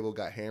at the table,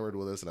 got hammered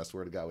with us, and I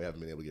swear to God, we haven't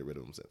been able to get rid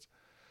of him since.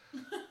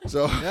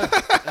 So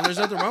and there's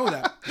nothing wrong with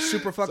that.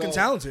 Super fucking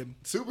talented.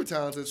 Super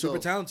talented. So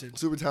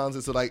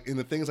and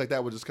the things like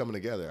that were just coming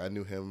together. I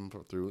knew him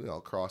through,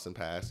 cross and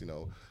pass,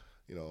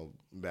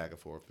 back and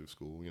forth through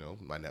school,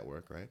 my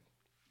network, right?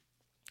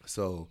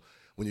 So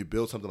when you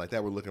build something like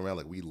that, we're looking around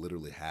like we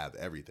literally have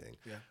everything.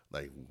 Yeah.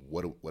 Like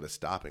what is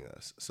stopping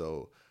us?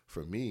 So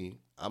for me,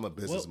 I'm a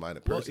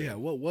business-minded person.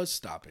 What was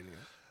stopping you?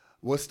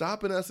 What's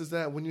stopping us is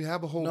that when you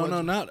have a whole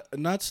bunch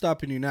not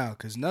stopping you now,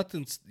 because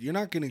you're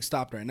not getting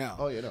stopped right now.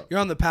 Oh yeah, no. You're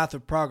on the path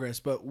of progress.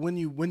 But when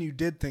you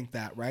did think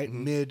that, right,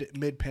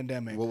 mid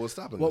pandemic, what was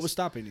stopping was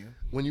stopping you?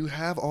 When you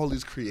have all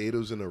these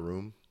creatives in a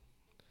room,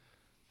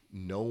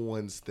 no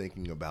one's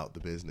thinking about the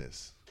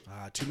business.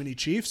 Too many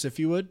chiefs, if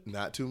you would.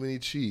 Not too many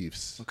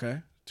chiefs. Okay.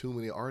 Too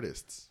many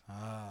artists.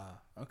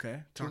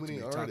 Okay. Too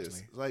many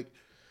artists.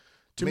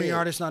 Too many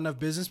artists, not enough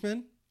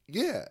businessmen.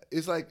 Yeah,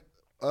 it's like.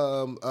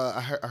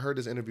 I heard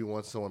this interview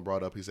once. Someone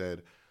brought up. He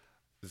said,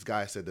 this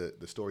guy said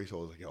the story he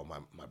told was like, yo,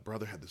 my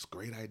brother had this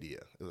great idea.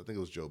 I think it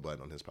was Joe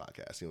Budden on his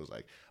podcast. He was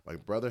like, my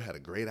brother had a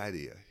great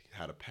idea.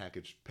 How to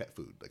package pet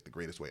food, like the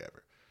greatest way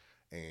ever.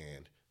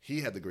 And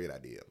he had the great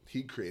idea.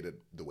 He created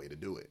the way to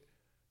do it.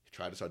 He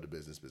tried to start the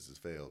business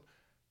failed.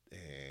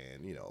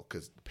 And,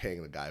 because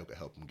paying the guy who could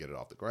help him get it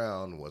off the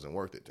ground wasn't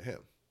worth it to him.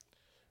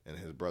 And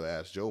his brother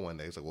asked Joe one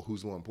day, he's like, well,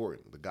 who's more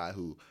important? The guy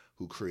who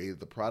created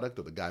the product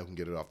or the guy who can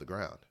get it off the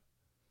ground?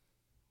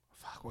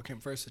 Fuck, what came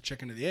first, the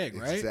chicken or the egg,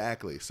 right?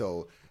 Exactly.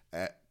 So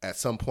at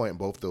some point,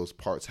 both those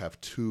parts have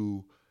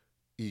two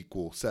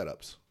equal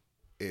setups.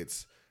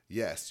 It's,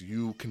 yes,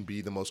 you can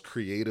be the most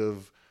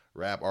creative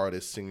rap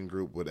artist, singing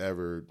group,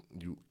 whatever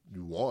you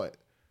want.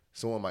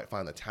 Someone might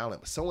find the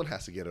talent, but someone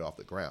has to get it off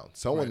the ground.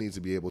 Someone needs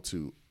to be able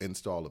to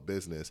install a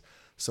business.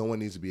 Someone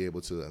needs to be able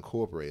to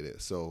incorporate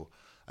it. So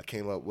I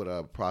came up with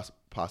a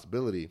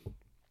possibility.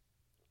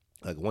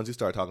 Like, once you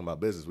start talking about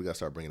business, we got to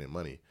start bringing in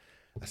money.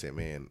 I said,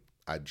 man,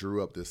 I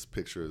drew up this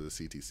picture of the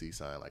CTC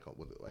sign, like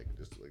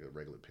just like a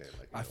regular pen.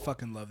 Like, I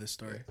fucking love this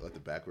story. Like the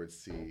backwards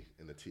C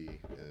and the T,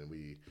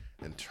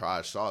 and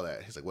Traj saw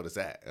that. He's like, "What is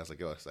that?" And I was like,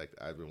 "Yo, it's like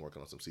I've been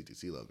working on some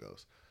CTC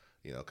logos,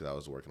 because I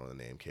was working on the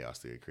name Chaos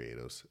Theory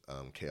Creatives.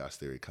 Chaos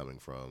Theory coming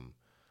from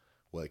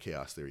what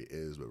Chaos Theory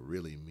is, but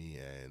really me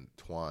and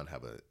Twan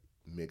have a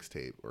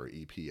mixtape or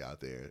EP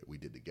out there we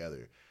did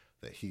together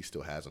that he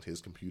still has on his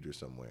computer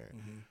somewhere.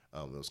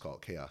 It was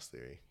called Chaos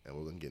Theory, and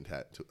we're gonna get into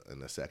that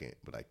in a second.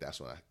 But like,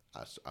 that's when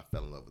I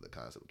fell in love with the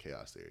concept of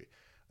Chaos Theory,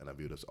 and I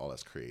viewed us all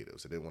as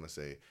creatives. I didn't want to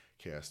say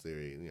Chaos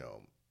Theory,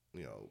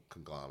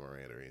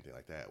 conglomerate or anything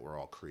like that. We're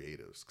all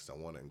creatives, because I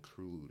want to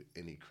include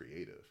any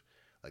creative.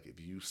 Like,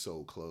 if you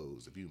sew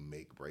clothes, if you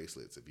make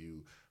bracelets, if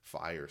you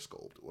fire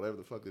sculpt, whatever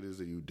the fuck it is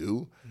that you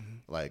do,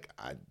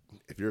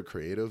 if you're a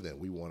creative, then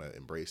we want to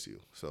embrace you.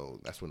 So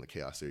that's when the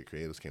Chaos Theory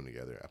Creatives came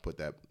together. I put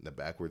the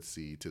backwards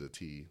C to the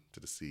T to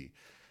the C.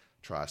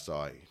 Try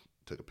saw it,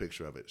 took a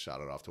picture of it,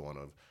 shot it off to one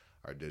of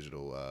our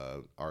digital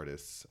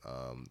artists,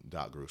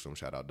 Doc Gruesome.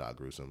 Shout out Doc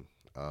Gruesome.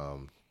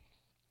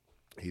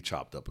 He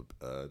chopped up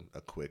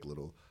a quick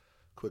little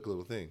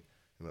thing.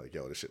 And I'm like,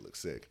 yo, this shit looks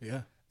sick.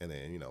 Yeah. And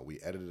then, we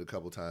edited a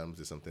couple times,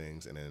 did some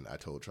things, and then I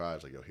told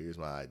Tribes, like, yo, here's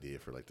my idea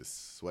for, like,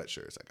 this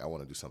sweatshirts. Like, I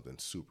want to do something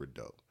super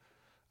dope.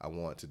 I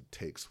want to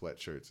take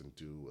sweatshirts and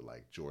do what,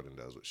 like, Jordan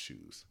does with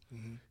shoes.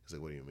 He's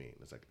like, what do you mean?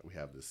 It's like, we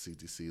have the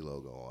CTC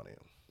logo on it,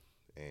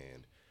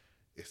 and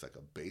it's like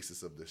the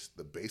basis of the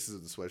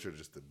sweatshirt is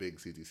just the big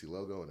CTC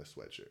logo and a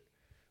sweatshirt.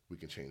 We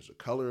can change the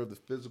color of the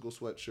physical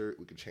sweatshirt.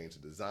 We can change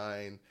the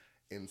design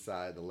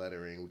inside the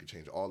lettering. We can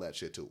change all that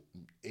shit to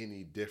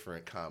any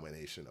different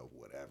combination of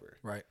whatever.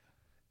 Right.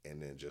 And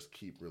then just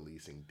keep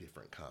releasing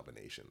different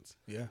combinations.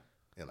 Yeah.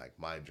 And like,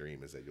 my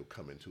dream is that you'll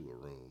come into a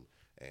room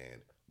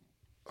and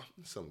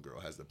some girl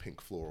has the pink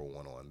floral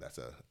one on. That's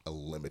a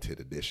limited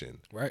edition.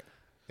 Right.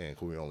 And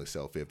we only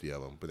sell 50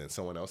 of them. But then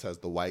someone else has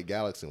the white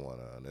galaxy one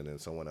on. And then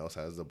someone else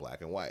has the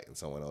black and white. And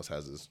someone else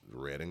has this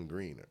red and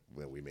green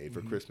that we made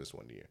for Christmas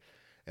one year.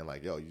 And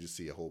like, yo, you just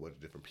see a whole bunch of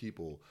different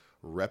people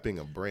repping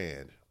a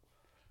brand.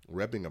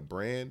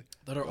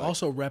 That are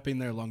also repping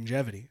their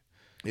longevity.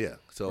 Yeah.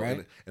 So,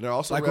 right? and they're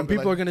also like, when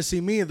people are going to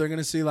see me, they're going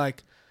to see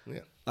like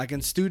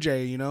in Stu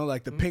J,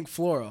 like the pink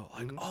floral.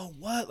 Like, oh,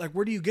 what? Like,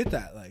 where do you get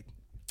that? Like,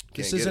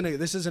 this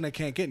isn't a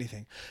can't get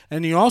anything.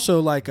 And you also,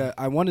 like,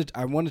 I wanted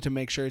to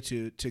make sure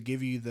to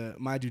give you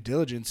my due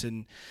diligence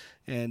and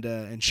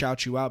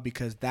shout you out,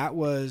 because that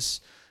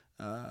was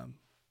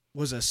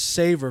a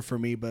saver for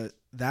me. But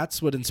that's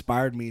what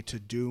inspired me to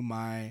do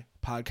my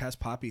Podcast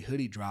Papi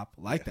hoodie drop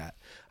like that.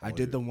 I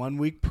did the 1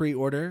 week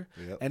pre-order,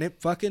 and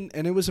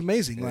it was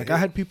amazing. Like, I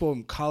had people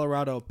in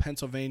Colorado,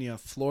 Pennsylvania,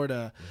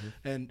 Florida,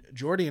 and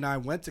Jordy and I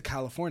went to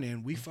California,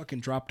 and we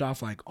fucking dropped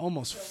off like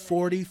almost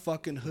 40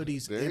 fucking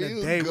hoodies in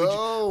a day.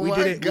 We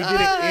did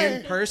it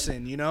in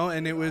person,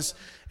 and it was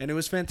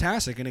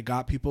fantastic, and it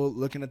got people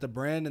looking at the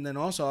brand. And then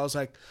also I was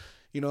like,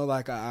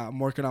 I'm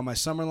working on my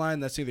summer line.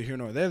 That's neither here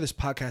nor there. This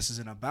podcast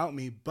isn't about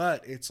me,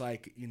 but it's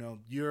like,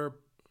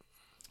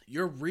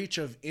 your reach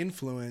of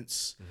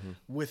influence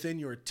within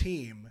your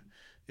team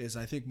is,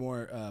 I think,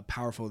 more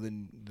powerful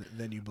than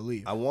you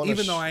believe.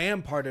 Even though I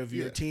am part of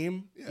your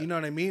team, you know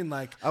what I mean?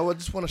 Like, I would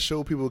just want to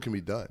show people it can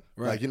be done.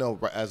 Right.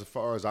 Like, as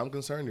far as I'm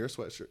concerned, your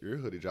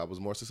hoodie job was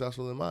more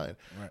successful than mine.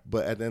 Right.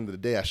 But at the end of the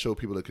day, I show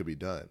people it could be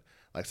done.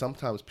 Like,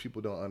 sometimes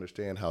people don't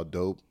understand how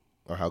dope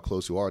or how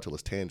close you are until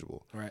it's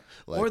tangible. Right.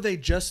 Like, or they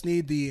just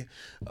need the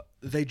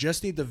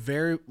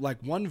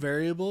one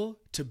variable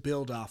to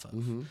build off of.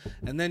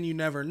 And then you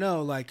never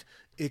know, like,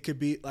 it could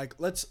be like,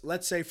 let's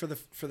say for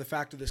the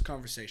fact of this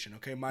conversation,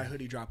 okay, my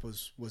hoodie drop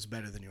was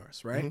better than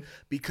yours, right?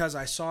 Because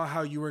I saw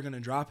how you were going to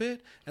drop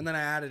it, and then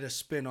I added a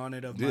spin on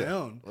it of my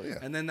own.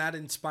 And then that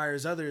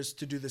inspires others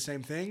to do the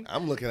same thing.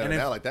 I'm looking at it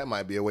now like that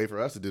might be a way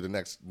for us to do the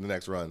next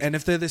run. And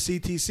if they're the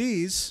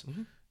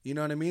CTCs, you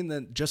know what I mean?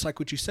 Then just like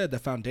what you said, the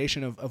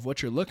foundation of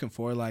what you're looking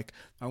for, like,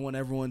 I want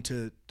everyone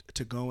to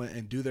go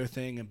and do their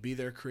thing and be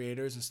their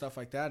creators and stuff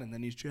like that. And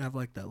then you should have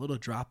like that little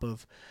drop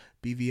of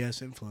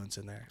BVS influence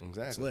in there.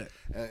 Exactly. It's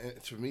lit.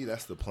 And for me,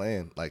 that's the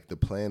plan. Like, the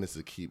plan is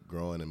to keep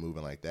growing and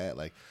moving like that.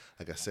 Like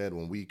I said,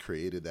 when we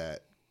created the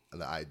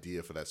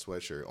idea for that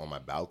sweatshirt on my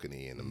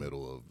balcony in the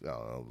middle of, I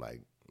don't know,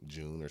 like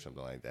June or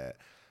something like that,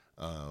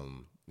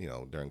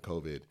 during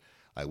COVID,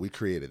 like, we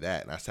created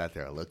that. And I sat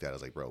there and looked at it. I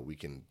was like, bro, we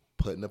can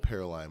put an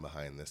apparel line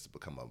behind this to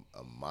become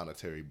a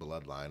monetary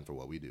bloodline for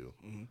what we do.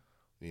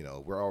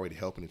 We're already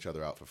helping each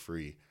other out for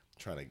free,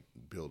 trying to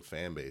build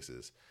fan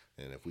bases.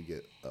 And if we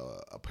get a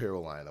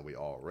apparel line that we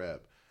all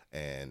rep,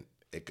 and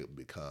it could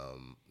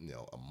become,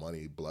 a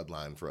money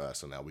bloodline for us.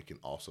 So now we can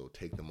also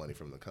take the money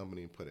from the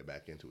company and put it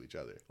back into each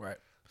other. Right.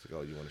 It's like,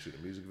 oh, you want to shoot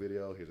a music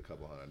video? Here's a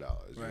couple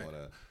 $100. Right.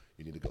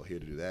 You need to go here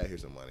to do that.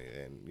 Here's some money.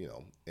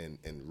 And,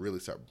 and really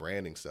start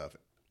branding stuff.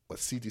 What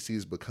CTC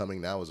is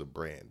becoming now is a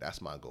brand.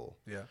 That's my goal.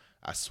 Yeah.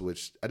 I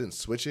didn't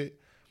switch it.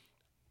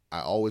 I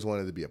always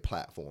wanted to be a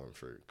platform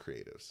for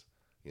creatives.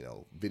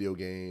 video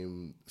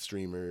game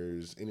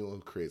streamers, anyone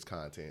who creates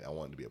content. I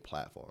want it to be a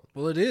platform.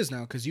 Well, it is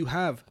now because you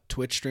have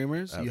Twitch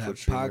streamers, you have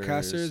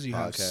podcasters, you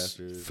have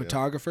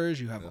photographers,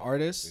 you have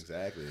artists.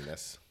 Exactly.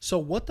 And so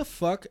what the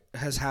fuck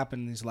has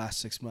happened in these last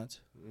 6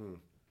 months?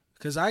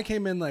 Because I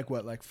came in like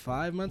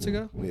 5 months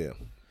ago? Yeah.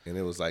 And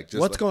it was like,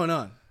 just what's going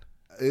on?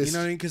 You know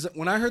what I mean? Because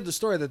when I heard the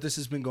story that this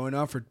has been going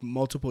on for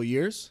multiple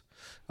years,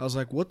 I was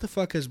like, what the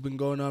fuck has been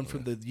going on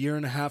from the year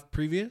and a half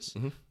previous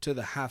to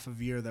the half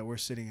of year that we're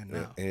sitting in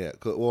now? Yeah.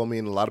 Well, I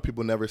mean, a lot of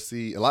people never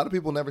see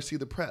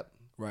the prep.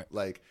 Right.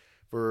 Like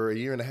for a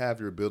year and a half,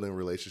 you're building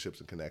relationships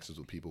and connections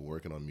with people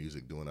working on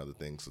music, doing other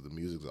things. So the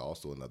music is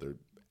also another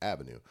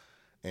avenue.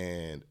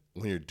 And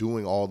when you're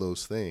doing all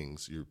those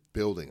things, you're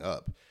building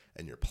up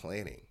and you're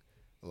planning.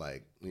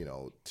 Like,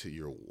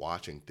 you're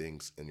watching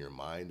things in your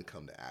mind to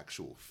come to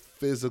actual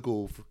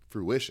physical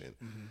fruition.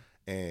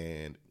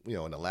 And,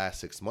 in the last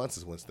 6 months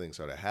is when things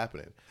started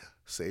happening.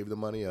 Saved the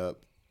money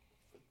up,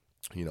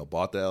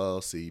 bought the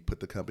LLC, put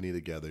the company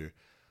together,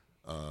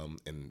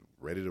 and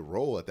ready to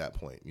roll at that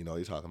point.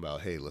 You're talking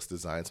about, hey, let's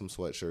design some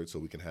sweatshirts so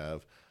we can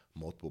have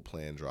multiple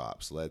planned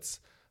drops. Let's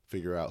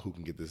figure out who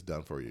can get this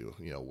done for you.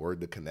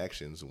 Word to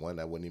connections. One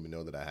I wouldn't even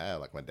know that I had.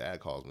 Like my dad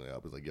calls me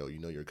up. He's like, yo,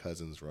 your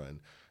cousins run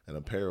an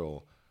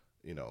apparel,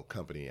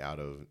 company out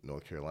of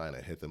North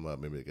Carolina. Hit them up.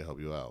 Maybe they can help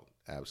you out.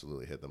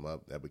 Absolutely hit them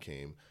up. That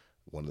became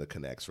one of the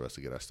connects for us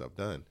to get our stuff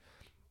done.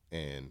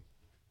 And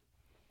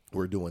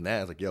we're doing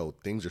that. It's like, yo,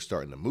 things are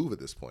starting to move at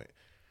this point.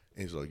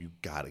 And he's like, you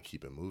got to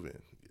keep it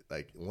moving.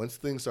 Like once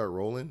things start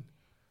rolling,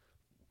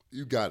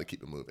 you got to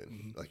keep it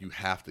moving. Like you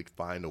have to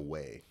find a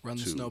way. Run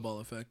the snowball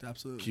effect.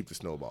 Absolutely. Keep the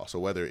snowball. So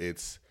whether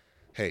it's,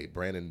 hey,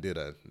 Brandon did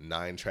a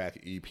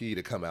 9-track EP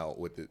to come out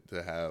with it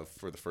to have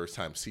for the first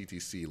time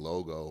CTC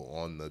logo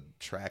on the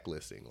track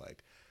listing.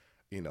 Like,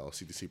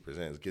 CTC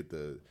Presents, get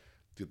the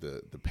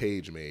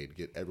page made,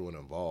 get everyone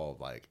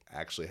involved, like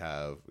actually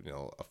have,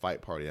 a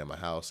fight party at my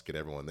house, get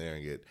everyone there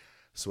and get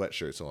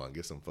sweatshirts on,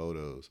 get some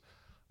photos.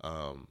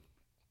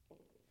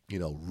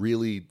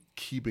 Really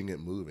keeping it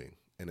moving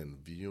and then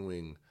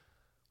viewing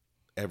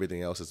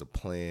everything else as a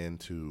plan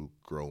to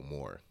grow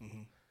more.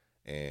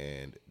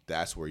 And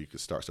that's where you can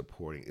start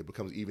supporting. It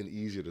becomes even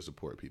easier to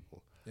support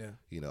people. Yeah.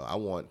 I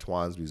want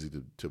Twan's music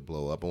to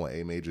blow up. I want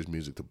A Major's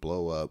music to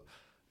blow up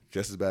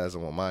just as bad as I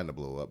want mine to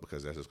blow up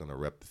because that's just going to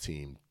rep the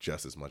team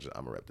just as much as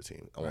I'm going to rep the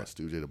team. I want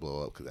Stu J to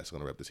blow up because that's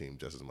going to rep the team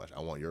just as much.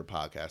 I want your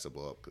podcast to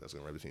blow up because that's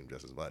going to rep the team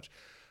just as much.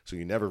 So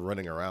you're never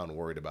running around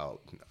worried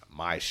about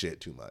my shit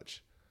too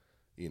much.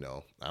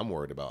 I'm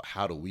worried about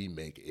how do we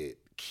make it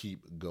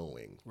keep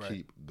going,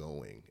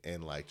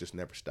 and like just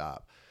never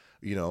stop.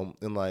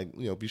 And like,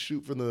 if you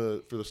shoot for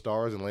the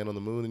stars and land on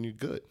the moon, then you're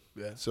good.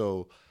 Yeah.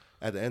 So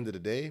at the end of the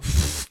day,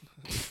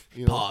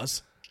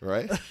 pause.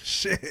 Right?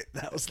 Shit,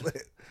 that was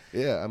lit.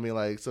 Yeah,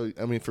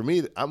 for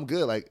me, I'm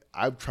good. Like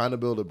I'm trying to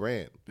build a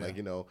brand. Yeah.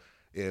 Like,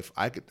 if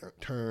I could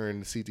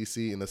turn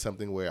CTC into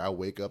something where I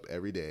wake up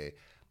every day,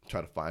 try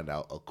to find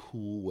out a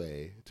cool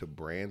way to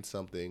brand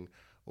something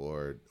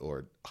or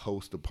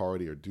host a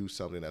party or do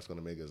something that's going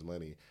to make us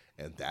money,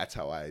 and that's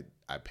how I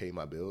pay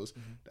my bills.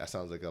 That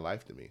sounds like a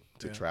life to me,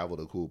 to travel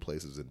to cool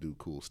places and do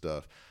cool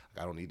stuff.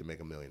 Like, I don't need to make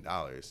 $1 million,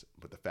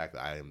 but the fact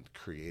that I am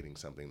creating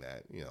something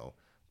that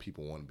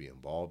people want to be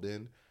involved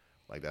in,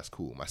 like, that's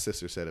cool. My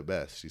sister said it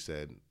best. She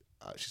said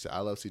I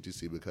love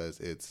CTC because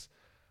it's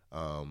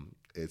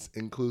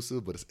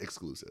inclusive but it's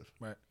exclusive.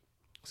 Right.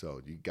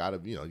 So you gotta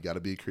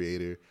be a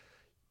creator.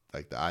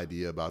 Like the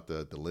idea about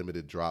the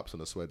limited drops on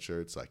the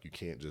sweatshirts, like you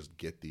can't just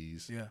get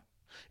these. Yeah,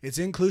 it's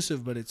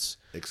inclusive, but it's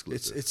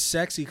exclusive. It's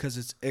sexy because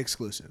it's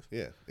exclusive.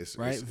 Yeah, it's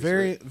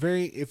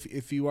very.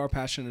 If you are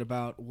passionate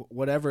about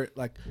whatever,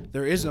 like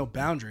there is no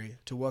boundary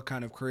to what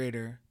kind of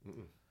creator.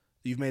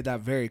 You've made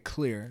that very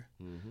clear,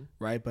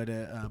 right? But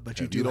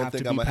you do have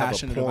to be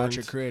passionate about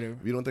your creator.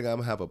 If you don't think I'm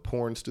gonna have a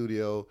porn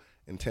studio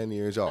in 10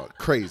 years, y'all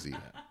crazy.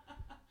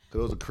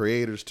 Those are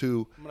creators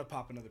too. I'm gonna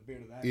pop another beer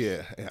to that.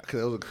 Yeah,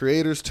 because those are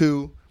creators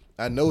too.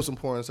 I know some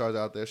porn stars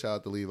out there. Shout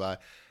out to Levi.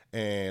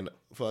 And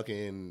we're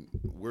going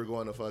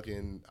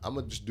to I'm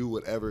going to just do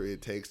whatever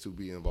it takes to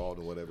be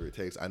involved in whatever it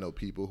takes. I know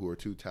people who are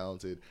too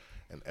talented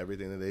and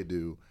everything that they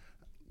do.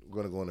 We're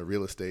going to go into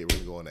real estate. We're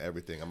going to go into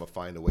everything. I'm going to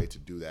find a way to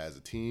do that as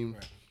a team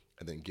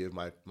and then give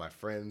my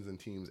friends and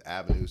teams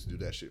avenues to do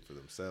that shit for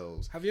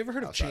themselves. Have you ever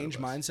heard of Change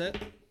Mindset?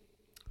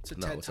 It's a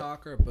TED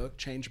Talk or a book,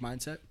 Change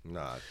Mindset.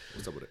 Nah,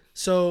 what's up with it?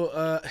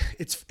 So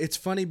it's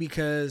funny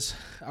because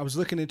I was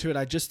looking into it.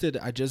 I just did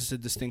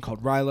this thing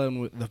called RILA,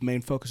 and the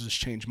main focus is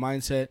change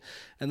mindset.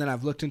 And then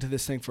I've looked into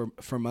this thing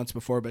for months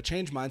before. But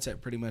change mindset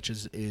pretty much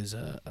is it's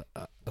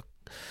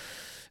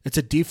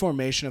a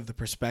deformation of the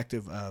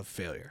perspective of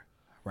failure,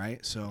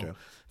 right? So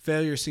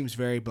failure seems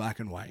very black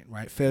and white,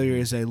 right? Failure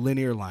is a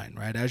linear line,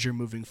 right? As you're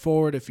moving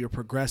forward, if you're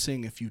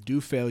progressing, if you do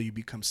fail, you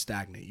become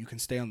stagnant. You can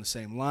stay on the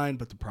same line,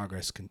 but the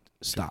progress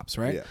stops,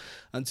 right? Yeah.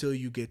 Until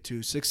you get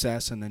to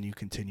success, and then you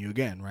continue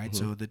again, right?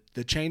 So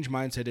the change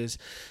mindset is,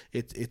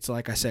 it's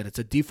like I said, it's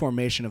a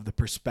deformation of the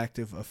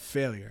perspective of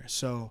failure.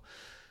 So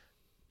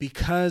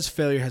because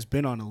failure has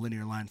been on a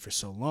linear line for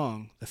so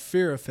long, the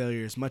fear of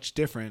failure is much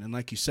different. And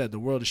like you said, the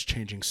world is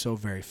changing so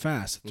very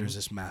fast that there's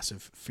this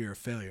massive fear of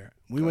failure.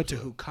 We went to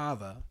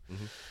Hukava,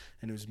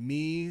 and it was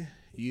me,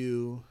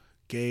 you,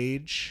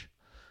 Gage,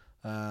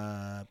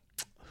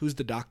 who's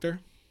the doctor?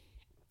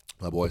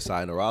 My boy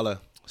Sai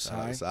Narala.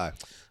 Sai.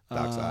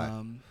 Doc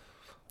Sai.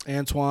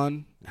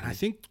 Antoine, and I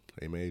think...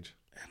 A-Mage.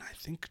 And I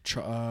think...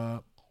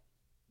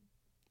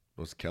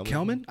 Was Kelman?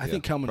 Kelman? I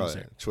think Kelman was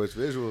there. Choice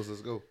Visuals,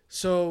 let's go.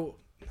 So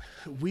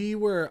we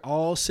were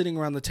all sitting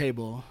around the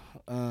table,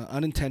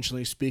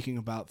 unintentionally speaking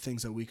about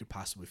things that we could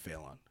possibly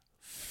fail on,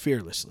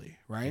 fearlessly,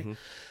 right?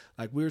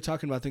 Like we were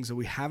talking about things that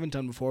we haven't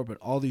done before, but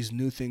all these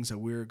new things that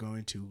we were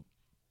going to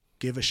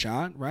give a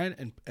shot, right?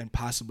 And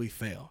possibly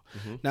fail.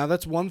 Now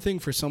that's one thing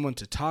for someone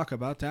to talk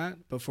about that,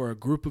 but for a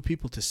group of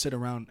people to sit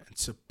around and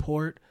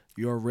support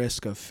your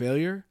risk of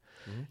failure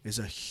is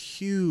a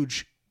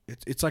huge,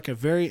 it's like a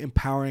very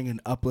empowering and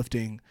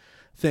uplifting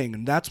thing.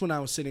 And that's when I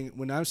was sitting in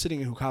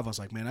Hukava, I was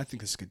like, man, I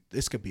think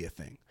this could be a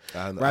thing.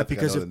 Right?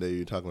 Because I know the day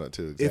you're talking about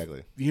too,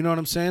 exactly. You know what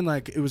I'm saying?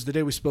 Like it was the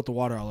day we spilled the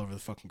water all over the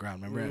fucking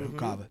ground, remember at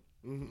Hukava?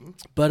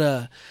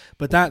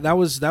 But that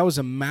was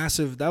a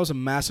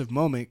massive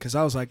moment, because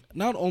I was like,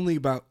 not only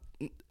about,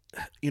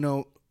 you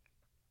know,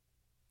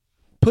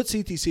 put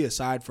CTC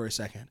aside for a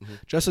second,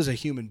 just as a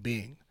human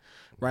being,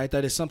 right?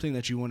 That is something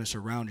that you want to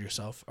surround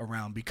yourself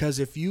around, because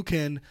if you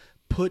can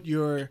put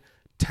your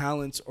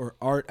talents or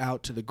art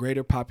out to the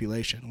greater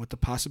population with the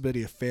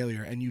possibility of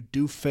failure, and you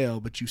do fail,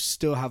 but you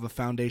still have a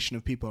foundation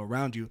of people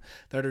around you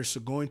that are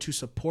going to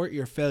support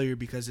your failure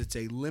because it's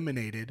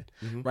eliminated,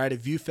 right? If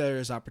view failure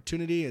as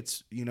opportunity,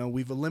 it's, you know,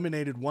 we've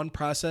eliminated one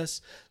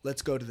process,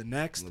 let's go to the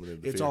next.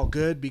 It's all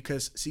good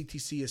because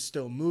CTC is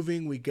still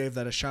moving. We gave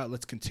that a shot.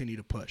 Let's continue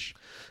to push.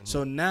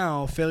 So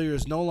now failure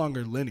is no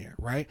longer linear,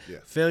 right?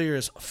 Failure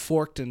is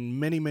forked in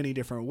many, many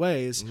different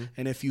ways.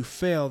 And if you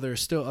fail, there are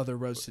still other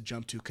roads to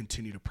jump to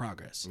continue to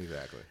progress.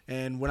 Exactly.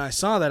 And when I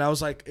saw that, I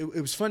was like,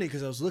 it was funny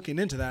because I was looking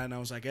into that and I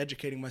was like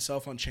educating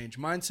myself on change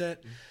mindset,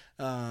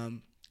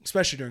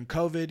 especially during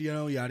COVID, you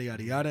know, yada,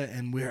 yada, yada.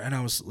 And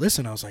I was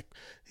like,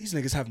 these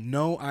niggas have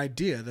no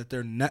idea that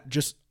they're not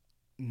just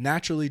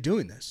naturally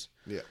doing this.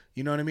 Yeah.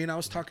 You know what I mean? I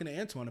was talking to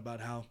Antoine about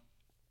how,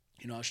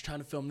 you know, I was trying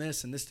to film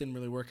this and this didn't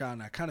really work out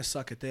and I kind of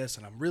suck at this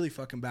and I'm really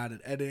fucking bad at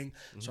editing.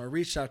 So I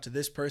reached out to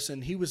this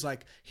person. He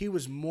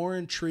was more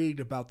intrigued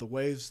about the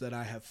ways that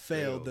I have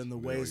failed than the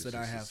ways that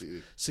I have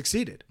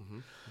succeeded.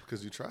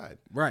 Because you tried.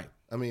 Right.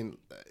 I mean,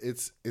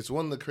 it's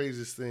one of the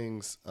craziest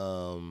things,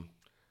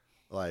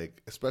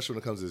 like, especially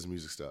when it comes to this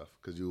music stuff,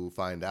 because you'll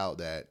find out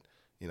that,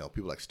 you know,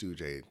 people like Stu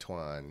J,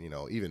 Twan, you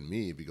know, even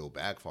me, if you go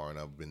back far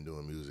enough, I've been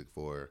doing music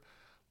for,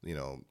 you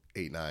know,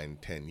 8, 9,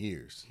 10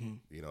 years.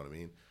 You know what I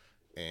mean?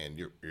 And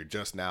you're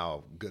just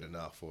now good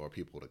enough for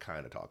people to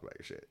kind of talk about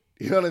your shit.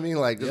 You know what I mean?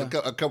 Like, there's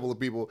a couple of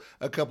people,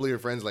 a couple of your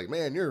friends like,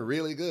 man, you're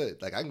really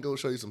good. Like, I can go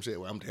show you some shit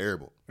where I'm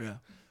terrible. Yeah.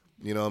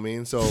 You know what I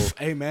mean? So,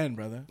 amen,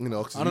 brother. You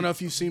know, I don't know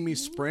if you've seen me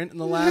sprint in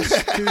the last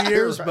 2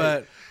 years,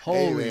 but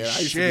holy shit. I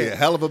used to be a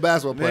hell of a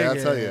basketball player, I'll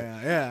tell you.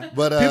 Yeah.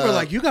 But people are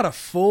like, you got a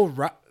full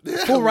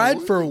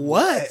ride for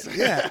what?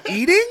 Yeah.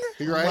 Eating?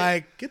 Right?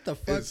 Like, get the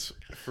fuck. It's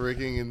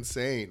freaking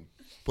insane.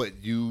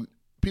 But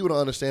people don't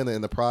understand that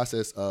in the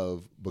process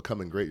of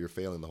becoming great, you're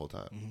failing the whole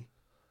time.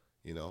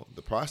 You know,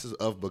 the process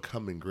of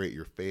becoming great,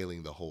 you're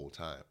failing the whole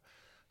time.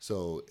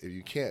 So if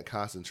you can't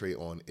concentrate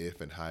on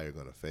if and how you're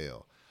going to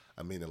fail,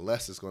 I mean,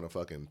 unless it's going to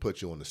fucking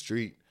put you on the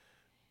street,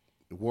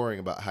 worrying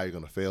about how you're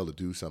going to fail to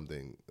do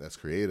something that's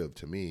creative,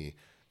 to me,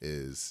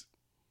 it's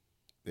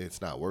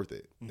not worth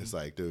it. It's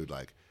like, dude,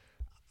 like,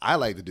 I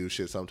like to do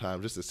shit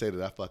sometimes just to say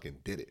that I fucking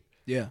did it.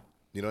 Yeah.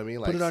 You know what I mean?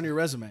 Like, put it on your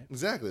resume.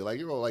 Exactly. Like,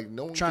 you're like,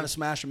 no one trying to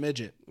smash a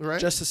midget, right?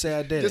 Just to say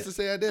I did it. Just to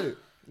say I did it.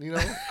 You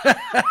know,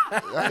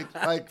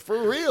 like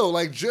for real,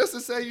 like just to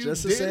say you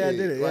just did it. Just to say I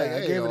did it. Like, Yeah,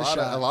 I gave it a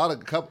shot. A lot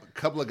of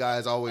couple of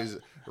guys always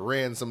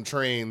ran some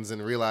trains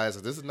and realized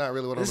that this is not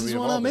really what I'm going to be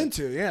involved in. This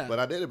is what I'm into, yeah. But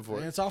I did it before.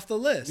 And it's off the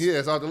list. Yeah,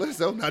 it's off the list.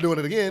 So I'm not doing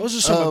it again. Those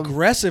are some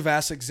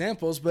aggressive-ass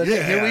examples, but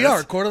here we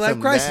are. Quarter-life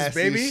crisis,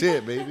 baby.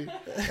 Shit, baby.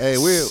 Hey,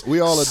 we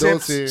all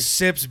adults here.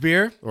 Sips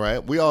beer. Right.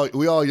 We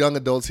all young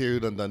adults here who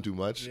done too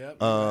much. Yep,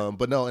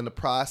 but no, in the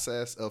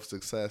process of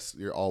success,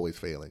 you're always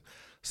failing.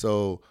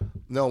 So,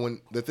 no, when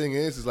the thing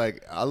is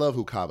like, I love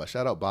Hukaba.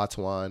 Shout out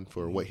Batuan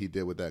for what he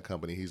did with that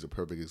company. He's a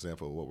perfect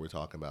example of what we're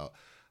talking about.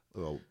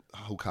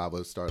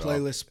 Hukaba started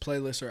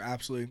Playlists are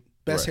absolutely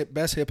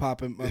best hip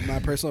hop in my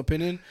personal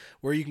opinion,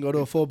 where you can go to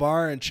a full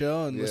bar and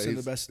chill and listen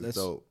to the best. That's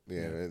dope.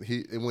 Yeah,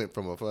 it went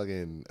from a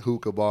fucking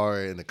hookah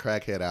bar in the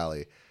crackhead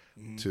alley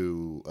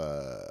to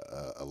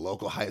a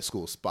local high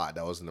school spot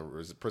that was in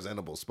a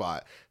presentable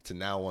spot to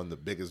now one of the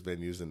biggest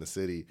venues in the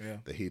city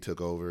that he took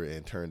over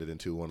and turned it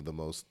into one of the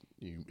most,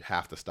 you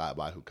have to stop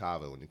by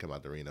Hukava when you come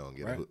out to Reno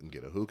and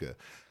get a hookah.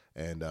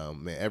 And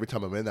man, every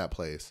time I'm in that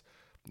place,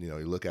 you know,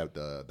 you look at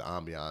the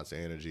ambiance, the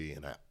energy,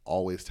 and I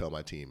always tell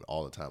my team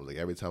all the time, like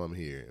every time I'm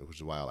here, which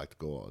is why I like to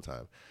go all the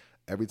time,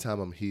 every time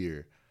I'm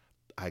here,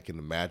 I can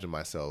imagine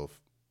myself,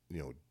 you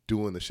know,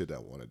 doing the shit that I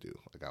want to do.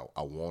 Like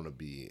I want to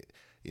be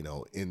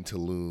in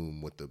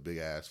Tulum with the big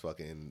ass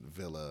fucking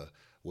villa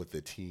with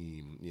the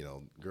team,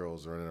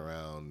 girls running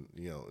around,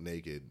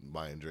 naked,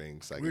 buying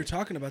drinks. Like we were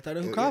talking about that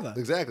at Hukava.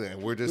 Exactly.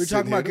 And we're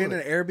talking about getting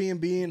an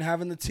Airbnb and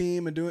having the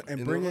team and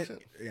bring it.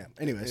 Yeah.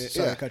 Anyways,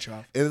 sorry to cut you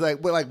off. And it's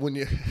like, but like when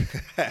you,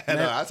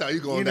 that's how you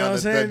going down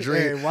the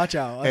dream. Hey, watch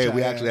out.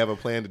 We actually have a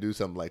plan to do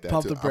something like that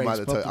Pump too. the brakes,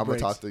 I'm going to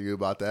talk to you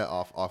about that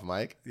off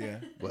mic. Yeah.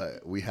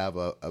 But we have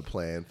a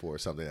plan for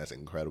something that's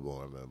incredible.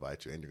 I'm going to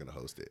invite you and you're going to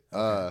host it.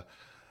 Okay.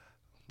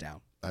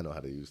 Down. I know how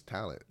to use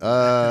talent.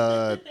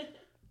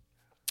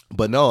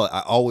 But no,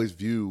 I always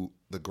view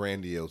the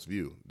grandiose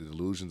view, the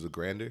delusions of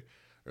grandeur,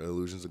 or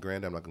illusions of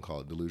grandeur. I'm not gonna call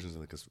it delusions.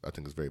 I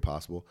think it's very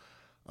possible.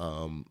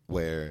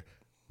 Where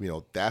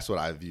that's what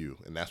I view,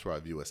 and that's where I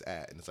view us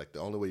at. And it's like the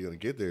only way you're gonna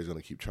get there is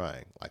gonna keep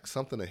trying, like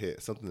something to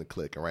hit, something to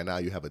click. And right now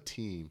you have a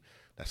team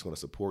that's gonna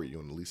support you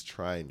and at least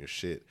trying your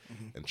shit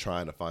and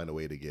trying to find a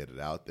way to get it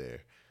out there.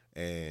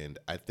 And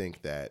I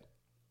think that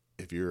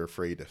if you're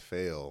afraid to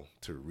fail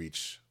to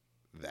reach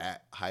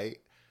that height,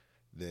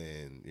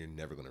 then you're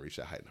never going to reach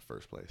that height in the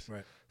first place.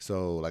 Right.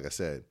 So, like I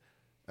said,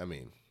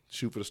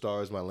 shoot for the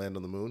stars, might land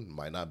on the moon,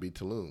 might not be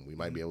Tulum. We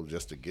might be able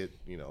just to get,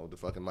 to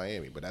fucking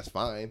Miami, but that's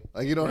fine.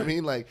 Like, you know what I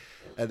mean? Like,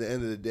 at the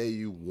end of the day,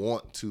 you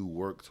want to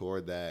work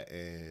toward that.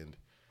 And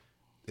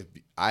if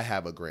I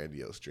have a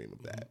grandiose dream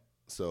of that.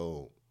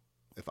 So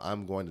if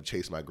I'm going to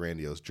chase my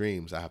grandiose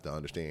dreams, I have to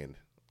understand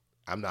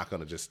I'm not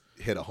going to just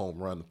hit a home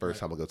run the first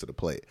time I go to the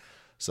plate.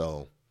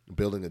 So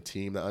building a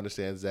team that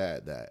understands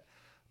that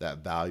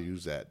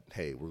values that,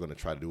 hey, we're going to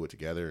try to do it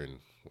together, and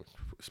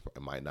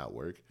it might not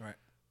work. Right.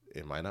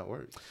 It might not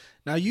work.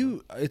 Now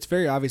it's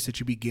very obvious that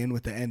you begin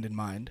with the end in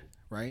mind,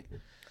 right?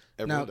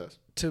 Everyone does.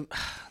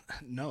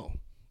 No,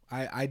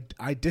 I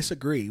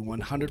disagree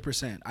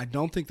 100%. I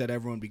don't think that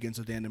everyone begins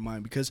with the end in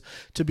mind, because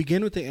to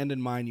begin with the end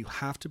in mind, you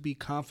have to be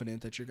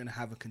confident that you're going to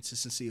have a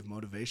consistency of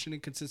motivation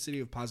and consistency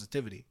of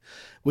positivity,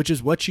 which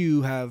is what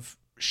you have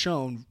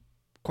shown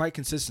quite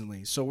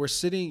consistently. So you're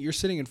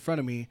sitting in front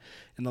of me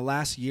in the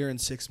last year and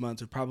 6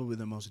 months of probably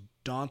the most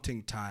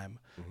daunting time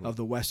of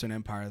the Western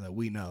Empire that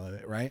we know,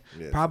 right?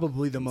 Yeah,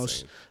 probably the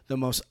most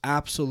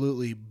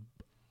absolutely,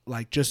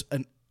 like, just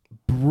an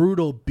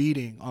brutal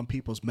beating on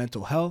people's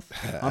mental health,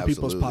 on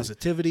people's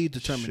positivity,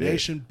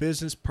 determination,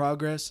 business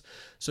progress.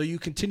 So you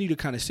continue to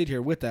kind of sit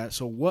here with that.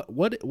 So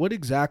what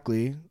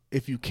exactly,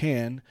 if you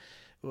can,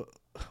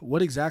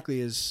 what exactly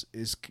is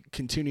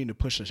continuing to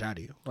push us out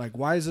of you? Like,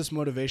 why is this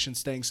motivation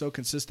staying so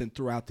consistent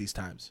throughout these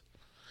times?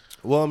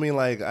 Well,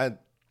 I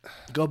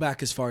go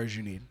back as far as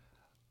you need.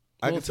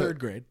 Third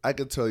grade. I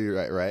could tell you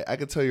right. I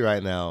could tell you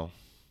right now,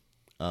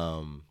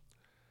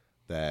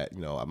 that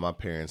my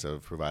parents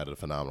have provided a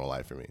phenomenal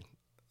life for me.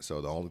 So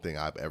the only thing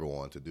I've ever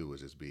wanted to do was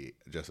just be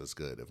just as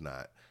good, if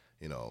not,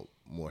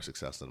 more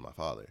successful than my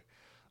father,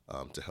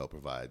 to help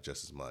provide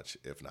just as much,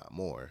 if not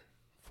more,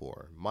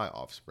 for my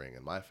offspring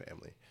and my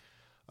family.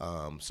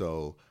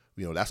 So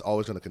that's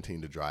always going to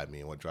continue to drive me,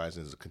 and what drives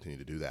me is to continue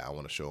to do that. I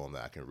want to show him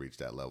that I can reach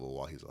that level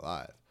while he's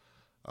alive.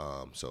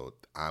 So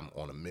I'm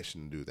on a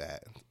mission to do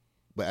that.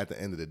 But at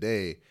the end of the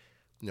day,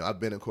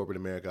 I've been in corporate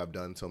America. I've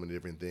done so many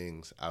different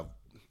things. I've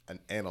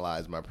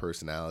analyzed my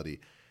personality,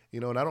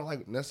 and I don't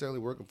like necessarily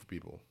working for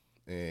people.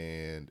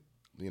 And,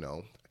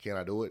 can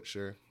I do it?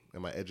 Sure.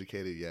 Am I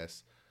educated?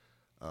 Yes.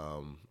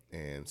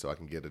 And so I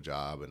can get a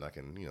job and I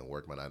can,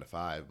 work my 9 to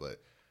 5. But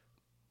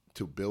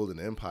to build an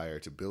empire,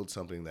 to build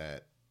something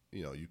that,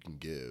 you can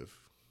give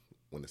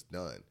when it's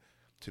done,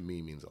 to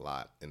me means a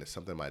lot. And it's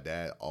something my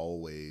dad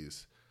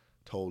always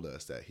told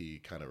us that he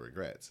kind of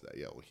regrets. That,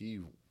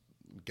 he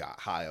got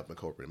high up in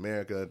corporate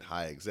America,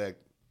 high exec,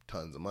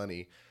 tons of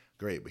money,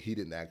 great, but he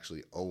didn't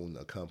actually own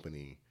a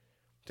company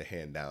to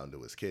hand down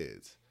to his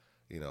kids.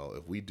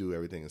 If we do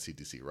everything in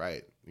CTC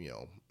right,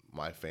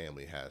 my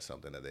family has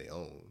something that they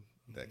own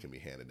that can be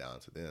handed down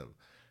to them.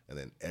 And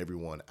then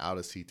everyone out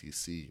of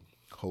CTC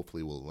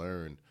hopefully will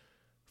learn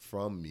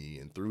from me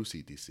and through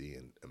CTC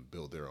and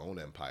build their own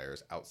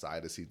empires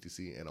outside of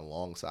CTC and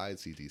alongside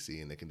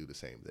CTC, and they can do the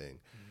same thing.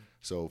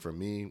 So for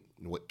me,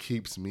 what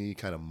keeps me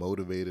kind of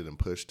motivated and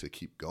pushed to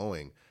keep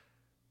going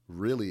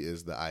really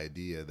is the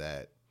idea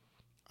that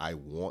I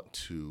want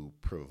to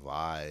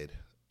provide,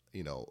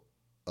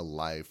 a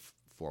life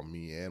for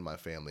me and my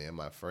family and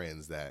my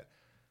friends that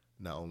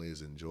not only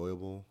is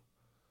enjoyable,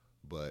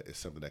 but it's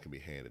something that can be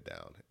handed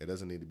down. It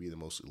doesn't need to be the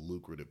most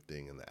lucrative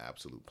thing in the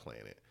absolute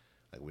planet.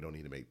 Like, we don't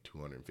need to make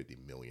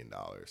 $250 million.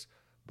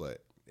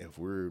 But if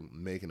we're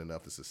making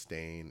enough to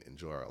sustain,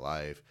 enjoy our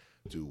life,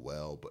 do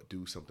well, but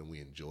do something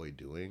we enjoy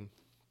doing,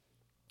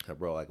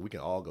 bro, like, we can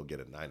all go get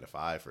a 9 to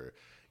 5 for,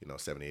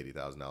 $70,000,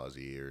 $80,000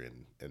 a year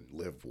and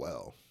live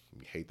well.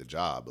 We hate the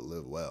job, but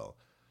live well,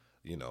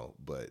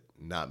 but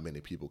not many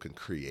people can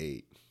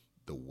create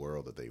the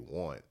world that they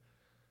want,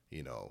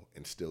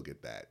 and still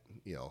get that,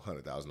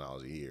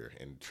 $100,000 a year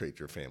and treat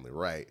your family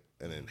right.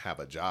 And then have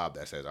a job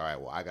that says, all right,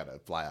 well, I got to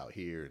fly out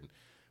here and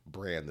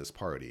brand this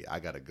party. I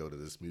got to go to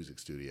this music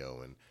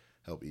studio and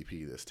help EP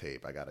this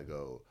tape. I got to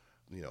go,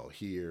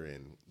 here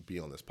and be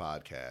on this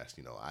podcast.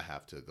 I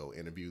have to go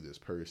interview this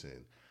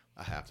person.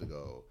 I have to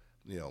go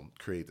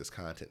create this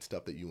content,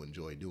 stuff that you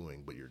enjoy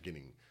doing, but you're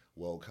getting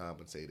well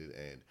compensated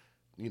and,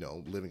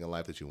 living a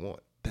life that you want.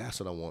 That's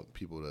what I want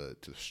people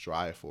to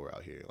strive for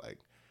out here. Like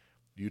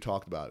you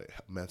talked about it,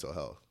 mental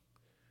health.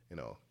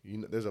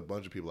 There's a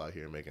bunch of people out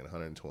here making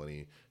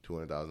 $120,000,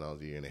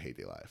 $200,000 a year and they hate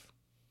their life.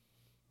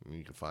 And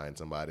you can find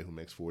somebody who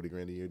makes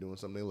 $40,000 a year doing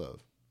something they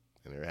love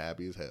and they're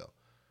happy as hell.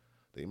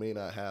 They may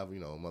not have,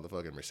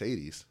 motherfucking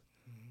Mercedes,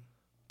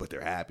 but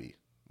they're happy.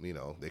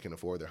 They can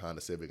afford their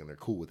Honda Civic and they're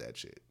cool with that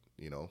shit,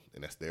 and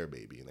that's their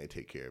baby and they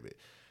take care of it.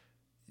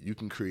 You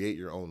can create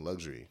your own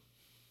luxury.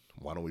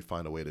 Why don't we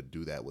find a way to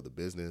do that with a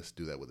business,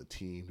 do that with a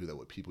team, do that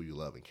with people you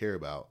love and care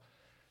about,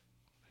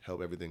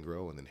 help everything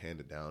grow, and then hand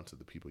it down to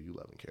the people you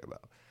love and care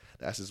about.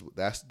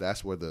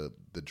 That's where the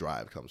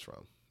drive comes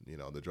from.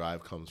 The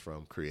drive comes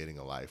from creating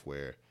a life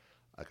where,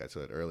 like I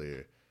said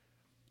earlier,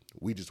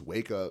 we just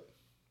wake up,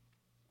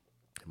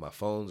 my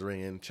phone's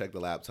ringing, check the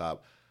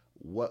laptop.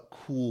 What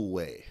cool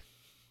way,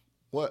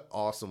 what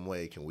awesome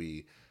way can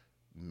we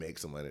make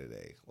some money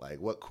today? Like,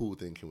 what cool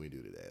thing can we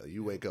do today? Like,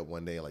 you wake up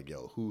one day like,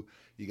 yo,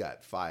 you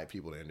got 5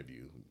 people to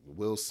interview.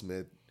 Will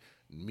Smith,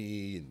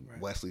 me, and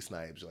right. Wesley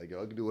Snipes. Like,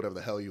 yo, I can do whatever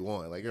the hell you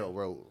want. Like, yo,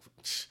 bro,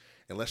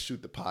 and let's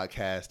shoot the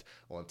podcast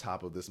on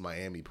top of this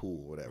Miami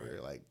pool, whatever.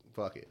 Right. Like,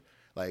 fuck it.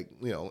 Like,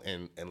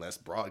 and let's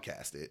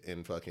broadcast it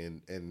and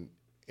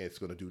it's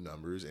going to do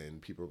numbers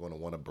and people are going to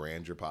want to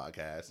brand your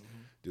podcast,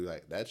 do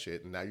like that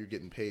shit. And now you're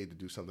getting paid to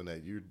do something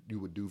that you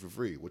would do for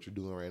free, what you're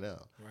doing right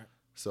now. Right.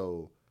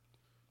 So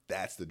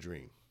that's the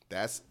dream.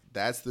 That's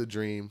the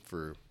dream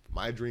for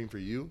my dream for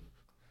you.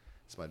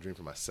 It's my dream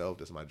for myself.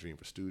 That's my dream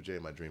for Stu J,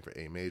 my dream for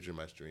A Major,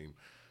 my dream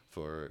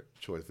for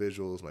Choice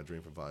Visuals, my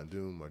dream for Von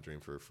Doom, my dream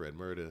for Fred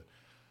Murda.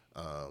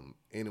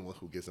 Anyone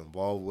who gets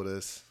involved with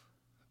us,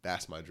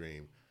 that's my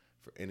dream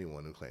for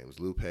anyone who claims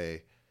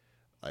Lupe.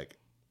 Like,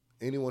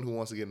 anyone who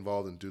wants to get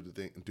involved and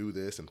do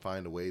this and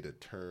find a way to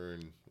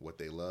turn what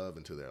they love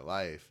into their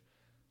life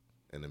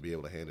and then be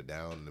able to hand it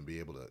down and then be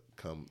able to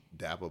come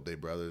dap up their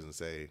brothers and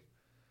say,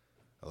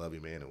 I love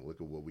you, man, and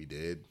look at what we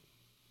did.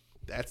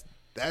 That's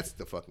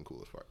the fucking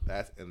coolest part.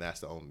 That's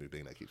the only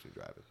thing that keeps me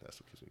driving.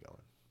 That's what keeps me going.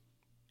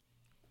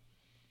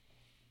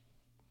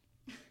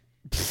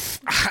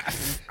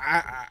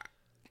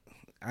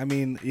 I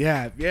mean,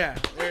 yeah, there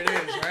it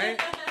is, right?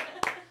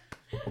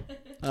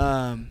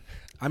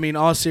 I mean,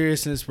 all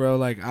seriousness, bro.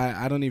 Like,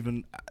 I don't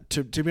even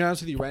to be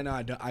honest with you right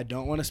now. I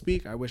don't want to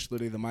speak. I wish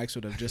literally the mics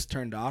would have just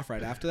turned off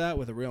right after that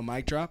with a real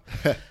mic drop.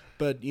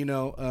 But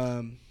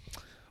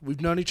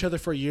we've known each other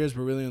for years.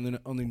 We're really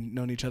only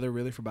known each other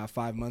really for about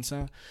 5 months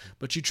now.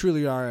 But you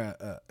truly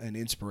are an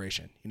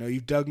inspiration.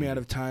 You've dug me out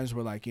of times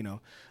where, like,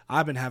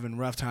 I've been having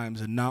rough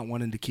times and not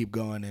wanting to keep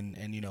going. And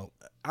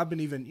I've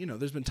been even,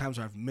 there's been times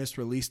where I've missed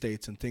release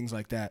dates and things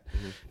like that.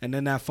 Mm-hmm. And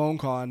then that phone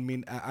call, I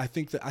mean, I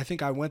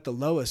think I went the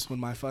lowest when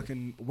my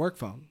fucking work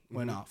phone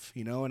went off,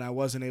 and I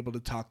wasn't able to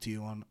talk to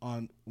you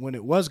on when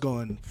it was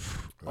going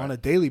on a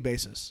daily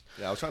basis.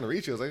 Yeah, I was trying to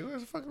reach you. I was like,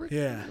 where's the fucking Ricky?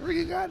 Yeah.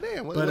 Ricky,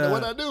 goddamn. What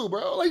I do,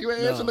 bro? Like, you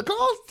ain't answering the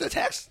calls, the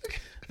text?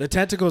 The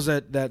tentacles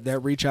that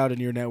reach out in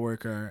your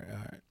network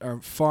are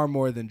far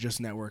more than just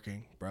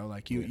networking, bro.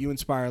 Like, you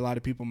inspire a lot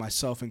of people,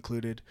 myself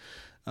included.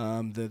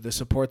 The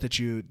support that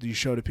you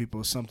show to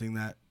people is something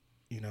that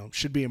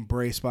should be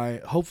embraced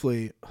by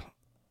hopefully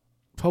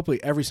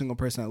every single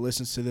person that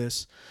listens to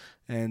this,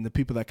 and the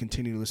people that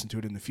continue to listen to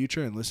it in the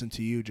future and listen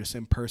to you just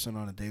in person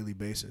on a daily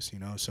basis.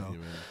 So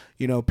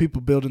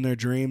people building their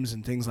dreams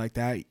and things like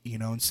that.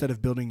 Instead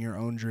of building your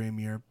own dream,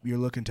 you're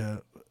looking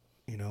to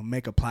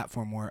make a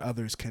platform where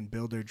others can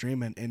build their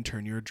dream, and in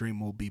turn your dream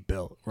will be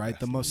built, right?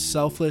 The most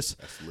selfless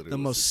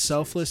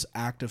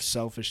act of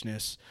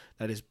selfishness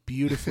that is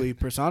beautifully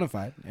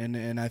personified.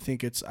 And I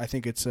think it's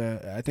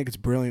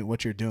brilliant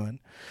what you're doing.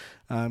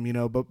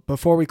 But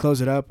before we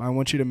close it up, I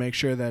want you to make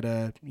sure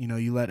that,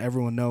 you let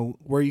everyone know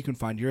where you can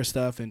find your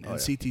stuff and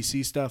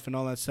CTC stuff and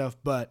all that stuff.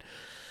 But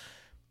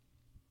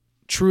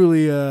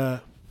truly,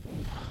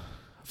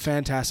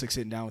 fantastic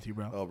sitting down with you,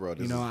 bro. Oh, bro.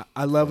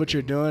 I love what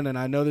you're doing, and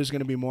I know there's going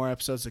to be more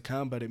episodes to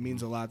come, but it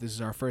means a lot. This is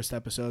our first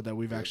episode that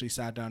we've actually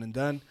sat down and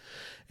done,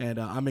 and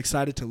I'm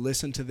excited to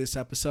listen to this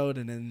episode,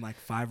 and in like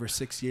 5 or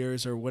 6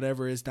 years or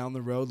whatever is down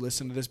the road,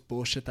 listen to this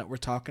bullshit that we're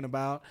talking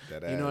about.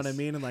 You know what I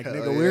mean? And like,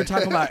 nigga, we were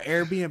talking about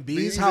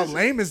Airbnbs. How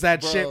lame is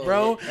that shit,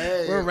 bro?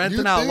 Hey, we're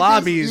renting out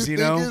lobbies, you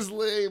think it's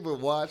lame,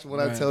 but watch when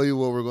I tell you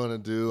what we're going to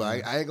do.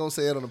 I ain't going to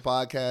say it on the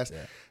podcast.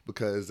 Yeah.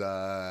 Because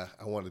I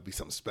want it to be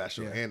something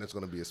special, and it's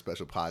going to be a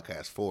special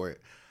podcast for it.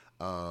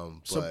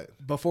 So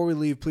before we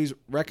leave, please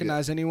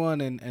recognize anyone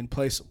and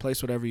place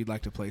whatever you'd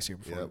like to place here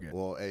before we get.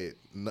 Well, hey,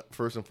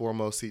 first and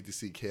foremost,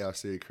 CTC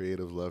Chaos Theory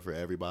Creatives, love for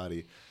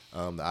everybody.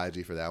 The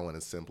IG for that one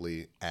is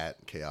simply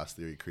at Chaos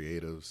Theory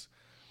Creatives.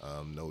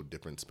 No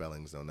different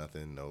spellings, no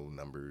nothing, no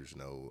numbers,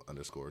 no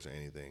underscores or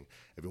anything.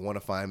 If you want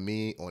to find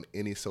me on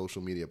any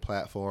social media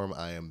platform,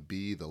 I am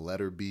B, the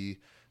letter B,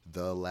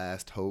 the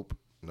last hope.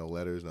 No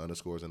letters, no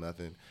underscores, or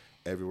nothing.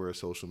 Everywhere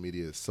social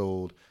media is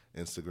sold.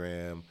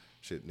 Instagram,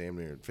 shit, damn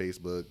near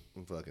Facebook,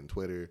 fucking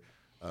Twitter.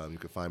 You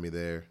can find me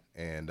there.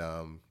 And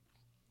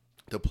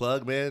The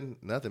plug, man,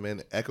 nothing,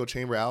 man. Echo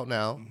Chamber out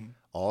now,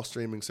 all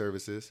streaming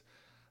services.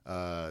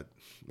 Man,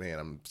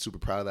 I'm super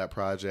proud of that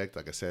project.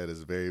 Like I said,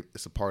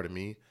 it's a part of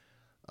me.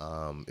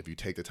 If you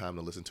take the time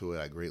to listen to it,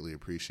 I greatly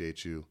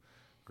appreciate you.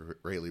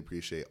 Greatly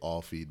appreciate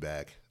all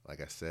feedback. Like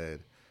I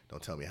said,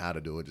 don't tell me how to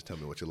do it. Just tell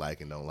me what you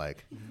like and don't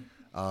like.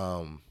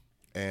 Man,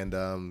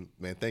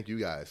 thank you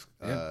guys.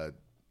 Yeah.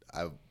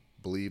 I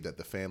believe that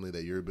the family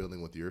that you're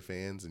building with your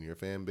fans and your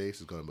fan base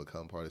is going to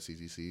become part of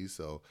CCC.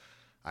 So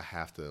I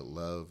have to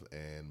love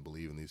and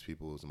believe in these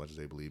people as much as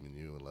they believe in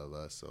you and love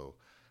us. So,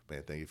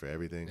 man, thank you for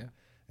everything.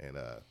 Yeah. And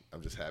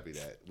I'm just happy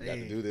that we got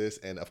to do this.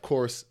 And, of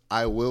course,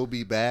 I will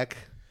be back.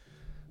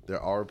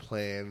 There are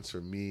plans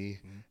for me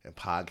and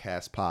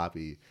Podcast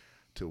Papi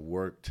to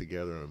work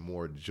together on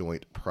more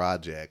joint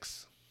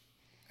projects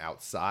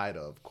outside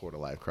of Quarter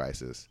Life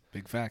Crisis.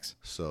 Big facts.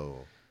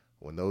 So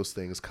when those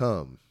things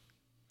come,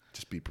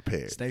 just be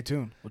prepared. Stay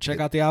tuned. Well, check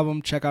out the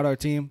album. Check out our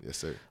team. Yes,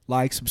 sir.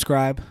 Like,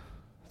 subscribe.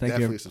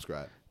 Definitely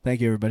subscribe.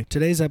 Thank you, everybody.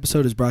 Today's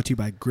episode is brought to you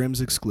by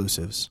Grimm's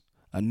Exclusives,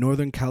 a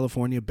Northern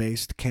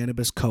California-based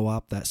cannabis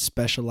co-op that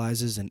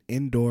specializes in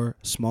indoor,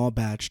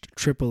 small-batched,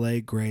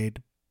 AAA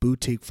grade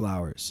boutique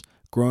flowers,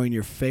 growing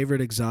your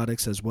favorite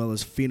exotics as well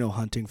as pheno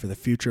hunting for the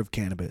future of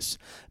cannabis.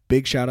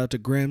 Big shout out to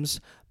Grimm's.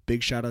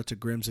 Big shout out to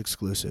Grimm's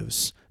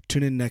Exclusives.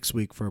 Tune in next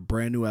week for a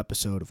brand new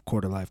episode of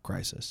Quarter Life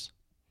Crisis.